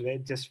like this way.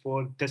 Just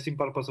for testing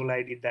purpose,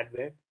 I did that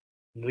way.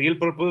 In real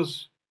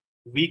purpose,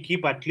 we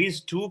keep at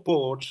least 2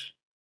 ports.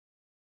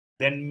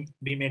 Then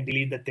we may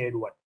delete the third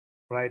one,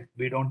 right?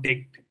 We don't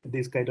take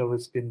this kind of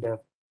risk in the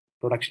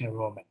production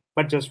environment.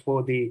 But just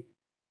for the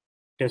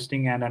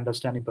testing and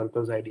understanding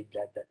purpose, I did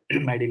that.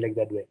 I did like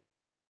that way.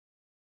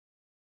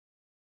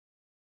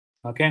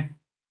 Okay.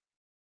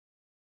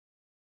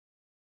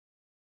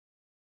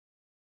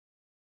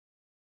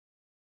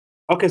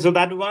 Okay, so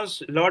that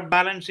was load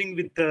balancing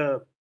with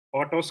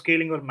auto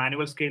scaling or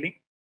manual scaling.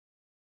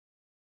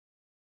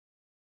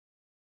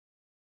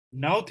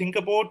 Now think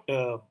about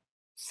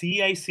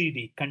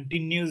CI/CD,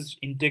 continuous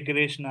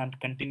integration and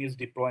continuous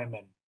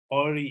deployment.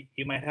 Or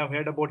you might have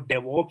heard about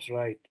DevOps,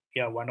 right?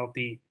 Yeah, one of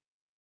the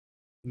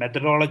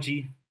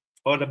methodology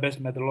or the best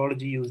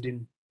methodology used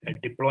in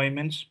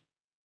deployments.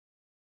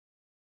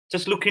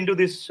 Just look into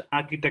this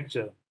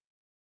architecture.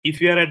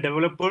 If you are a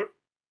developer,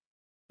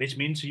 which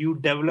means you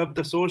develop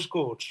the source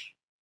code,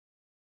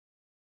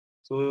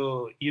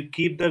 So you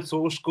keep the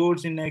source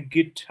codes in a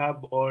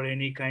GitHub or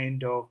any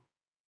kind of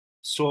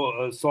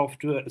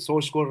software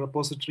source code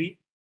repository.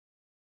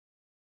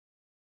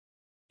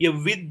 Yeah,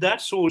 with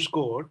that source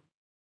code,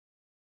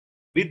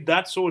 you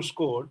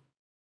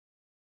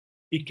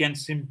can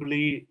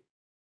simply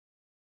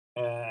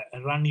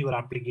run your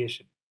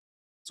application.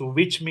 So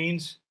which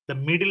means the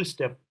middle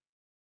step,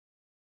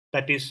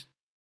 that is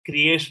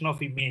creation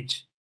of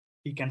image,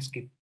 we can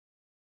skip.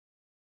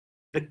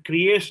 The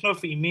creation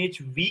of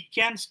image we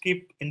can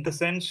skip, in the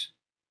sense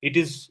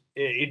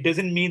it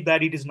doesn't mean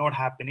that it is not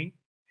happening.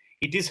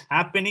 It is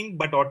happening,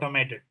 but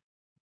automated.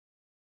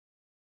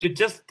 To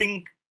just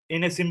think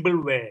in a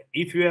simple way,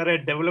 if you are a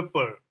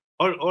developer,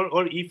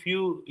 or if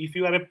you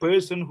are a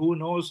person who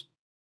knows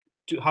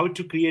how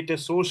to create a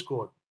source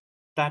code,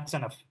 that's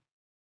enough.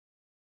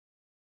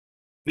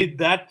 With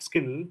that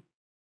skill,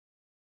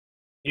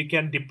 you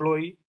can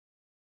deploy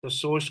the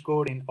source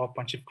code in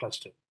OpenShift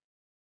cluster.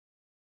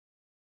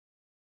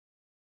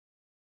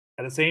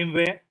 At the same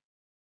way,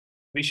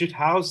 we should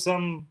have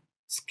some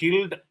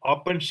skilled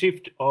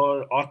OpenShift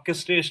or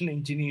orchestration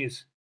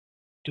engineers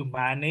to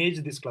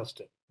manage this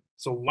cluster.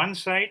 So one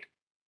side,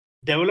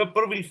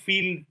 developer will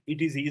feel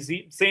it is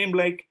easy. Same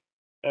like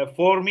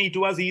for me, it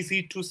was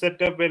easy to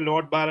set up a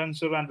load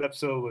balancer and web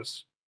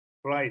servers,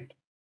 right?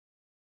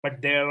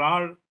 But there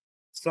are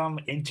some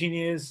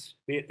engineers,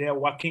 they are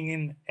working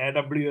in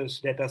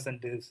AWS data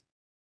centers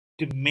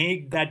to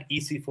make that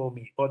easy for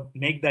me or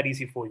make that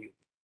easy for you.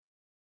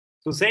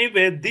 So same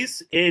way,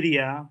 this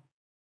area,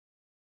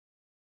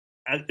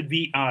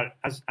 we are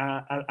as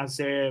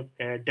a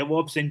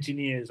DevOps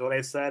engineers or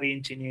SRE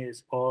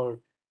engineers or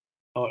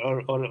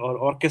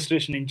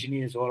orchestration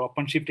engineers or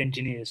OpenShift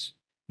engineers,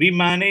 we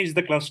manage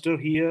the cluster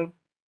here,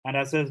 and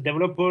as a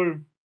developer,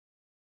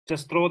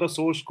 just throw the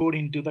source code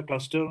into the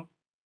cluster,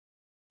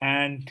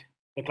 and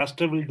the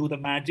cluster will do the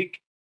magic.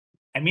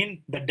 I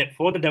mean,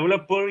 for the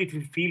developer, it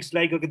feels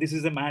like, okay, this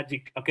is a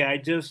magic. Okay, I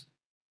just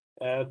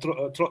throw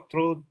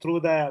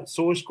the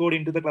source code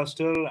into the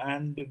cluster,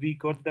 and we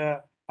got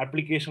the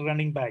application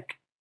running back.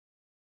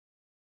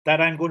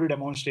 That I'm going to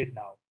demonstrate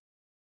now.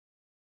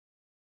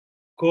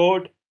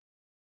 Code,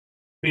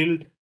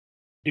 build,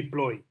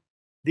 deploy.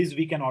 This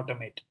we can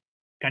automate.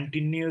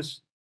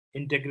 Continuous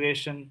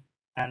integration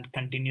and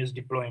continuous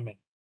deployment.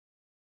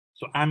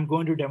 So I'm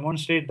going to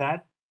demonstrate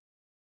that.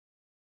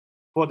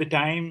 For the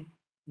time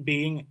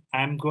being,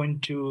 I'm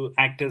going to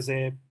act as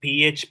a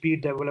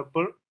PHP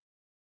developer.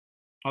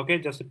 Okay,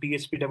 just a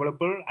PHP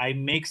developer. I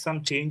make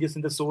some changes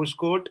in the source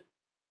code.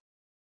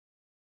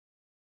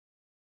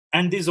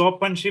 And this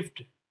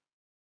OpenShift,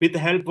 with the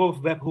help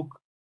of webhook,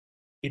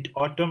 it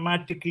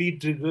automatically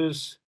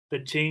triggers the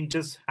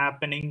changes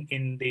happening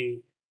in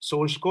the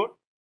source code.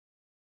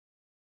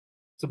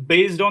 So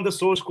based on the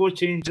source code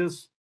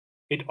changes,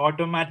 it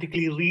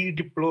automatically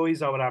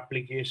redeploys our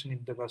application in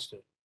the cluster.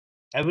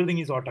 Everything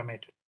is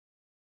automated.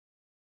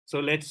 So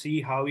let's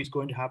see how it's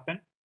going to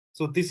happen.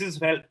 So this is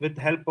with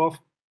help of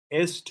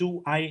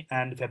S2I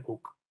and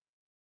webhook.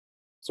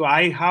 So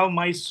I have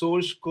my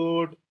source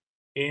code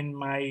in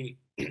my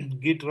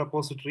Git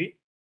repository.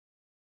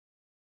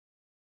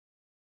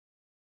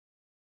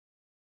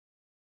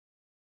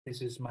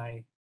 This is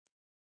my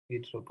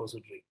Git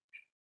repository.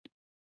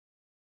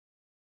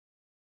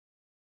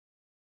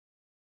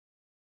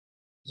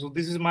 So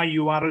this is my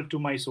URL to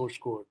my source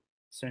code,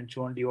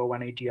 Senchuan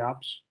 180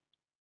 apps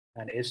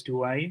and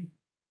S2I.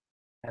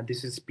 And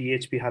this is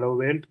PHP hello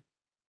world,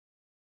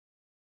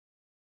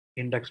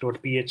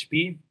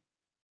 index.php,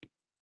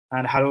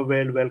 and hello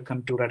world,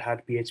 welcome to Red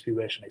Hat PHP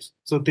versionist.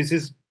 So this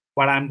is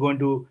what I'm going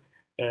to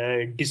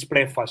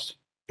display first,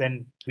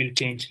 then we'll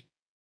change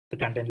the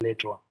content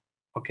later on.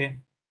 Okay.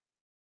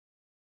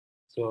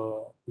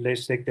 So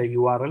let's take the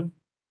URL.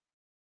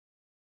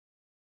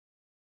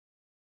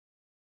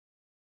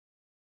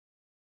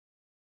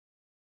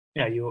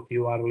 Yeah,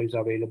 URL is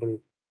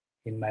available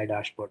in my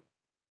dashboard.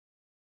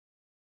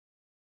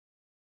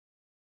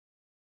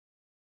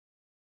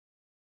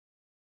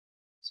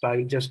 So I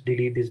will just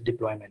delete this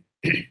deployment.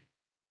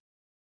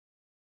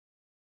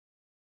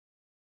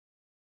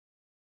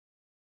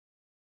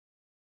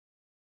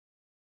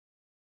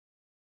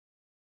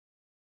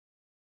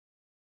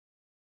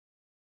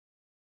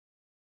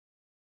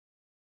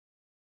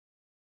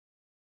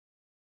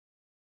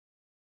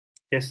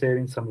 Just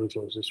saving some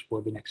resources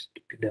for the next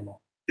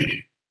demo.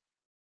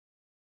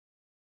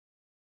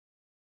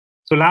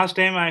 So last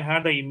time I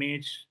had the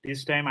image.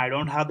 This time I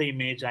don't have the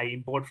image. I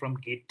import from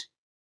Git.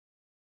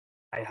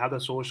 I have the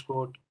source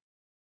code,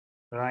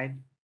 right?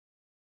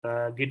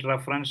 Git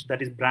reference,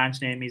 that is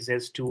branch name is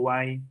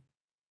S2I,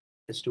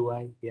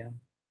 yeah.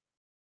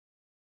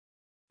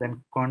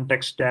 Then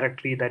context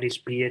directory, that is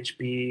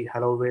PHP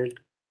hello world.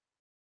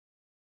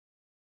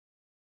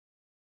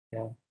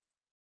 Yeah.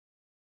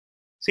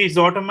 See, it's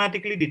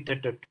automatically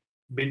detected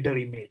builder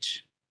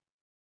image.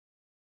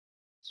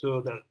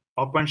 So the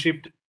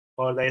OpenShift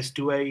or the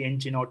S2I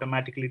engine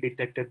automatically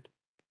detected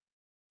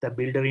the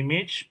builder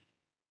image.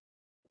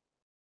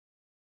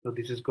 So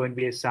this is going to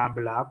be a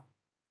sample app.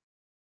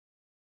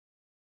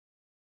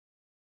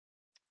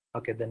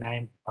 Okay, the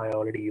name I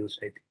already used,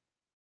 I think.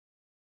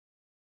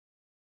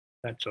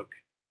 That's okay.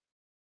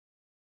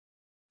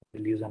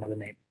 We'll use another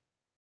name.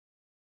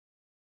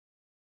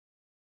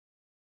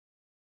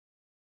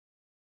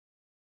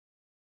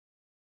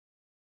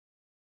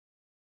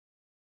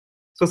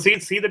 So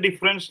see the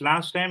difference.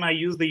 Last time I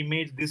used the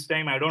image. This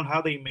time I don't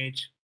have the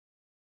image.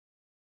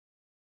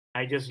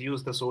 I just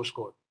use the source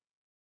code.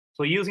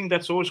 So using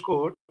that source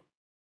code,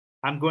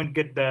 I'm going to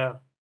get the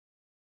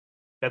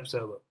web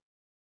server.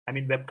 I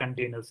mean web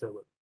container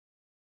server.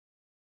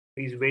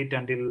 Please wait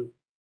until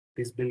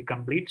this build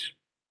completes.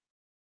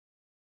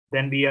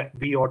 Then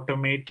we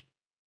automate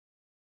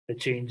the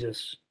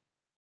changes.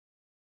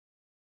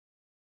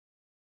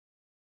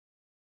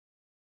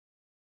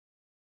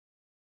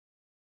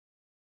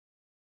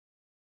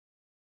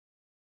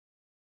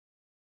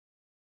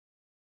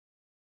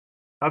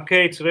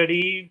 Okay, it's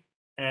ready.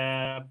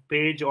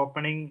 Page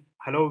opening.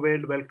 Hello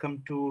world,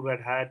 welcome to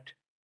Red Hat.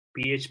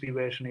 PHP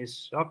version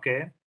is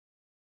okay.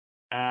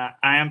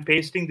 I am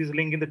pasting this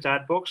link in the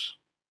chat box.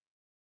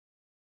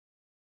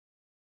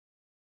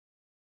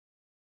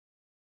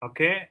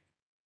 Okay.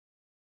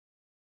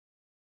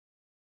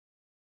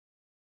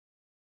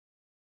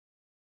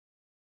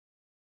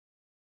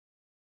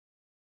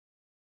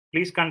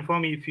 Please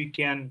confirm if you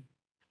can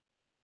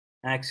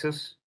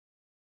access.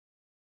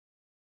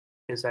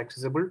 Is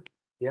accessible.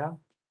 Yeah.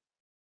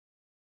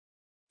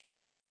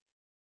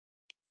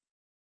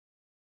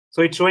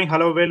 So it's showing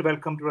hello world,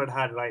 welcome to Red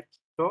Hat, right?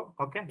 So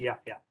okay, yeah.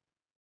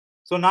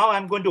 So now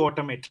I'm going to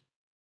automate.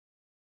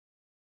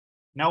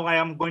 Now I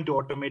am going to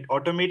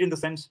automate in the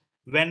sense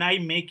when I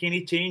make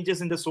any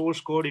changes in the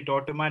source code, it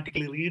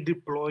automatically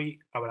redeploy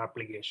our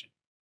application.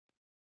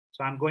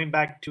 So I'm going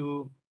back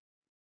to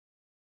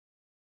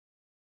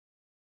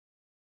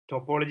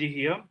topology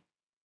here.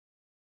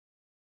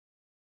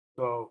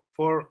 So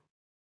for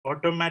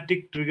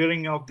automatic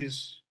triggering of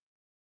this,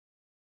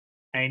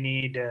 I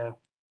need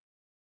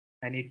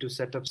to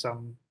set up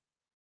some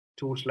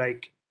tools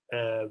like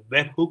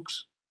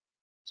webhooks.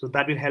 So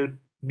that will help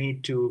me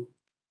to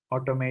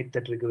automate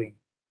the triggering.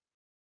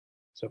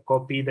 So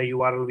copy the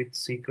URL with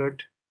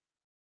secret,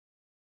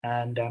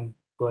 and I'm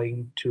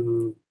going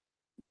to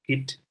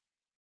hit.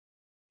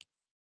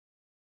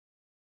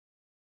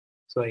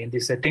 So in the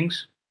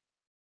settings,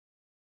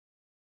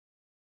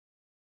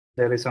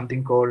 there is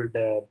something called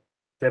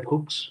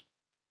webhooks,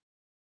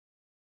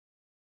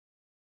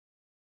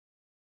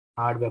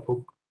 hard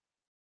webhook.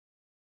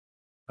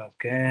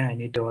 Okay, I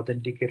need to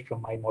authenticate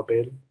from my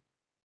mobile.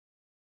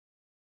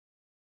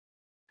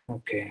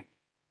 Okay.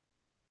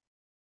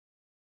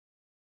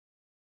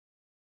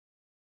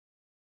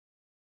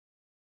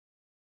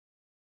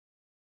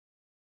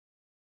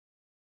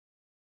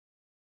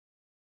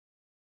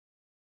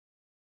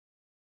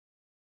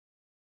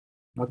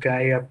 Okay,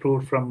 I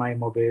approved from my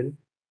mobile.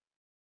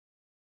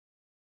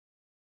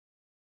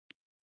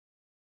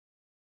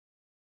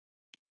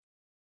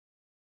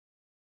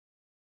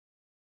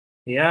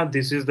 Yeah,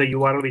 this is the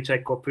URL which I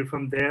copied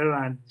from there,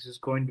 and this is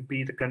going to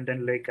be the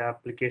content like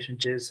application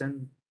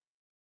JSON.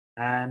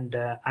 And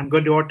I'm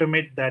going to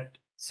automate that.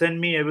 Send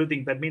me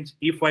everything. That means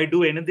if I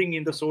do anything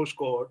in the source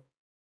code,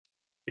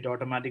 it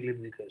automatically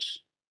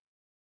triggers.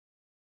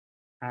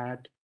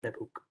 Add that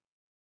hook.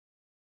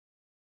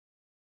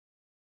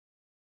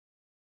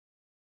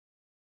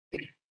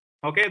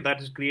 Okay,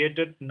 that is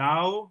created.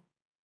 Now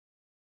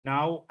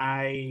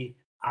I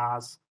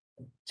ask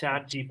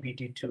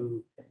ChatGPT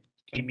to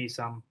give me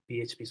some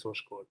PHP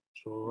source code.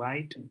 So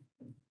write,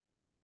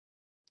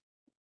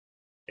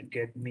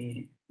 get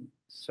me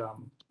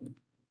some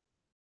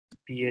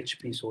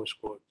PHP source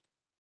code.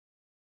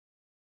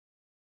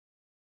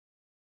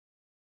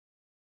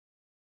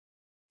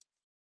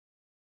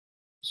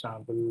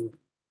 Sample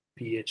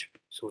PHP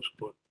source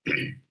code.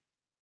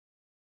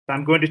 So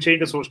I'm going to change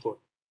the source code.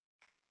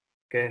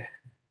 Okay,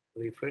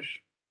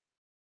 refresh.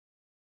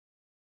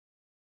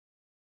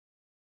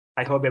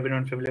 I hope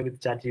everyone familiar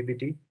with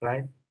ChatGPT,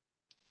 right?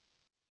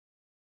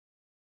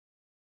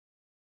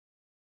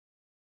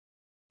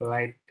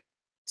 Write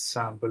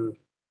sample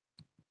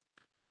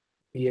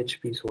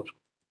PHP source.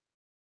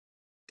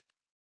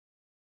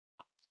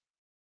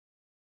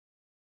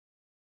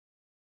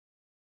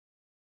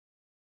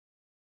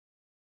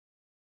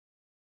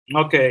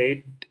 Okay,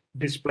 it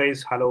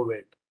displays hello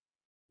world.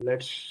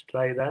 Let's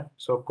try that.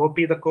 So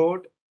copy the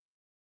code.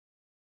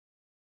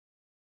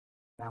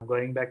 I'm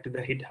going back to the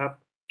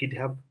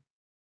GitHub.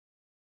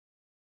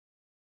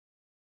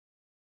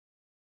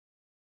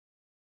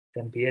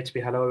 Then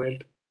PHP hello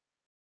world.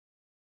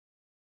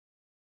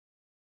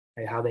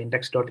 I have the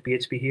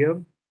index.php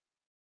here.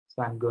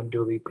 So I'm going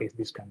to replace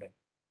this content.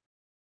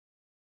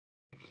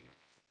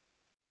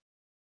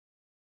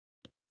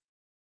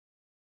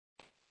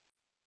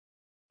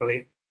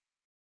 Really?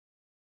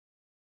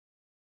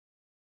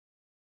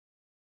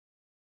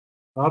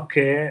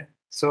 Okay,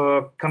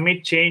 so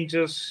commit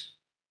changes.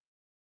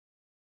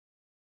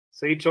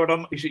 So it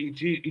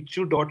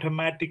should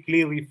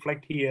automatically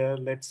reflect here.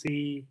 Let's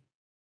see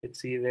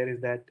where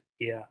is that?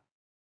 Yeah,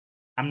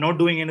 I'm not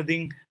doing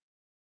anything.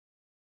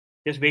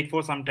 Just wait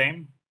for some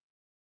time.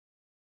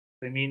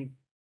 Meanwhile,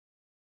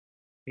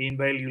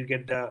 you'll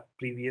get the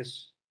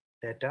previous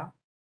data.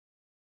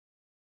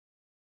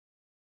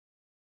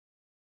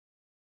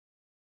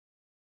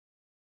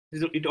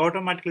 It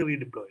automatically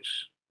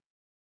redeploys.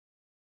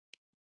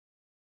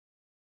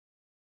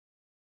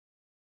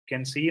 You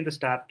can see in the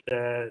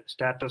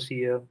status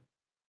here.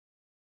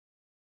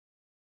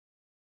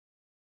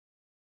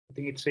 I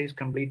think it says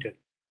completed.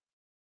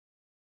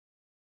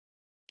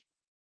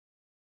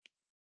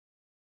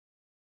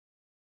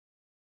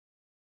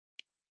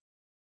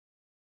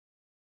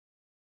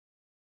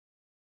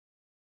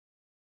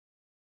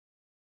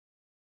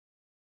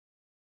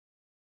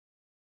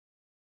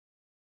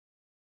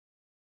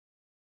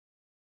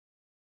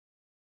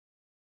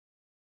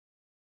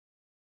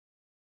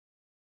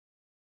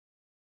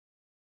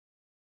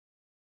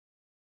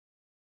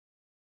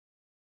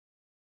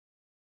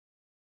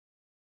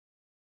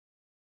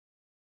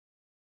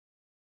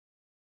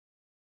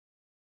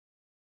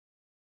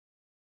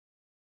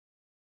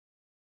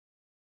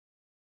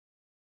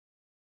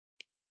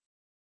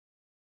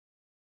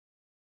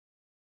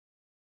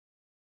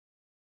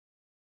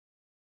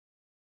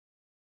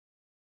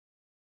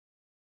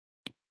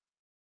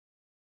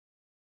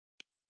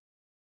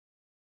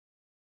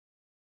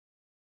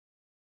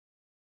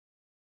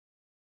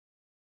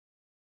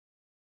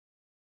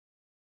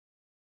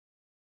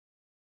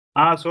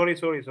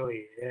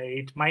 Sorry.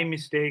 It's my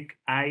mistake.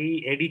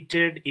 I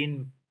edited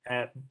in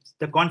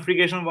the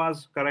configuration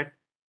was correct.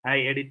 I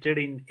edited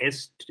in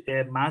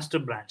master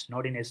branch,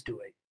 not in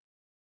S2I.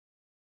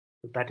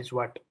 So that is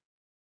what.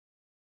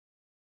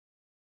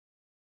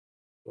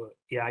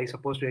 Yeah, I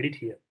supposed to edit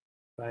here.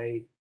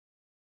 I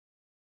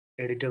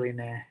edited in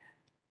a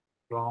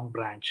wrong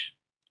branch.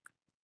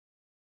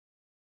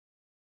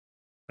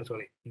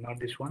 Sorry,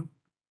 not this one.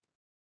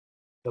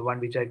 The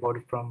one which I got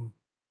from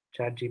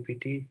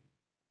ChatGPT.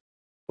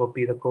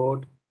 Copy the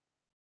code.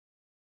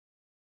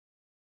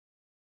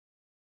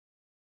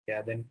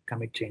 Yeah, then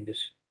commit changes.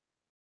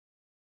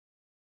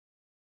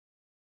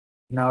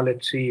 Now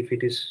let's see if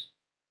it is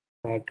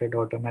started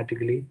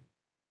automatically.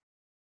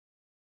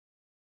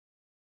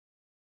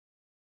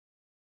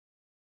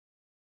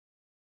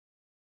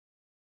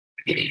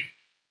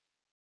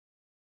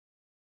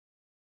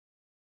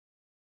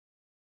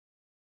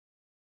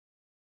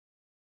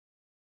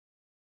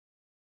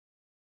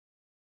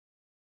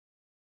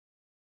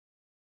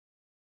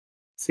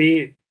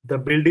 See, the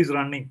build is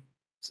running.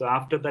 So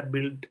after that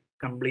build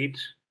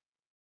completes,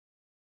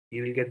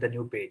 you will get the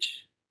new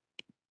page.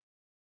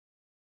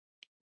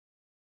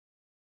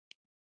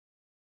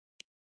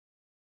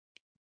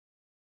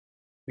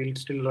 Build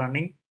still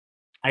running.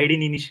 I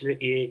didn't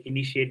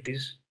initiate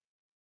this.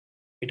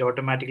 It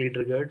automatically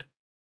triggered.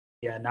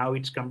 Yeah, now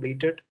it's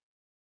completed.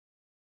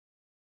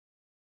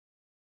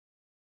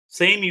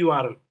 Same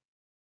URL.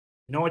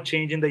 No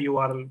change in the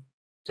URL.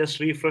 Just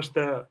refresh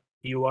the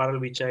URL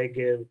which I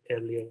gave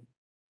earlier.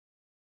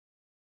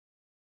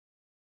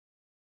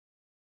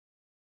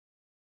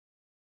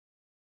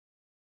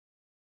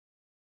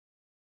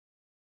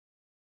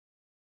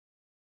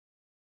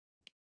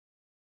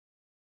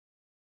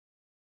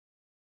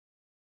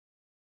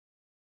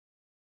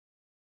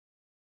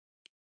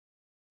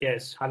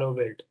 Yes, hello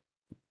world.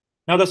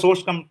 Now the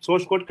source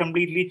code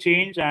completely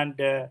changed, and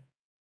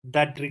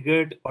that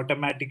triggered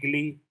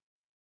automatically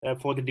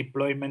for the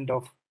deployment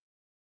of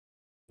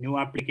new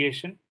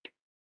application.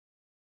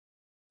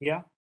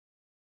 Yeah.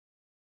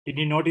 Did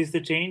you notice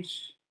the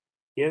change?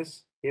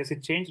 Yes,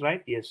 it changed,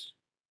 right? Yes.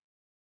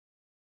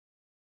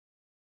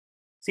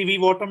 See,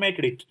 we've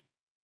automated it.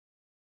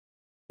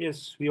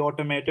 Yes, we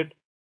automated.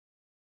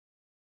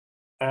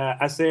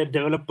 As a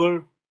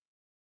developer,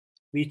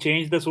 we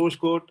changed the source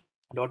code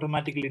and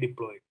automatically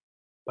deployed.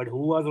 But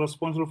who was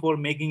responsible for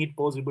making it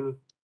possible?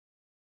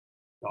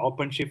 The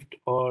OpenShift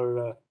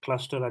or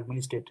cluster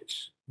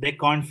administrators. They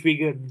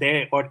configured,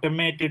 they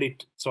automated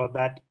it so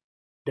that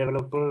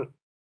developer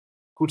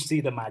could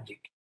see the magic.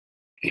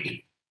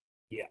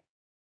 Yeah.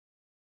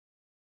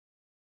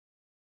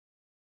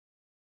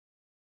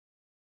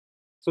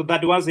 So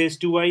that was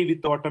S2I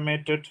with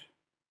automated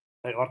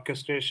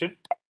orchestration.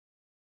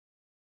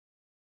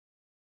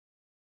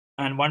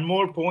 And one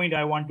more point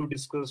I want to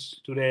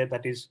discuss today,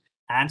 that is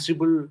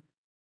Ansible,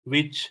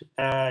 which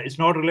is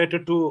not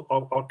related to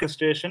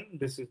orchestration.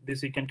 This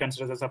you can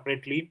consider as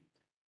separately.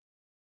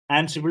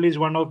 Ansible is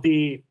one of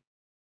the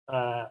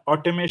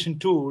automation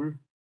tool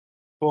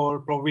for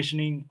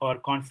provisioning or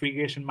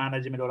configuration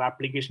management or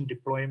application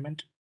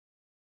deployment.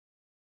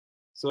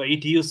 So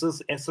it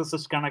uses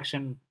SSH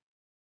connection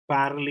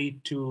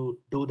parallelly to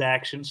do the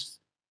actions.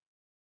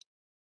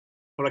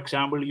 For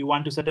example, you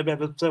want to set up a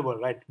web server,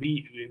 right?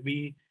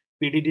 We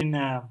did in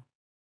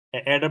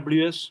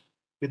AWS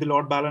with the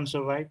load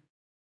balancer, right?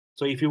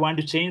 So if you want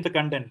to change the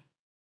content,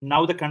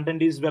 now the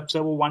content is web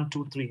server 1,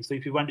 2, 3. So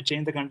if you want to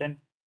change the content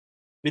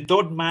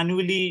without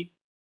manually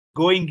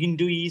going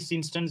into each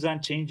instance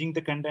and changing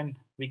the content,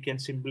 we can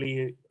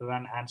simply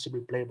run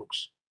Ansible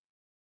playbooks.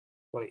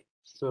 Sorry.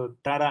 So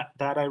that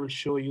I will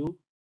show you.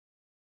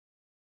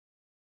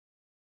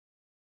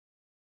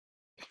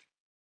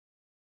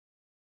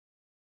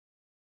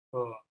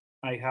 So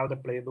I have the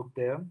playbook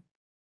there.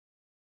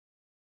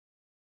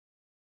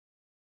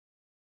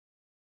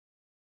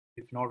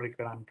 If not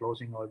required, I'm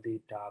closing all the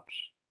tabs.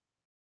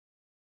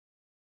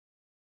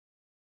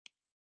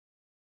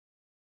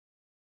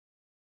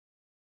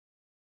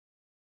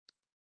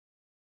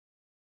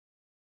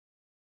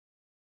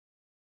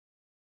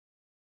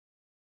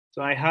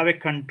 So I have a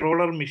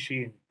controller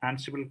machine,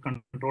 Ansible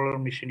controller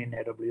machine in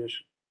AWS.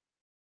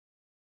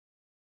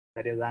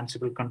 That is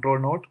Ansible control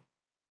node.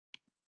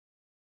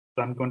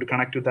 So I'm going to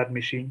connect to that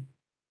machine.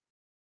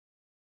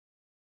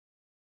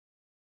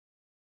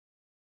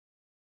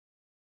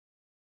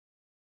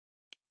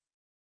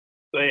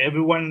 So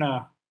everyone,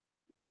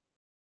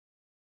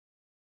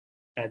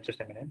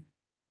 just a minute.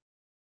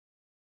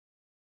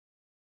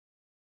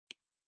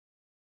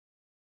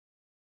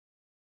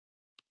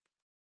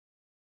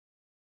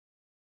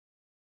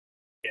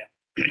 Yeah.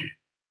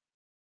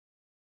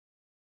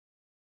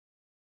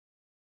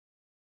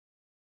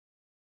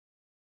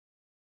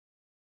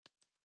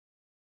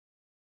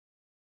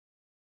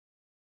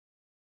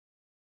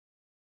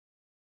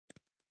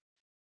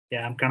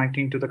 Yeah, I'm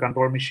connecting to the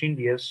control machine.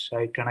 Yes,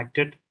 I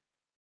connected.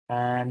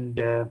 And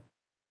I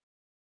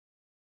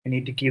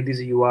need to give this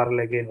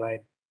URL again,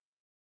 right?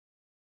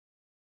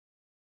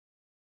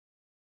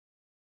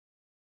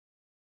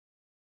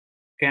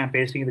 Okay, I'm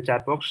pasting in the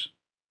chat box.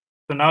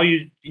 So now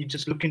you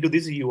just look into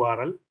this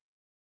URL,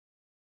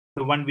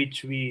 the one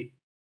which we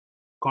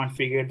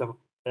configured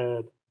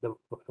the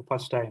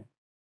first time.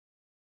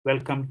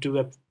 Welcome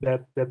to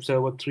web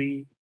server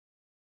 3,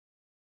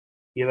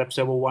 yeah, web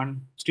server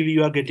 1. Still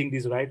you are getting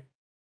this, right?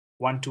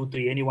 1, 2,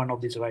 3, any one of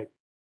these, right?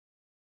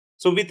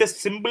 So with a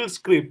simple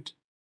script,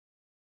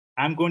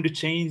 I'm going to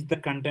change the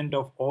content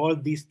of all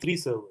these 3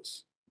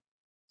 servers.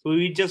 So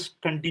we just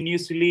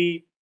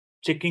continuously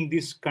checking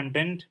this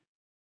content.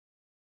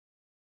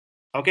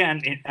 Okay,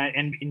 and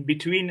in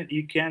between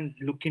you can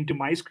look into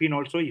my screen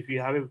also. If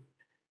you have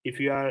if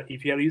you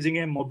are using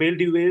a mobile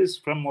device,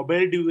 from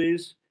mobile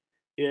device,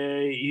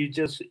 you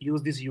just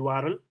use this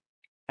URL,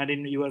 and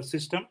in your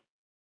system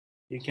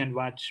you can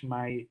watch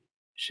my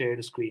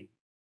shared screen.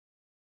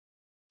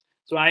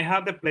 So I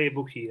have the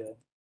playbook here,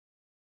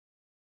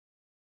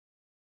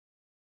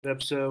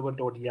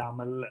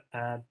 webserver.yaml.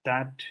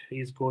 That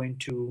is going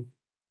to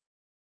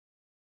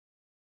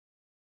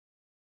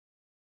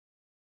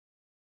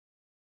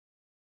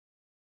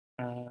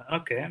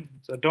okay,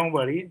 so don't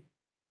worry.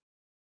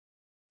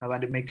 I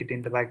want to make it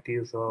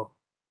interactive, so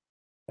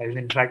I will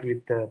interact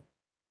with the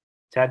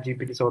chat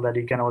GPT so that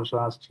you can also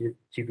ask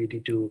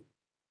GPT to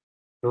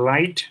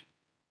write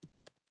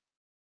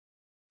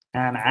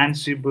an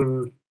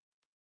Ansible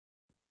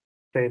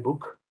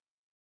playbook,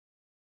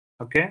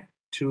 okay,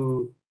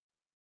 to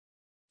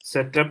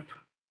set up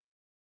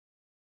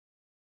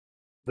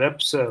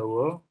web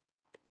server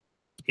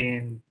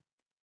in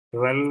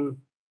rel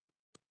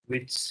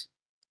which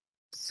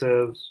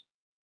serves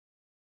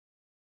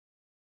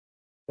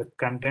the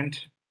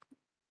content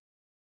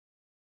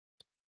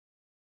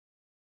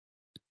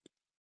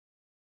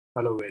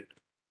hello world.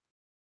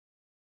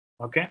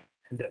 Okay,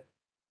 and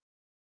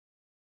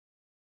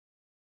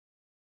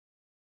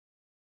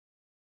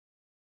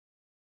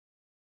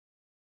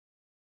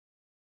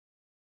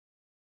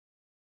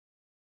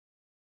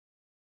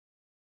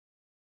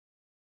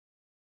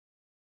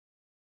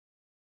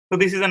so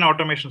this is an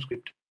automation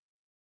script.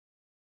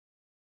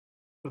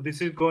 So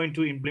this is going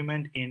to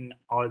implement in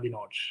all the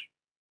nodes.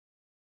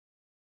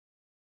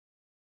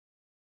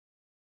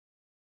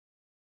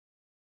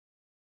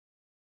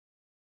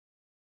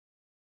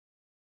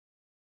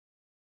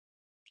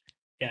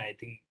 Yeah, I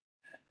think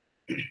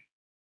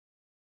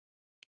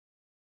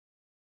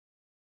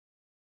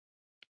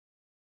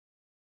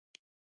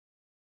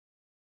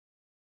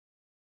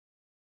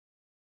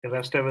the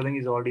rest everything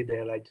is already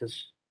there. I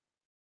just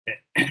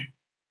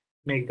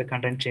make the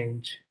content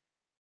change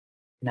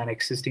in an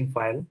existing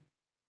file.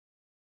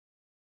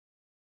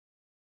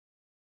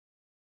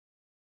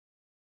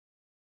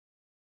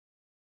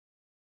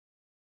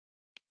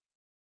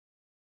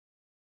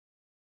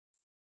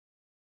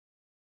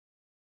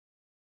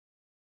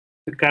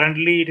 So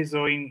currently it is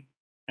showing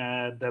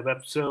the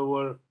web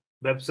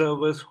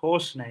server's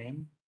host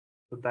name.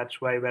 So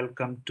that's why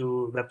welcome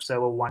to web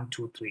server 1,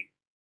 2, 3.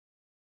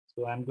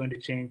 So I'm going to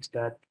change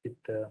that with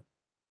the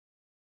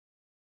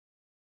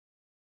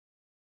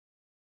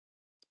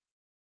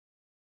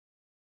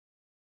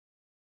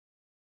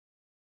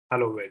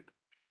hello world.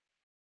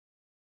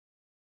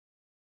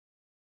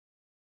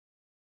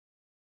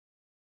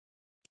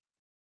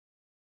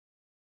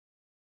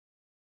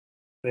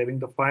 Saving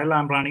the file,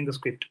 I'm running the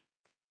script.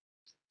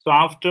 So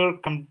after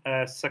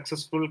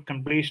successful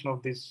completion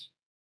of this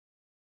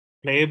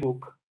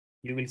playbook,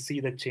 you will see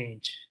the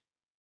change.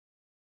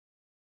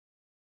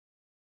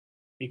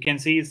 You can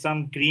see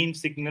some green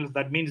signals,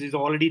 that means it's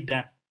already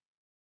done.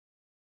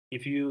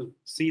 If you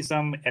see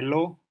some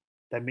yellow,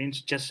 that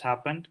means just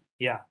happened.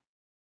 Yeah,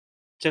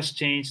 just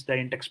change the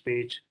index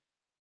page.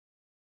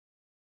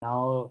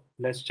 Now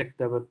let's check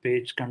the web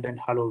page content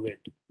hello world,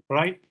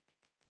 right?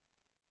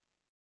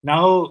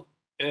 Now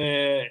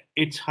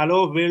it's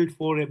hello world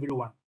for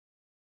everyone.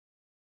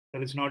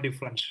 There is no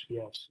difference.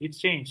 Yes, it's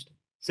changed.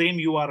 Same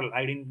URL.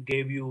 I didn't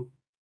give you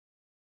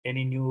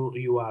any new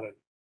URL.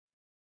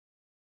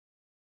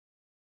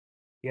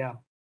 Yeah.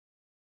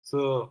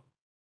 So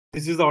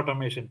this is the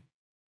automation.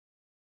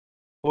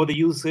 For the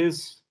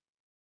users,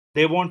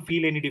 they won't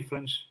feel any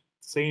difference.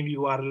 Same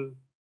URL,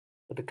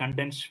 but the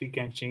contents we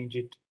can change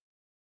it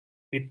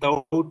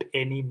without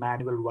any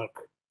manual work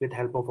with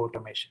help of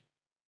automation.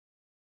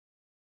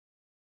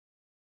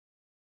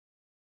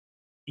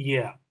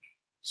 Yeah.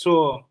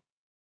 So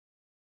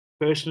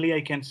personally,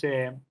 I can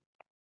say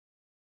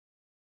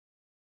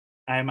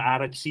I'm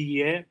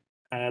𝐸HCEA,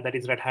 that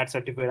is Red Hat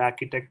Certified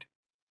Architect.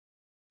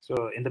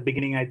 So in the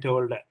beginning, I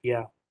told,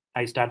 yeah,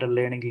 I started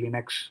learning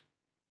Linux,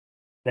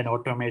 then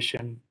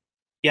automation.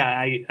 Yeah,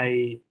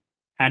 I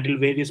handle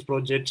various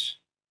projects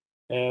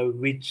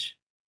which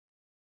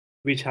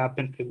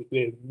happen,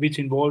 which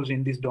involves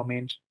in these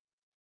domains.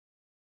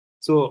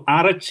 So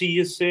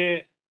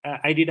𝐸HCSA,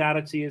 I did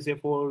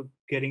𝐸HCSA for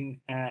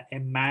getting a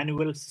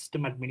manual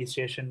system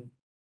administration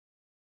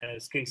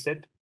skill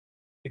set,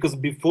 because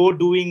before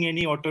doing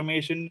any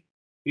automation,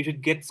 you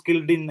should get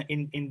skilled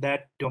in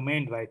that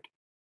domain, right?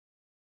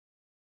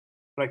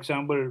 For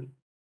example,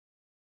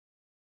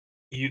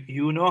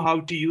 you know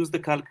how to use the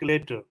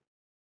calculator,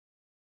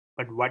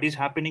 but what is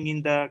happening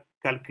in the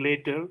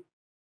calculator,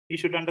 you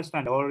should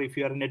understand. Or if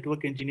you are a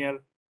network engineer,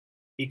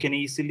 you can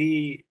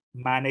easily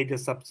manage the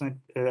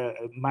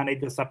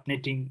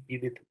subnetting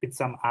with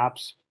some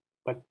apps,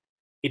 but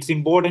it's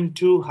important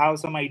to have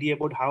some idea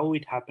about how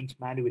it happens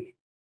manually.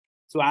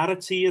 So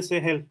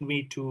𝐸HCSA helped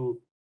me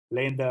to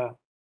learn the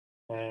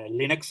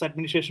Linux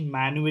administration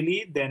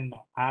manually, then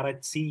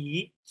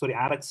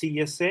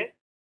𝐸HCSA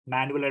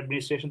manual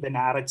administration, then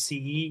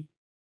𝐸HCE,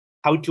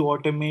 how to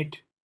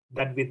automate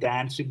that with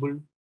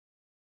Ansible.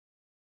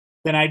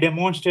 Then I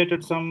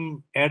demonstrated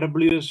some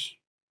AWS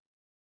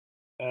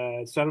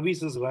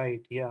services,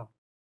 right? Yeah,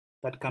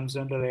 that comes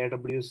under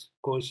AWS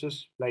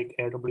courses like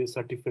AWS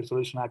Certified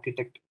Solution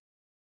Architect.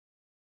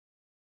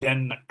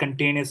 Then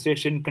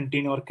containerization,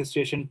 container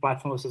orchestration,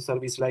 platform as a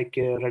service like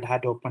Red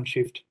Hat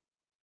OpenShift.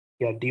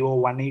 Yeah, DO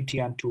 180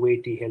 and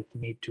 280 helped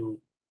me to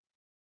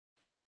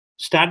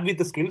start with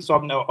the skills. So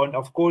now, and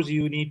of course,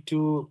 you need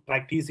to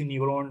practice in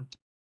your own,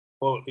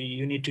 or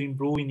you need to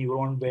improve in your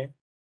own way.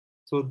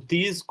 So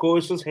these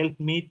courses helped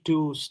me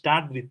to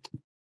start with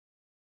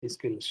the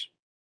skills: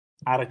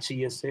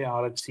 𝐸HCSA,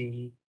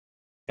 𝐸HCE,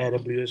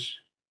 AWS,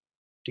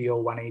 DO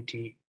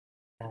 180,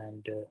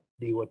 and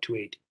DO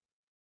 280.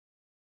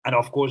 And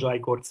of course, I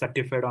got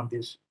certified on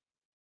this,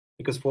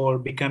 because for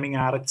becoming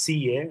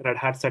𝐸HCEA, Red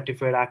Hat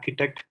Certified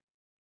Architect,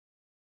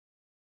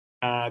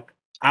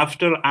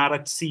 after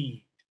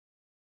𝐸HCE,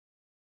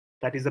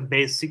 that is a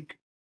basic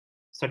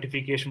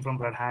certification from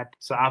Red Hat.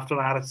 So after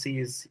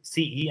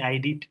𝐸HCE, I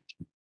did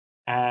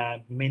a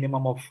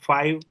minimum of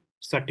 5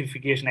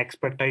 certification,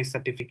 expertise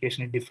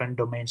certification in different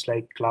domains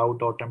like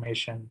cloud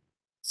automation,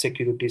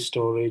 security,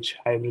 storage,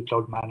 hybrid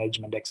cloud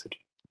management, etc.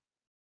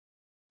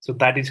 So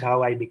that is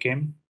how I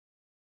became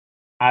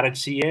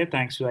𝐸HCEA,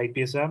 thanks to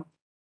IPSR.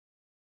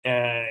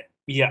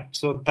 Yeah,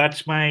 so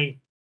that's my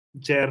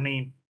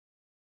journey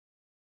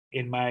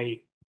in my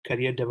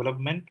career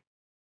development.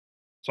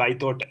 So I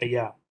thought,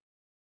 yeah,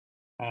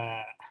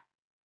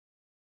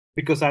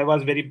 because I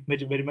was very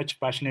much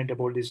passionate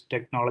about these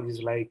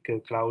technologies like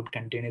cloud,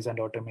 containers, and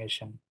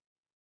automation.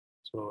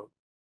 So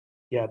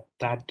yeah,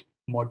 that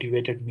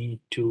motivated me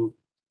to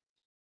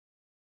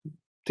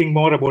think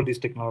more about these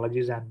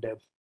technologies, and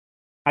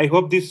I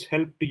hope this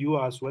helped you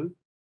as well.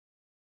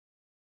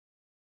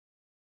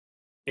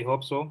 I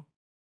hope so.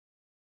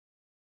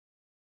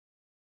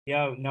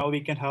 Yeah, now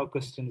we can have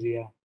questions.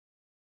 Yeah.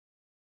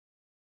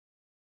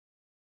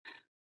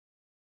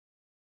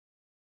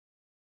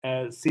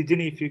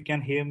 Sijini, if you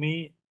can hear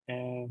me.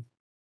 Yes,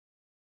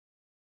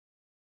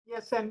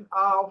 and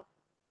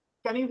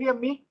can you hear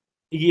me?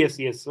 Yes,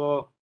 yes.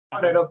 So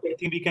Alright, okay. I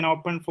think we can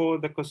open for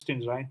the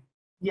questions, right?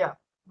 Yeah,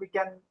 we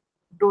can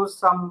do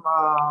some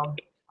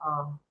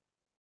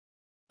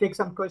take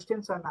some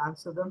questions and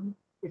answer them.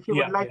 If you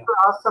would like to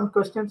ask some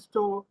questions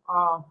to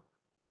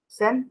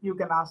Sen, you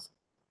can ask.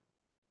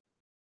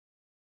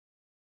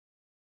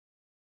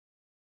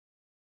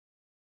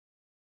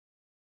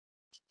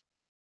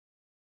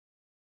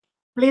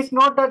 Please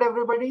note that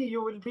everybody,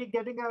 you will be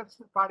getting a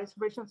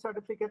participation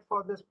certificate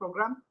for this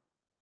program,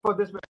 for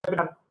this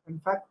webinar. In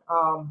fact,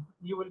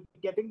 you will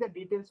be getting the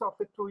details of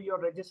it through your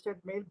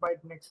registered mail by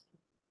next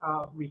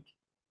week.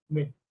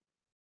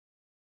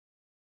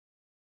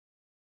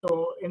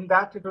 So in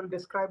that, it will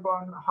describe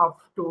on how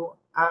to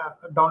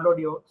download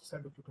your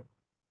certificate.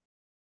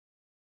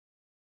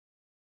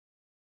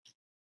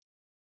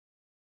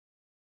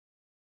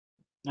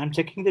 I'm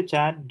checking the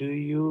chat.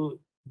 Do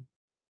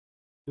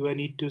I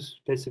need to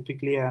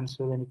specifically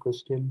answer any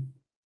question?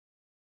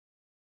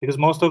 Because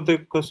most of the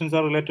questions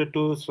are related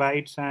to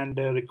slides and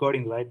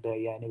recording, right?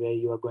 Yeah, anyway,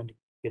 you are going to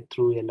get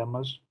through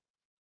LMS.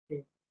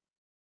 Okay.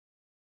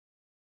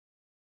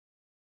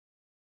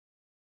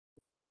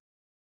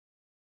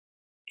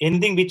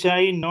 anything which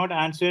I not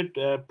answered,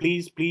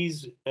 please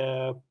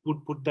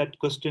put that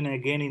question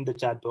again in the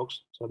chat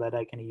box so that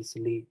I can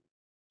easily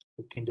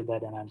look into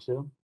that and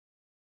answer.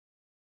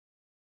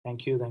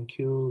 Thank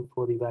you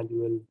for the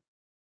valuable.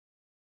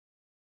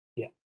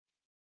 Yeah.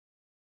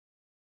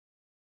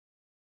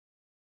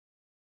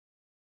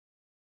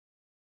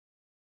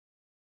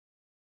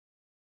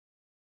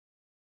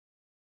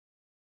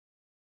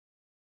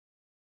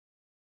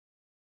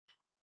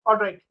 All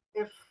right.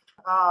 If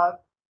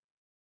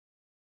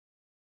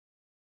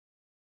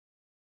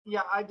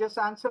yeah, I just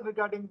answered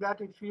regarding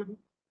that. If you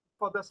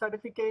for the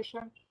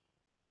certification,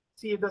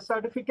 see the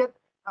certificate.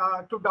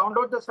 To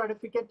download the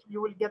certificate, you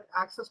will get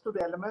access to the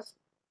LMS.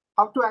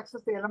 How to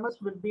access the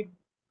LMS will be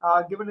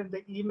given in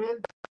the email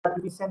that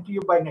will be sent to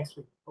you by next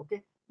week.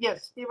 Okay.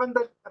 Yes, even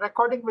the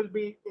recording will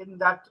be in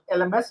that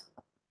LMS.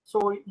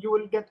 So you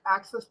will get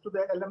access to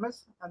the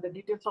LMS and the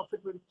details of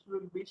it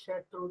will be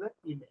shared through the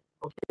email.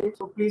 Okay.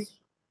 So please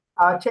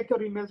check your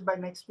emails by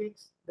next week.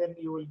 Then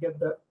you will get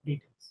the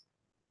details.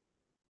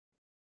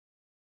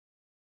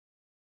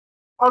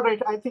 All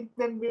right. I think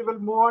then we will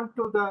move on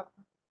to the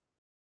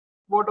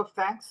word of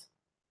thanks.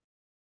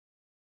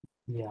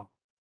 Yeah.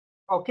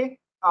 Okay.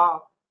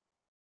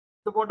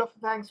 The word of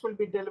thanks will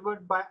be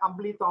delivered by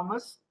Ambli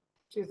Thomas.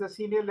 She is the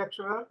Senior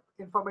Lecturer,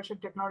 Information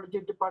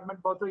Technology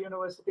Department, Botha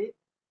University,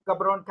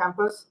 Gaborone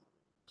Campus.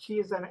 She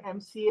is an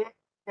MCA,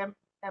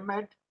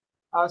 MEd,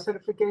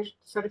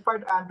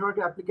 Certified Android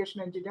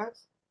Application Engineer,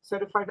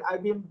 Certified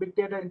IBM Big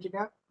Data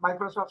Engineer,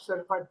 Microsoft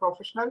Certified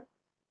Professional,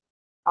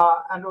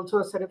 and also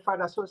a Certified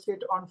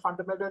Associate on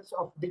Fundamentals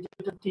of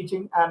Digital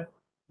Teaching and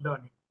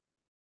Learning.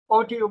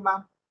 Over to you,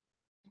 ma'am.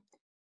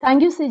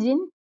 Thank you,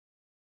 Sijin.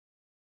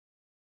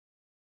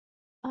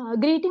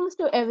 Greetings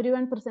to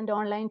everyone present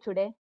online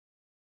today.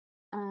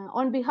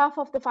 On behalf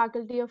of the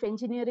Faculty of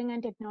Engineering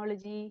and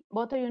Technology,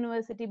 Botha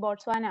University,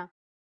 Botswana,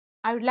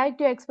 I would like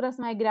to express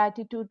my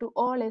gratitude to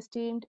all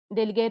esteemed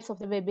delegates of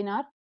the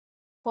webinar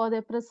for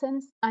their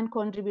presence and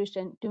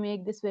contribution to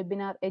make this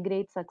webinar a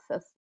great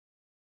success.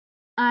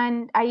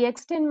 And I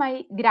extend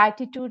my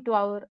gratitude to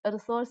our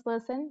resource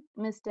person,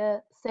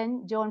 Mr.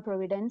 St. John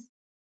Providence,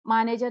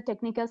 Manager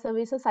Technical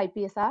Services,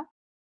 IPSR,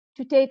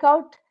 to take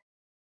out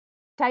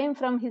time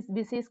from his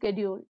busy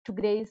schedule to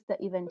grace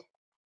the event.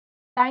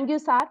 Thank you,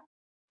 sir,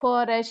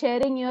 for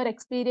sharing your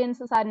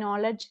experiences and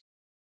knowledge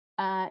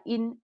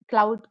in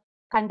cloud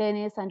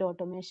containers and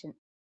automation.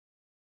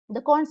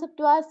 The concept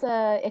was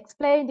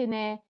explained in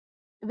a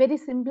very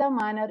simpler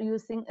manner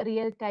using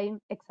real-time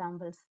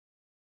examples.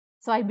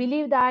 So I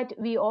believe that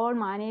we all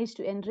managed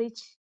to enrich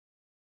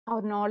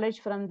our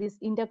knowledge from this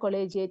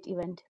intercollegiate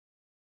event.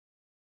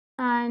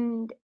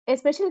 And a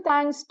special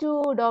thanks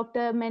to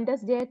Dr.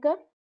 Mendes Jacob,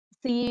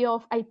 CEO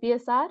of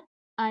IPSR,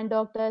 and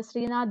Dr.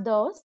 Srinath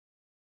Dos,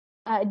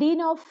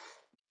 Dean of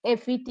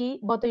FET,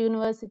 Botha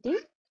University,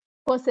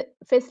 for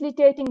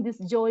facilitating this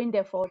joint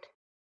effort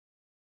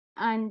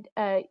and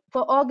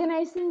for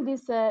organizing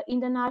this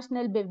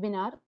international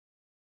webinar.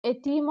 A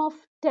team of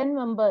 10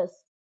 members,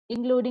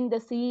 including the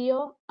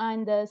CEO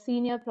and the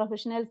senior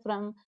professionals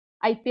from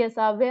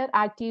IPSR, were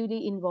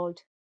actively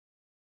involved.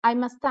 I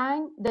must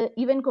thank the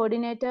event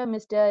coordinator,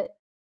 Mr.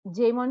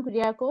 𝐿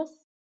Kyriakos,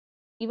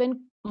 event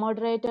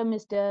moderator,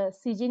 Mr.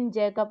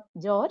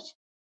 𝐒𝐳𝐞𝐽,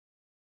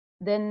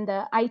 then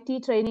the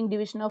IT training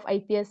division of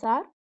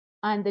IPSR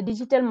and the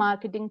digital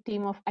marketing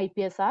team of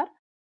IPSR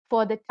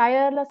for the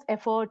tireless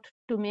effort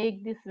to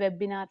make this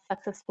webinar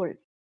successful.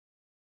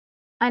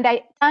 And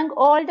I thank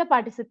all the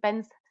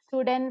participants,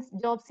 students,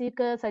 job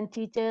seekers, and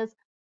teachers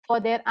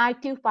for their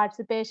active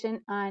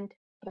participation and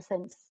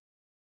presence.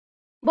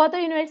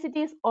 Botha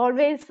University is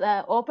always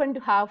open to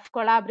have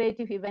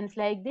collaborative events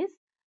like this.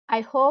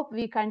 I hope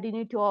we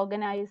continue to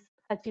organize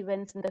such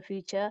events in the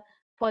future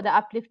for the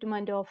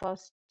upliftment of our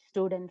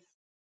students.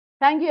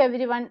 Thank you,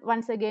 everyone,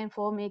 once again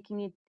for making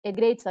it a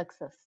great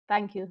success.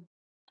 Thank you.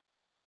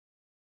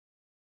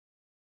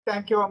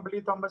 Thank you,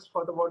 Ambali Thomas,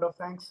 for the word of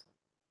thanks.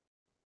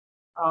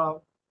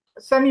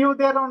 Sen, you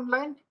there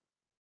online?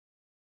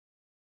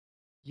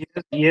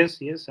 Yes,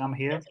 I'm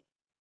here.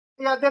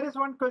 Yeah, there is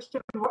one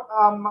question.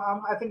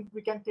 I think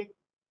we can take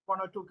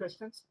one or two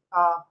questions.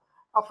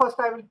 First,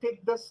 I will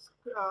take this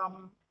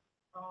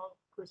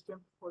question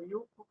for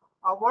you.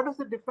 What is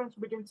the difference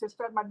between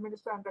system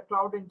administrator and the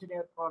cloud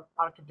engineer or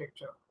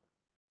architecture?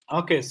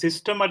 Okay,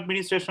 system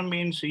administration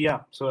means, yeah.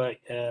 So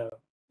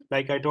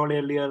like I told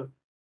earlier,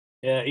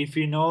 if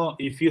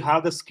you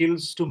have the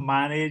skills to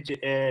manage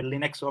a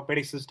Linux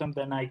operating system,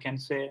 then I can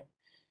say,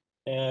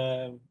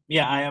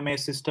 yeah, I am a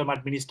system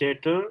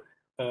administrator,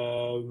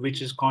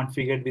 which is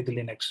configured with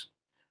Linux.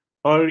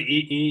 Or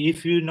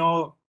if you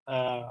know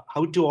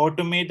how to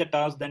automate the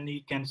task, then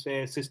you can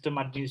say system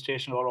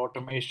administration or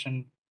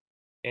automation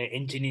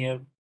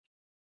engineer.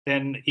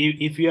 Then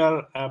if you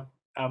are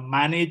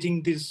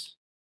managing this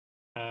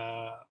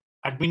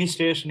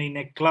administration in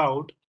a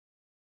cloud,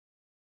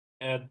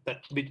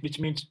 which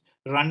means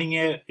running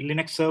a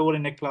Linux server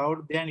in a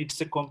cloud, then it's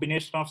a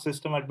combination of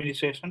system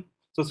administration.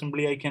 So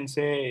simply I can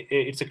say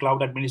it's a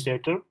cloud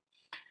administrator.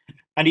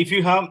 And if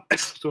you have,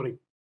 sorry,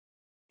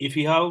 if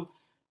you have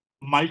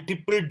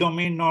multiple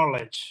domain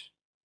knowledge,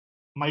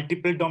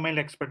 multiple domain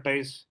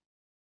expertise,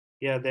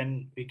 yeah,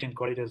 then we can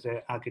call it as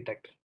an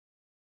architect.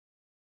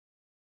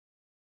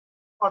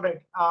 All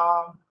right.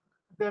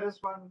 There is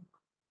one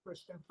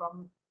question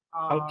from.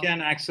 How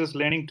can access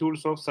learning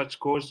tools of such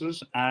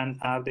courses, and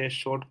are they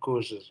short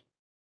courses?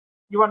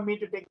 You want me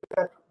to take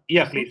that?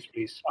 Yeah, please.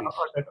 All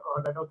right.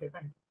 Okay,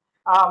 thank you.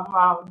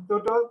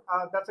 Dodo,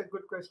 that's a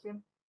good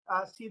question.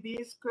 See,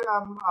 these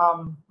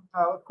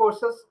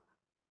courses,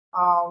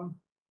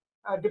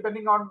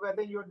 depending on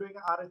whether you're doing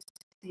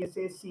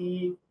RHCSA,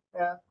 CE,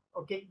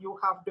 okay, you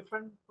have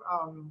different.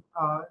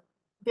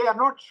 They are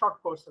not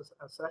short courses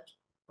as such.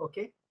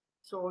 Okay,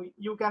 so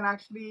you can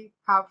actually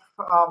have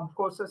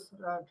courses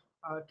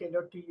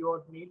tailored to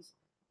your needs.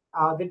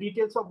 The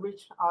details of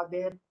which are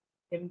there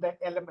in the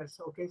LMS.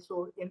 Okay,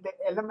 so in the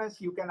LMS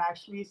you can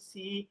actually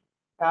see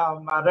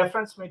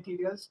reference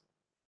materials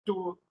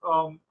to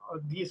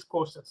these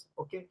courses.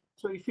 Okay,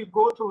 so if you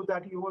go through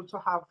that, you also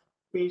have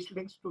page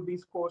links to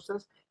these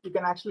courses. You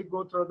can actually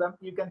go through them.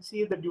 You can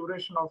see the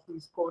duration of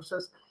these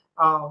courses,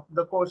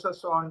 the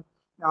courses on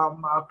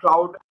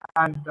cloud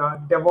and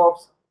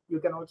DevOps. You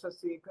can also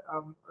see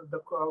the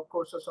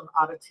courses on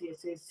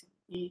RHCSA,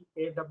 CE,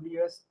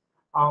 AWS.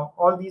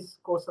 All these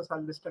courses are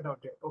listed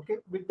out there, okay,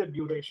 with the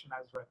duration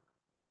as well.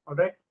 All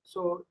right,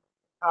 so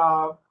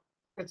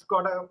it's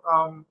got a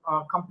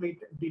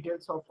complete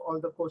details of all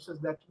the courses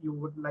that you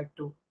would like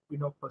to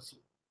pursue.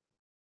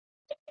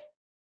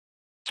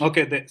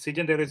 Okay,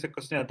 Sijan, there is a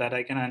question that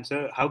I can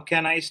answer. How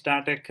can I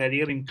start a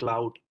career in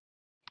cloud?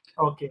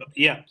 Okay.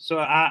 Yeah, so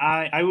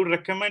I would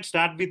recommend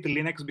start with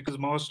Linux, because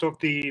most of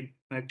the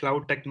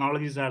cloud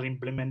technologies are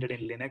implemented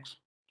in Linux.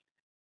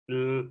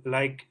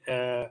 Like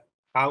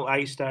how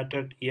I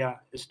started, yeah,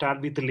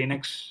 start with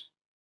Linux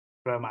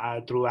from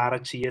through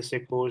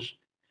RHCSA course.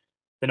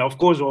 Then of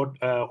course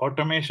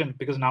automation,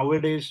 because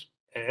nowadays,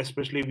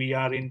 especially we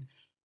are in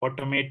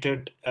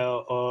automated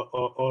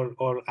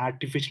or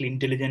artificial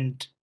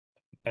intelligent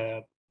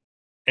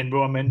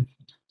environment.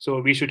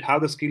 So we should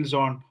have the skills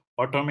on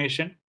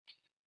automation.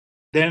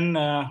 Then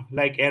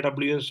like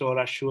AWS or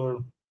Azure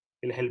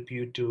will help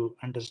you to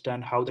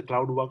understand how the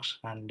cloud works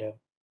and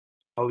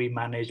how we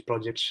manage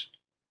projects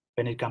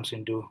when it comes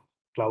into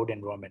cloud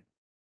environment.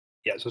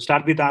 Yeah, so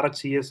start with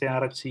RHCSA,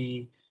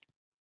 RHC,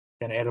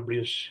 then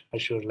AWS,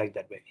 Azure, like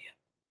that way.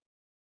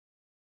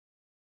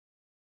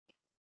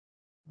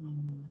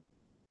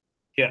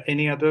 Yeah,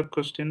 any other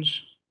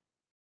questions?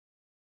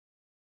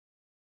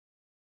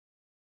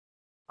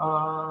 As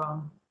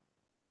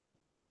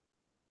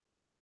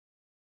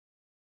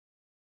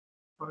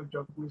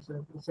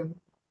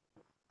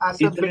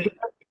a beginner,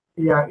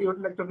 yeah, you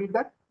would like to read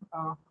that?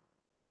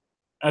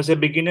 As a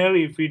beginner,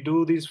 if we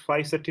do these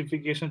 5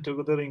 certifications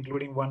together,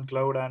 including one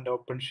cloud and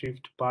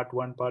OpenShift, part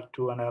 1, part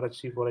 2, and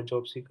RHC for a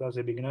job seeker as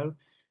a beginner,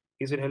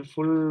 is it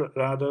helpful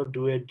rather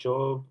do a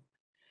job?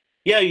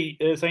 Yeah,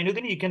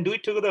 Sainuddin, you can do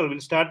it together. We'll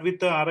start with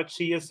the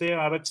RHCSA,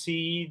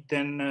 RHC,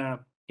 then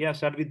yeah,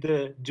 start with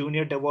the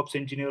junior DevOps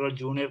engineer or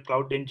junior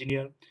cloud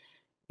engineer.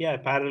 Yeah,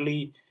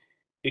 parallelly,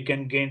 you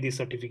can gain these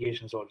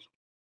certifications also.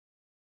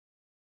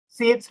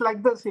 See, it's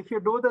like this. If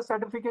you do the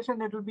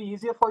certification, it will be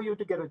easier for you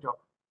to get a job.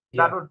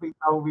 Yeah. That would be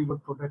how we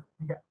would put it.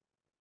 Yeah.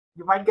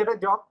 You might get a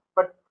job,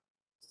 but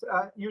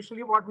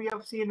usually what we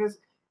have seen is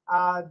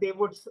they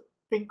would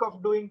think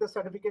of doing the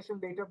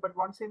certification later, but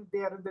once they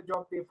are in the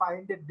job, they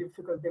find it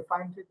difficult. They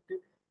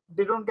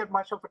don't get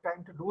much of a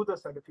time to do the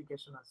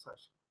certification as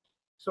such.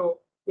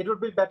 So it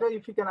would be better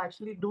if you can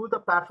actually do the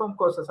platform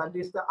courses, at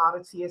least the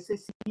RHCSA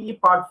CE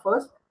part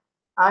first,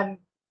 and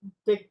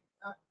take.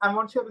 And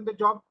once you're in the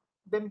job,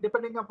 then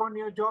depending upon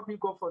your job, you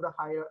go for the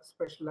higher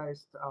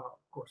specialized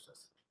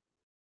courses.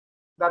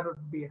 That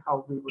would be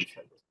how we would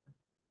say this.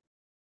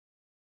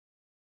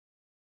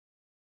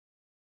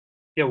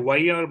 Yeah,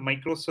 why are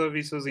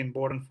microservices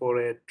important for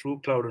a true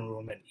cloud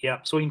environment?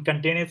 Yeah, so in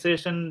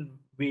containerization,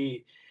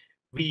 we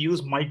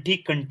use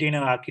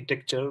multi-container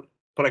architecture.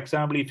 For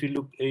example,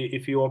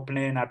 if you open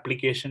an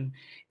application,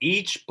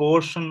 each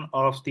portion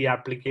of the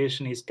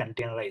application is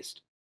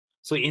containerized.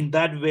 So in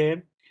that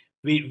way,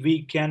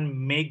 we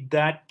can make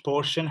that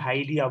portion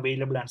highly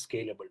available and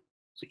scalable.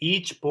 So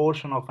each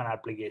portion of an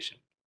application.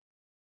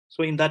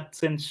 So in that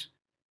sense,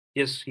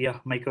 yes, yeah,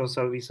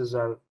 microservices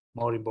are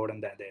more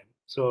important than them.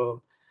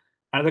 So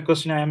another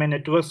question, I am a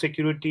network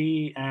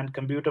security and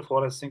computer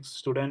forensics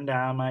student.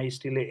 Am I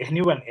still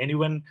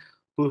anyone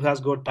who has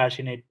got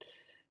passionate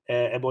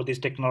about these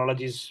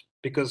technologies?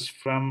 Because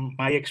from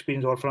my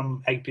experience or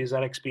from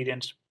IPSR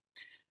experience,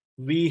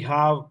 we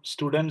have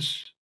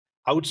students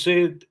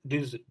outside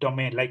this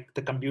domain, like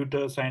the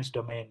computer science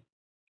domain.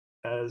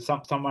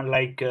 Someone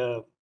like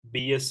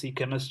BSc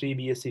chemistry,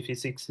 BSc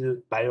physics,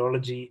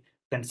 biology,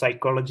 then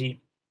psychology.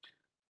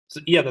 So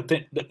yeah,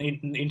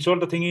 in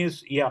short, the thing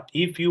is, yeah,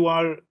 if you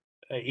are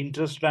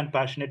interested and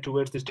passionate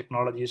towards these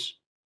technologies,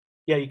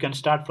 yeah, you can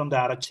start from the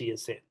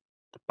RHCSA.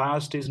 The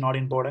past is not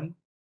important.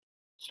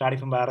 Starting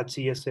from the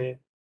RHCSA,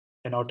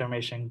 then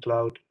automation,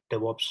 cloud,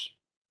 DevOps.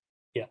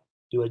 Yeah,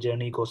 your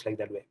journey goes like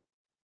that way.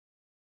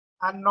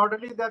 And not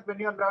only that, when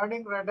you're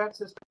learning Red Hat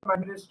system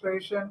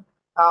administration,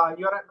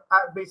 you're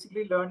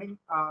basically learning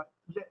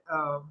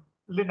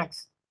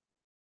Linux.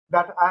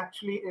 That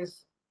actually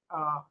is,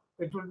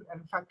 it will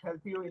in fact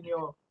help you in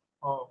your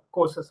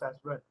courses as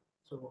well.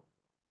 So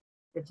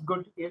it's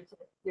good. It's,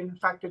 in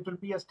fact, it will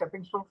be a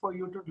stepping stone for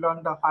you to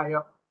learn the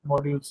higher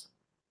modules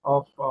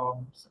of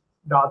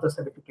the other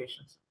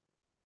certifications.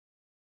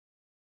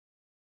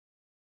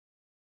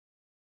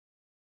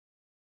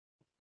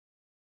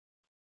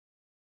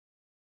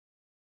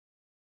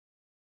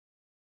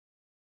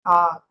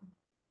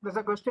 There's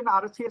a question,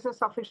 RHCS is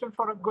sufficient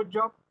for a good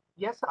job?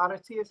 Yes,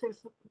 RHCS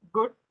is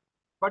good,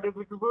 but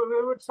we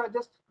would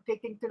suggest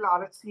taking till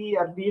RHC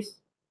at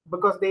least,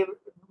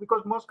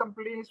 because most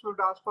companies would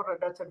ask for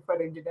Red Hat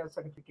Certified Engineer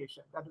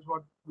certification. That is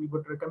what we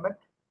would recommend.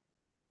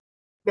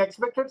 The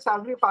expected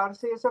salary of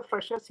RHC is a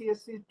fresher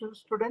CSC2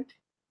 student.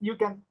 You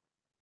can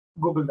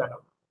Google that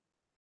out.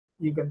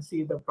 You can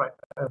see the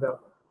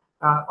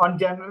on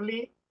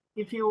generally,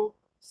 if you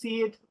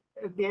see it,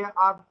 they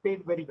are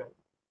paid very well.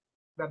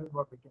 That is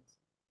what we can see.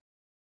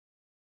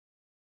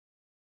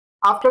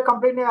 After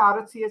completing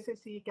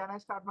RHCSA, can I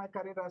start my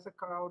career as a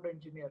cloud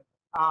engineer?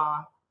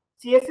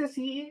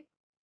 CSA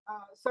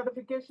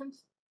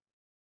certifications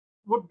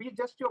would be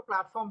just your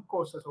platform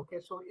courses. Okay,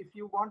 so if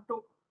you want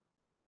to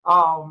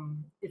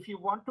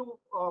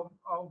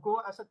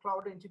go as a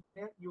cloud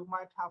engineer, you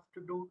might have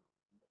to do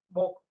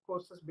more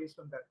courses based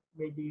on that,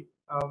 maybe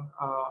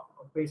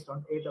based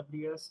on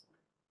AWS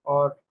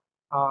or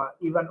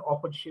even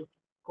OpenShift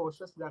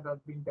courses that are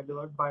being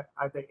delivered by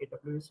either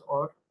AWS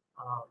or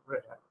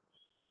Red Hat.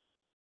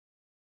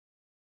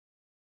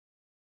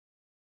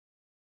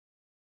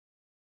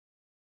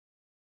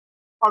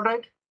 All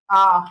right,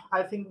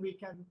 I think we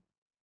can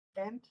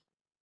end.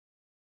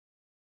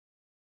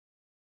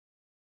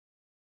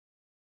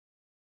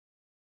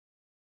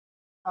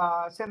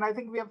 Sen, I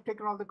think we have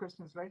taken all the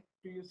questions, right?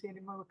 Do you see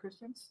any more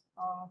questions?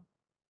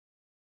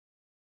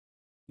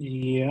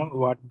 Yeah,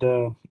 what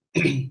the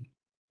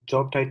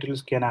job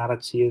titles can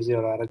RHCS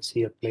or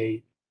RHC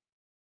apply?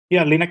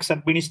 Yeah, Linux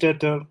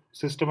administrator,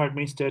 system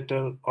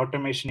administrator,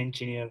 automation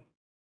engineer,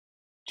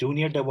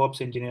 junior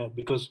DevOps engineer,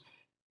 because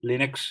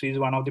Linux is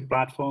one of the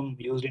platform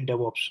used in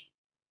DevOps.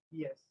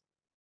 Yes.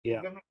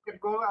 Yeah. You can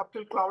go up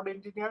to cloud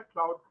engineer,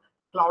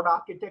 cloud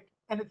architect,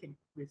 anything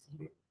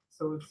basically.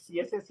 So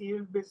CSSE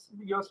will be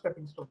your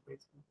stepping stone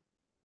basically.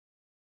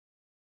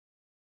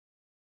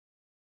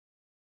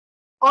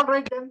 All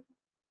right then.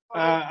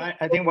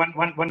 I think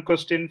one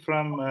question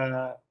from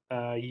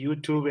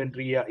YouTube and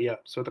Ria. Yeah.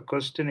 So the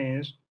question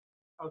is,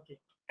 okay.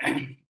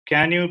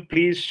 Can you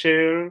please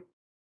share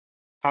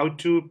how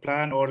to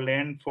plan or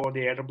learn for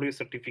the AWS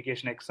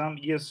certification exam?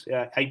 Yes,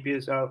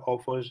 IPSR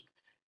offers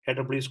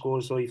AWS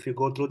course. So if you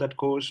go through that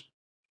course,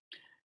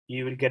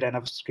 you will get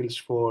enough skills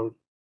for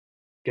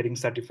getting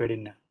certified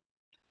in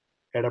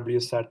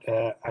AWS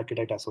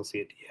Architect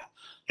Associate.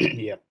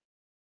 Yeah.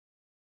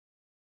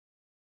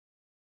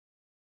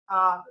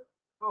 Yeah.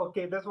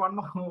 Okay, there's one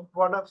more.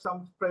 What are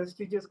some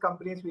prestigious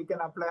companies we can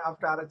apply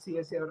after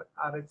RHCS or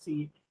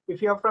RHC? If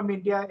you're from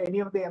India, any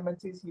of the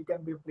MNCs you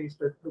can be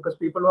placed with, because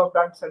people who have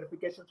done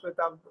certifications with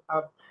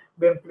have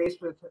been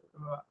placed with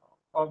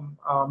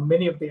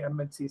many of the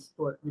MNCs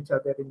which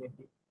are there in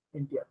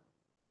India.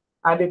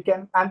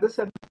 And this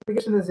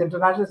certification is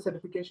international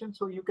certification,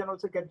 so you can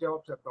also get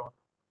jobs abroad.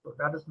 So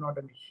that is not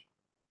an issue.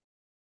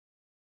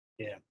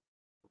 Yeah.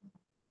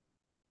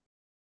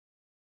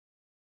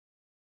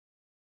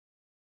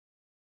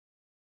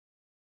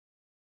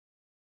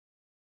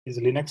 Is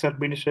Linux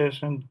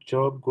administration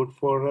job good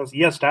for us?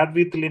 Yeah, start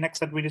with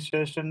Linux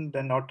administration,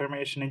 then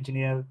automation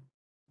engineer,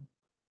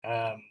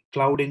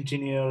 cloud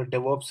engineer,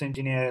 DevOps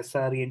engineer,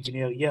 SRE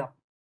engineer. Yeah,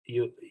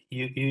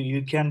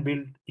 you can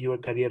build your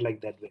career like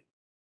that way.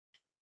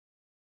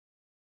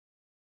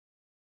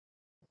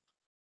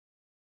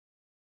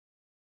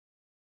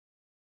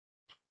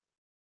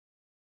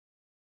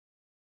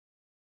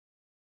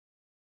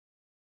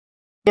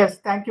 Yes,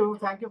 thank you.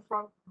 Thank you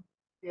from.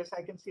 Yes,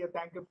 I can see a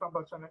thank you from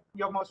Botswana.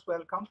 You're most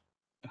welcome.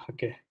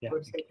 Okay. Yeah.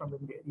 Good say from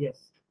India.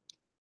 Yes.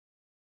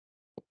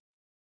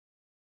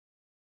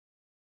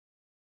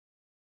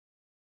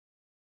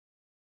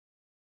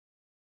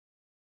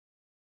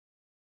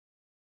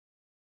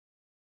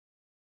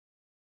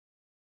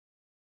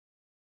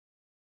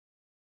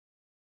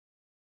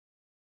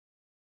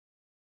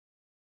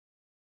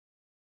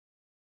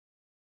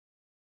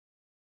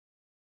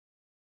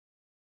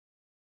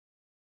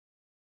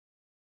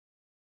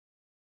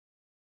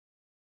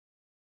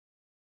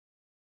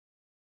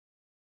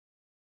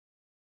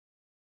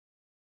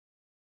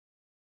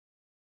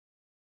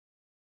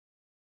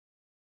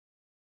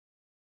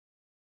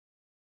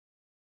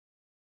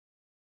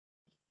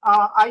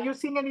 Are you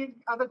seeing any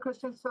other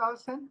questions,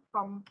 Sen,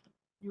 from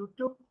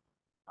YouTube?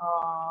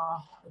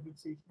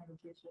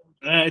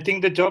 I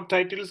think the job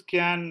titles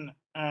can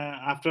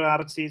after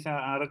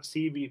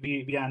RHC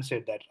we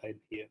answered that right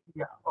here.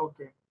 Yeah.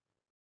 Okay.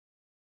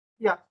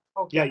 Yeah.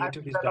 Okay. Yeah,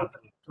 YouTube is done.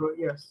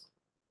 Yes.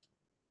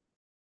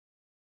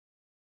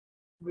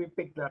 We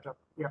picked that up.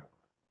 Yeah.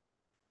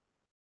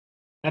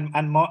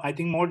 And more, I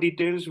think more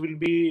details will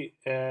be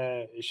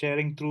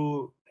sharing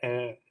through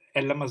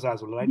LMS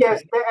as well, right?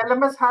 Yes, the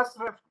LMS has.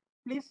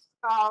 Please,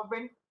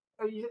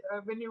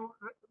 when you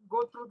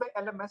go through the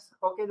LMS,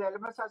 okay, the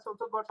LMS has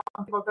also got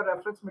something about the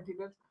reference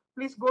materials.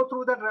 Please go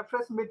through the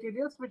reference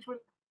materials, which will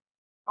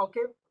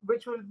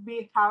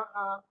be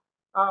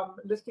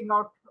listing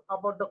out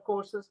about the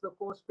courses. The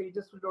course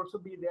pages will also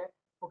be there.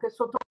 Okay,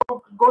 so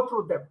go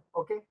through them.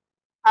 Okay,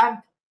 and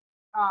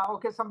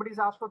okay, somebody's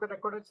asked for the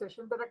recorded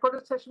session. The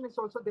recorded session is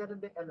also there in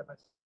the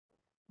LMS.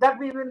 That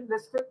we will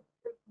list it.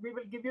 We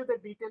will give you the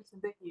details in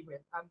the email,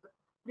 and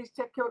please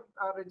check your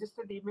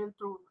registered email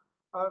through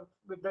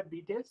with the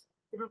details.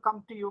 It will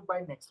come to you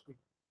by next week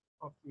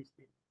of these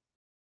days.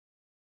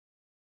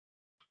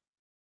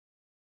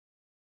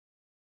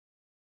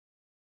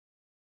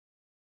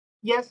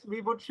 Yes, we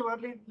would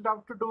surely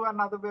love to do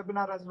another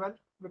webinar as well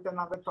with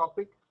another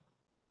topic,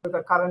 with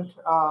a current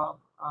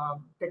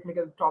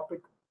technical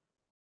topic.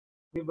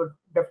 We would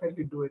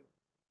definitely do it.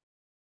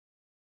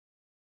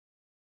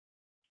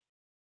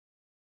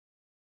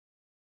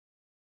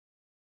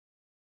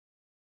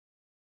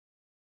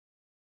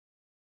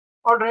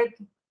 All right.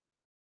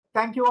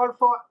 Thank you all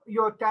for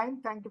your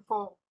time. Thank you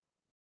for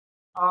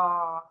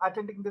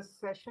attending this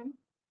session.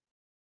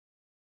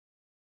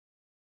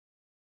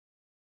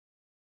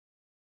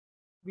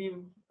 We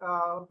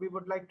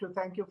would like to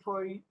thank you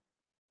for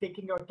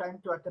taking your time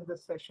to attend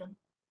this session.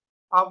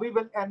 We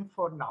will end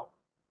for now.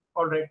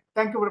 All right.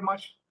 Thank you very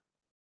much.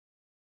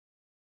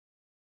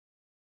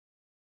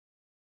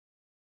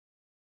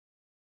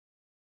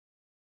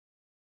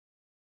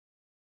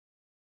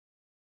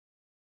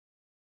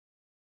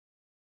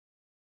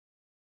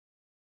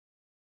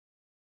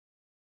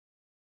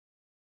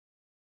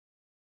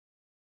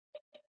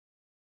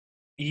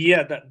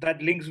 Yeah,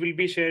 that links will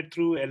be shared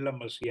through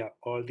LMS. Yeah,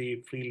 all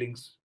the free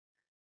links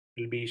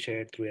will be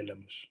shared through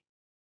LMS.